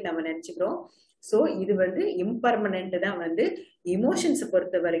இருக்குன்னு நம்ம நினைச்சுக்கிறோம். சோ இது வந்து இம்பர்மனன்ட் தான் வந்து இமோஷன்ஸ்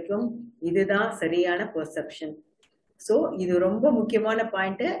பொறுத்த வரைக்கும் இதுதான் சரியான பெர்செப்ஷன். சோ இது ரொம்ப முக்கியமான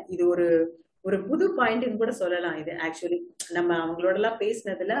பாயிண்ட். இது ஒரு புது பாயிண்ட்னு கூட சொல்லலாம். இது ஆக்சுவலி நம்ம அவங்களோட எல்லாம்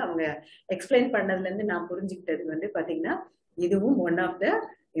பேசினதுல, அவங்க எக்ஸ்பிளைன் பண்ணதுல இருந்து நான் புரிஞ்சுக்கிட்டது வந்து பாத்தீங்கன்னா இதுவும் ஒன் ஆஃப் த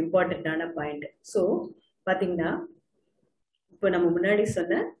இம்பார்ட்டன்டான பாயிண்ட். சோ பாத்தீங்கன்னா இப்ப நம்ம முன்னாடி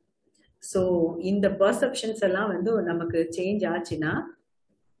சொன்ன சோ இந்த பெர்செப்ஷன்ஸ் எல்லாம் வந்து நமக்கு சேஞ்ச் ஆச்சுன்னா,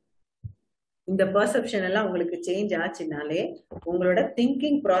 இந்த பெர்செப்ஷன் எல்லாம் உங்களுக்கு சேஞ்ச் ஆச்சுனாலே உங்களோட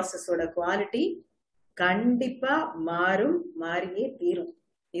திங்கிங் ப்ராசஸோட குவாலிட்டி கண்டிப்பா மாறியே தீரும்.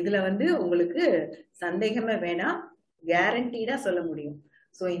 இதுல வந்து உங்களுக்கு சந்தேகமே வேணாம், கேரண்டீடா சொல்ல முடியும்.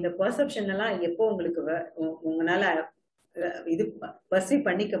 சோ இந்த பெர்செப்ஷன் எல்லாம் எப்போ உங்களுக்கு உங்களால இது பர்சீவ்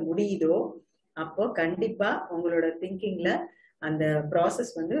பண்ணிக்க முடியுதோ அப்போ கண்டிப்பா உங்களோட திங்கிங்ல அந்த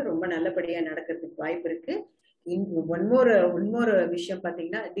ப்ராசஸ் வந்து ரொம்ப நல்லபடியா நடக்கிறதுக்கு வாய்ப்பு இருக்கு. இன்னொரு விஷயம்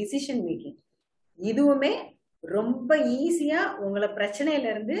பாத்தீங்கன்னா டிசிஷன் மேக்கிங். இதுவுமே ரொம்ப ஈஸியா உங்களை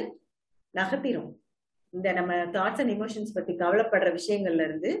பிரச்சனையில இருந்து நகர்த்திடும். இந்த நம்ம தாட்ஸ் அண்ட் இமோஷன்ஸ் பத்தி கவலைப்படுற விஷயங்கள்ல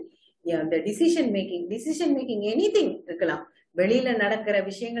இருந்து அந்த டிசிஷன் மேக்கிங் எனிதிங் இருக்கலாம். வெளியில நடக்கிற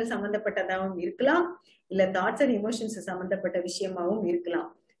விஷயங்கள் சம்பந்தப்பட்டதாகவும் இருக்கலாம், இல்ல தாட்ஸ் அண்ட் இமோஷன்ஸ் சம்பந்தப்பட்ட விஷயமாவும் இருக்கலாம்.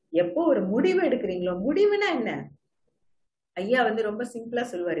 எப்போ ஒரு முடிவு எடுக்கிறீங்களோ, முடிவுனா என்ன, ஐயா வந்து ரொம்ப சிம்பிளா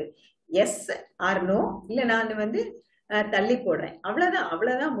சொல்லுவாரு, எஸ் ஆர் நோ, இல்ல நான் வந்து தள்ளி போடுறேன்,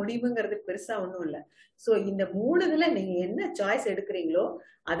 அவ்வளவுதான் முடிவுங்கிறது பெருசா ஒண்ணும் இல்ல. சோ இந்த 3 இதுல நீங்க என்ன சாய்ஸ் எடுக்கிறீங்களோ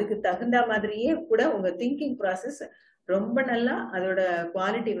அதுக்கு தகுந்த மாதிரியே கூட உங்க திங்கிங் ப்ராசஸ் ரொம்ப நல்லா, அதோட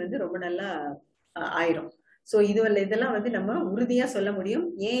குவாலிட்டி வந்து ரொம்ப நல்லா ஆயிரும். சோ இதெல்லாம் வந்து நம்ம உறுதியா சொல்ல முடியும்.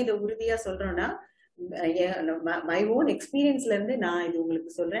 ஏன் இதை உறுதியா சொல்றோம்னா, மை ஓன் எக்ஸ்பீரியன்ஸ்ல இருந்து நான் இது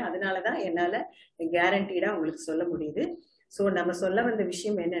உங்களுக்கு சொல்றேன். அதனாலதான் என்னால கேரண்டீடா உங்களுக்கு சொல்ல முடியுது. சோ நம்ம சொல்ல வந்த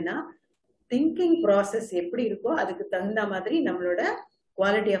விஷயம் என்னன்னா, திங்கிங் ப்ராசஸ் எப்படி இருக்கோ அதுக்கு தகுந்த மாதிரி நம்மளோட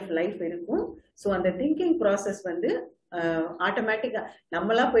குவாலிட்டி ஆஃப் லைஃப் இருக்கும். ஸோ அந்த திங்கிங் ப்ராசஸ் வந்து ஆட்டோமேட்டிக்கா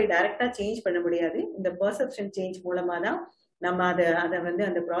நம்மளா போய் டைரக்டா சேஞ்ச் பண்ண முடியாது. இந்த பெர்செப்ஷன் சேஞ்ச் மூலமா தான் நம்ம அதை வந்து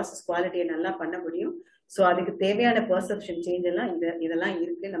அந்த ப்ராசஸ் குவாலிட்டியை நல்லா பண்ண முடியும். ஸோ அதுக்கு தேவையான பெர்செப்ஷன் சேஞ்ச் எல்லாம் இதெல்லாம்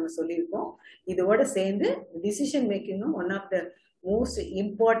இருக்கு நம்ம சொல்லியிருக்கோம். இதோட சேர்ந்து decision மேக்கிங்கும் one of the most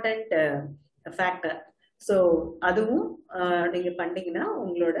important factor. So அதுவும் நீங்க பண்ணீங்கன்னா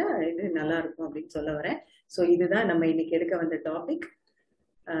உங்களோட இது நல்லா இருக்கும் அப்படின்னு சொல்ல வரேன். ஸோ இதுதான் நம்ம இன்னைக்கு எடுக்க வந்த டாபிக்.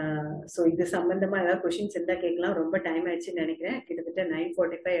 ஸோ இது சம்பந்தமா ஏதாவது கொஸ்டின்ஸ் இருந்தா கேட்கலாம். ரொம்ப டைம் ஆயிடுச்சுன்னு நினைக்கிறேன், கிட்டத்தட்ட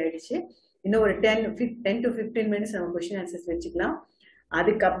 9:45 ஆயிடுச்சு. இன்னும் ஒரு 10 to 15 மினிட்ஸ் நம்ம கொஸ்டின் ஆன்சர்ஸ் வச்சுக்கலாம்.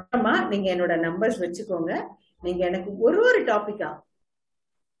 அதுக்கப்புறமா நீங்க என்னோட நம்பர்ஸ் வச்சுக்கோங்க. நீங்க எனக்கு ஒரு டாபிக்கா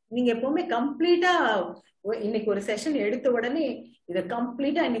நீங்க எப்பவுமே கம்ப்ளீட்டா இன்னைக்கு ஒரு செஷன் எடுத்த உடனே இதை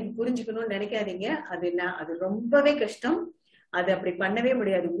கம்ப்ளீட்டா இன்னைக்கு புரிஞ்சுக்கணும்னு நினைக்காதீங்க. அது ரொம்பவே கஷ்டம். அது அப்படி பண்ணவே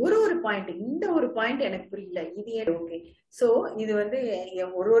முடியாது. ஒரு பாயிண்ட், இந்த ஒரு பாயிண்ட் எனக்கு புரியல, இது ஓகே. சோ இது வந்து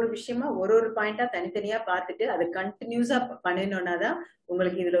ஒரு விஷயமா ஒரு பாயிண்டா தனித்தனியா பார்த்துட்டு அதை கண்டினியூஸா பண்ணினோம்னாதான்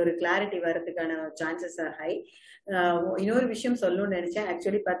உங்களுக்கு இதுல ஒரு கிளாரிட்டி வர்றதுக்கான சான்சஸ் ஆர் ஹை. இன்னொரு விஷயம் சொல்லணும்னு நினைச்சேன்.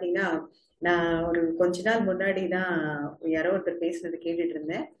 ஆக்சுவலி பாத்தீங்கன்னா நான் ஒரு கொஞ்ச நாள் முன்னாடி தான் யாரோ ஒருத்தர் பேசுனது கேட்டுட்டு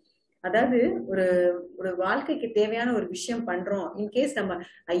இருந்தேன். அதாவது ஒரு வாழ்க்கைக்கு தேவையான ஒரு விஷயம் பண்றோம், இன்கேஸ் நம்ம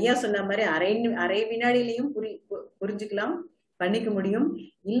ஐயா சொன்ன மாதிரி அரை வினாடியிலையும் புரிஞ்சுக்கலாம், பண்ணிக்க முடியும்,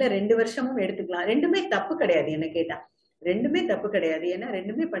 இல்ல 2 வருஷமும் எடுத்துக்கலாம். ரெண்டுமே தப்பு கிடையாது, என்ன கேட்டா ரெண்டுமே தப்பு கிடையாது. ஏன்னா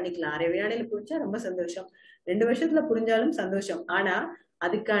ரெண்டுமே பண்ணிக்கலாம். அரை வினாடியில புரிஞ்சா ரொம்ப சந்தோஷம், 2 வருஷத்துல புரிஞ்சாலும் சந்தோஷம். ஆனா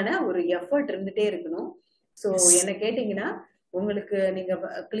அதுக்கான ஒரு எஃபர்ட் இருந்துட்டே இருக்கணும். சோ என்ன கேட்டீங்கன்னா உங்களுக்கு நீங்க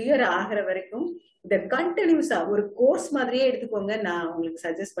கிளியர் ஆகிற வரைக்கும் இந்த கண்டினியூஸா ஒரு கோர்ஸ் மாதிரியே எடுத்துக்கோங்க. நான் உங்களுக்கு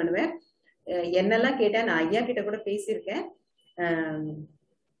சஜஸ்ட் பண்ணுவேன். என்னெல்லாம் கேட்டேன், நான் ஐயா கிட்ட கூட பேசியிருக்கேன்.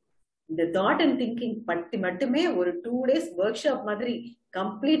 இந்த தாட் அண்ட் திங்கிங் பத்தி மட்டுமே ஒரு 2 days ஒர்க் ஷாப் மாதிரி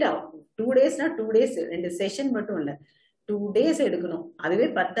கம்ப்ளீட்டா, 2 daysனா 2 days, 2 செஷன் மட்டும் இல்ல, 2 days எடுக்கணும். அதுவே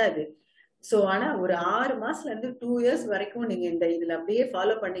பத்தாது. சோ ஆனா ஒரு 6 மாசத்துல இருந்து 2 years வரைக்கும் நீங்க இதுல அப்படியே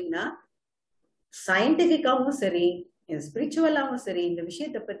ஃபாலோ பண்ணீங்கன்னா சயின்டிபிக்காவும் சரி, ஸ்பிரிச்சுவலாவும் சரி, இந்த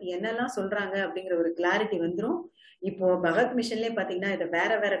விஷயத்த பத்தி என்னெல்லாம் சொல்றாங்க அப்படிங்கிற ஒரு கிளாரிட்டி வந்துடும். இப்போ பகவத் மிஷன்லயே பாத்தீங்கன்னா இதை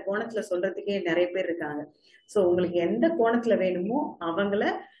வேற வேற கோணத்துல சொல்றதுக்கே நிறைய பேர் இருக்காங்க. சோ உங்களுக்கு எந்த கோணத்துல வேணுமோ அவங்கள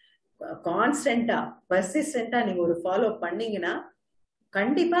கான்ஸ்டன்டா பர்சிஸ்டன்டா நீங்க ஒரு ஃபாலோ பண்ணீங்கன்னா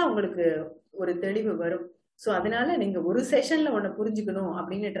கண்டிப்பா உங்களுக்கு ஒரு தெளிவு வரும். சோ அதனால நீங்க ஒரு செஷன்ல ஒண்ணு புரிஞ்சுக்கணும்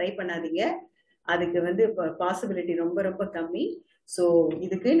அப்படின்னு ட்ரை பண்ணாதீங்க. அதுக்கு வந்து பாசிபிலிட்டி ரொம்ப ரொம்ப கம்மி. சோ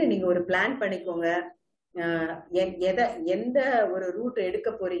இதுக்குன்னு நீங்க ஒரு பிளான் பண்ணிக்கோங்க. எந்த ஒரு ரூட் எடுக்க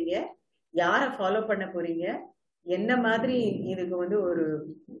போறீங்க, யார ஃபாலோ பண்ண போறீங்க, என்ன மாதிரி இதுக்கு வந்து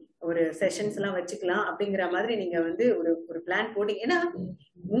ஒரு செஷன்ஸ் எல்லாம் வச்சுக்கலாம் அப்படிங்கிற மாதிரி நீங்க வந்து ஒரு பிளான் போட்டீங்க. ஏன்னா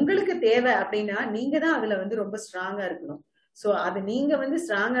உங்களுக்கு தேவை அப்படின்னா நீங்க தான் அதுல வந்து ரொம்ப ஸ்ட்ராங்கா இருக்கணும். சோ அது நீங்க வந்து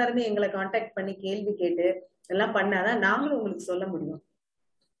ஸ்ட்ராங்கா இருந்து எங்களை கான்டாக்ட் பண்ணி கேள்வி கேட்டு எல்லாம் பண்ணாதான் நாங்களும் உங்களுக்கு சொல்ல முடியும்.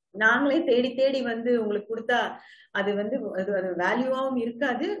 நாங்களே தேடி தேடி வந்து உங்களுக்கு கொடுத்தா அது வந்து அது வேல்யூவாவும்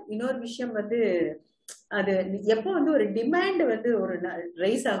இருக்காது. இன்னொரு விஷயம் வந்து அது எப்போ வந்து ஒரு டிமாண்ட் வந்து ஒரு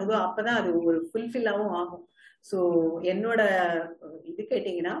ரைஸ் ஆகுதோ அப்பதான் அது ஒரு ஃபுல்ஃபில்லாவும் ஆகும். சோ என்னோட இது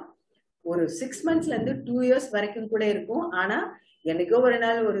கேட்டீங்கன்னா ஒரு 6 monthsல இருந்து 2 years வரைக்கும் கூட இருக்கும். ஆனா எனக்கோ ஒரு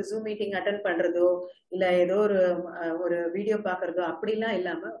நாள் ஒரு ஜூம் மீட்டிங் அட்டன் பண்றதோ இல்ல ஏதோ ஒரு வீடியோ பாக்குறதோ அப்படிலாம்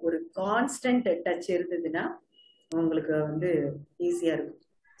இல்லாம ஒரு கான்ஸ்டன்ட் டச் இருந்ததுன்னா உங்களுக்கு வந்து ஈஸியா இருக்கும்.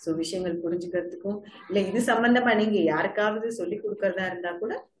 சோ விஷயங்கள் புரிஞ்சுக்கிறதுக்கும் இல்ல இது சம்பந்தமா நீங்க யாருக்காவது சொல்லி கொடுக்கறதா இருந்தா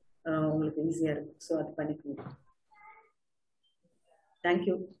கூட உங்களுக்கு ஈஸியா இருக்கும். சோ அது பண்ணிக்கோங்க.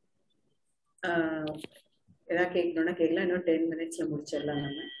 தேங்க்யூ. ஏதாவது கேட்கணும்னா கேட்கலாம். இன்னும் 10 minutesல முடிச்சிடலாம்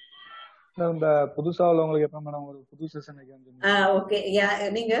நம்ம. இந்த புதுசா உள்ளவங்களுக்கு எப்ப மேடம் ஒரு புது செஷன் ஓகே.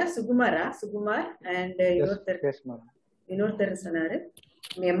 நீங்க சுகுமாரா? சுகுமார் அண்ட் இன்னொருத்தர் சொன்னாரு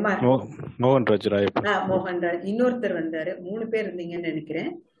எம்ஆர் மோகன்ராஜ் ராய். மோகன்ராஜ். இன்னொருத்தர் வந்தாரு. 3 பேர் இருந்தீங்கன்னு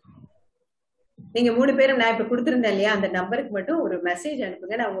நினைக்கிறேன். நீங்க 3 பேரும் நான் இப்ப கொடுத்திருந்தேன் இல்லையா, அந்த நம்பருக்கு மட்டும் ஒரு மெசேஜ்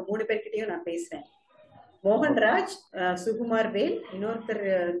அனுப்புங்க. நான் உங்க 3 பேர்கிட்டயும் நான் பேசுறேன். மோகன்ராஜ், சுகுமார் வேல், இன்னொருத்தர்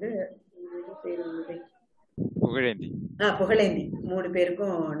வந்து புகழேந்தி. புகழேந்தி. 3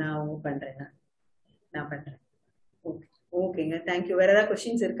 பேருக்கும் நான் பண்றேன். நான் பண்றேன். ஓகேங்க, தேங்க்யூ. வேற ஏதாவது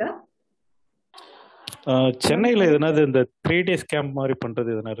கொஸ்டின்ஸ் இருக்கா? சென்னையில எதனாவது இந்த 3 days கேம்ப் மாதிரி பண்றது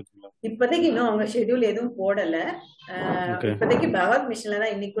எதனா இருக்குங்களா? இப்போதைக்கு இன்னும் அவங்க ஷெட்யூல் எதுவும் போடல. இப்போதைக்கு பகவத் மிஷன்ல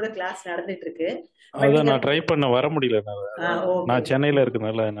தான் இன்னைக்கு கூட கிளாஸ் நடந்துட்டு இருக்கு. அதான் நான் ட்ரை பண்ண வர முடியல. நான் சென்னையில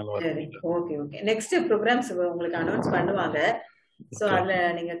இருக்கனால என்னால வர முடியல. Okay okay. நெக்ஸ்ட் ப்ரோக்ராம்ஸ் உங்களுக்கு அனௌன்ஸ் பண்ணுவாங்க. சோ அதுல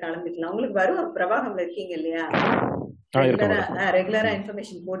நீங்க கலந்துக்கலாம். உங்களுக்கு வரும். பிரவாகம்ல இருக்கீங்க இல்லையா, ரெகுலரா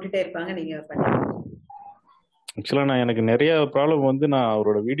இன்ஃபர்மேஷன் போட்டுட்டே இருப்பாங்க. நீங்க பண்ணுங்க. ஆக்சுவலா எனக்கு நிறைய ப்ராப்ளம் வந்து நான்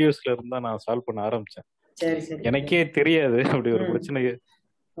அவரோட வீடியோஸ்ல இருந்தா நான் சால்வ் பண்ண ஆரம்பிச்சேன். எனக்கே தெரியாது அப்படி ஒரு பிரச்சனை.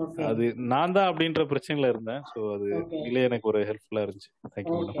 அது நான் தான் அப்படின்ற பிரச்சனைல இருந்தேன். சோ அது இல்ல எனக்கு ஒரு ஹெல்ப்ஃபுல்லா இருந்துச்சு.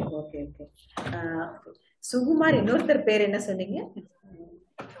 Thank you madam. Okay okay. Sukumar, இன்னொருத்தர் பேர் என்ன சொன்னீங்க?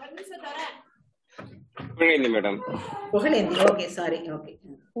 Pugazhendhi madam. Pugazhendhi. Okay, sorry. Okay.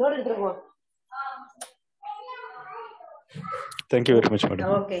 Thank you very much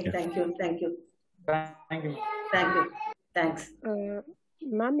madam. Okay, thank you. Thank you. Thank you. Thank you. Thanks.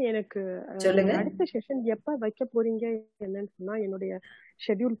 Ma'am, எனக்கு அடுத்த செஷன் எப்ப வைக்க போறீங்க என்னன்னு சொன்னா என்னுடைய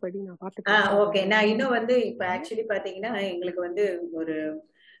ஷெட்யூல் படி நான் பாத்துக்கிறேன். ஓகே. நான் இன்னும் வந்து இப்ப ஆக்சுவலி பாத்தீங்கன்னா எங்களுக்கு வந்து ஒரு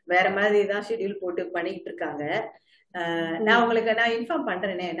வேற மாதிரி தான் ஷெட்யூல் போட்டு பண்ணிட்டு இருக்காங்க. நான் உங்களுக்கு நான் இன்ஃபார்ம்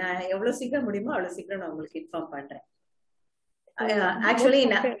பண்றேனே. நான் எவ்வளவு சீக்கிரம் முடியுமோ அவ்வளவு சீக்கிரம் நான் உங்களுக்கு இன்ஃபார்ம் பண்றேன். ஆக்சுவலி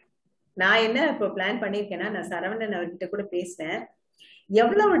நான் என்ன இப்போ பிளான் பண்ணிருக்கேன்னா, நான் சரவணன் அவர்கிட்ட கூட பேசினேன்.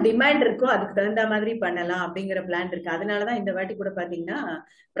 எவ்வளவு டிமாண்ட் இருக்கோ அதுக்கு தகுந்த மாதிரி பண்ணலாம் அப்படிங்கிற பிளான் இருக்கு. அதனாலதான் இந்த வாட்டி கூட பாத்தீங்கன்னா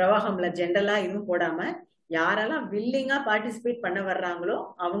பிரவாகம்ல ஜென்ரலா இதுவும் போடாம யாரெல்லாம் வில்லிங்கா பார்ட்டிசிபேட் பண்ண வர்றாங்களோ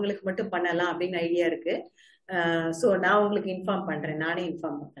அவங்களுக்கு மட்டும் பண்ணலாம் அப்படின்னு ஐடியா இருக்கு. சோ நான் உங்களுக்கு இன்ஃபார்ம் பண்றேன், நானே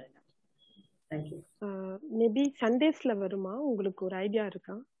இன்ஃபார்ம் பண்றேன். தேங்க்யூ. மேபி சண்டேஸ்ல வருமா, உங்களுக்கு ஒரு ஐடியா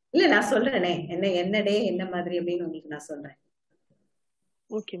இருக்கா? இல்ல நான் சொல்றேனே என்ன டே என்ன மாதிரி அப்படின்னு உங்களுக்கு நான் சொல்றேன்.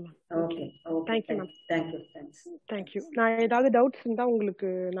 Okay ma'am. Okay thank you ma'am. Thank you. Thanks. Thank you. நான் ஏதாவது டவுட்ஸ் இருந்தா உங்களுக்கு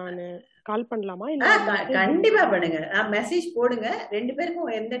நான் கால் பண்ணலாமா? இல்ல கண்டிப்பா பண்ணுங்க, மெசேஜ் போடுங்க. 2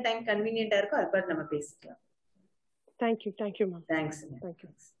 பேருக்கும் எந்த டைம் கன்வீனியன்ட்டா இருக்கோ அது பார்த்து நம்ம பேசிக்கலாம். Thank you. Thank you ma'am. Thanks. Thank you.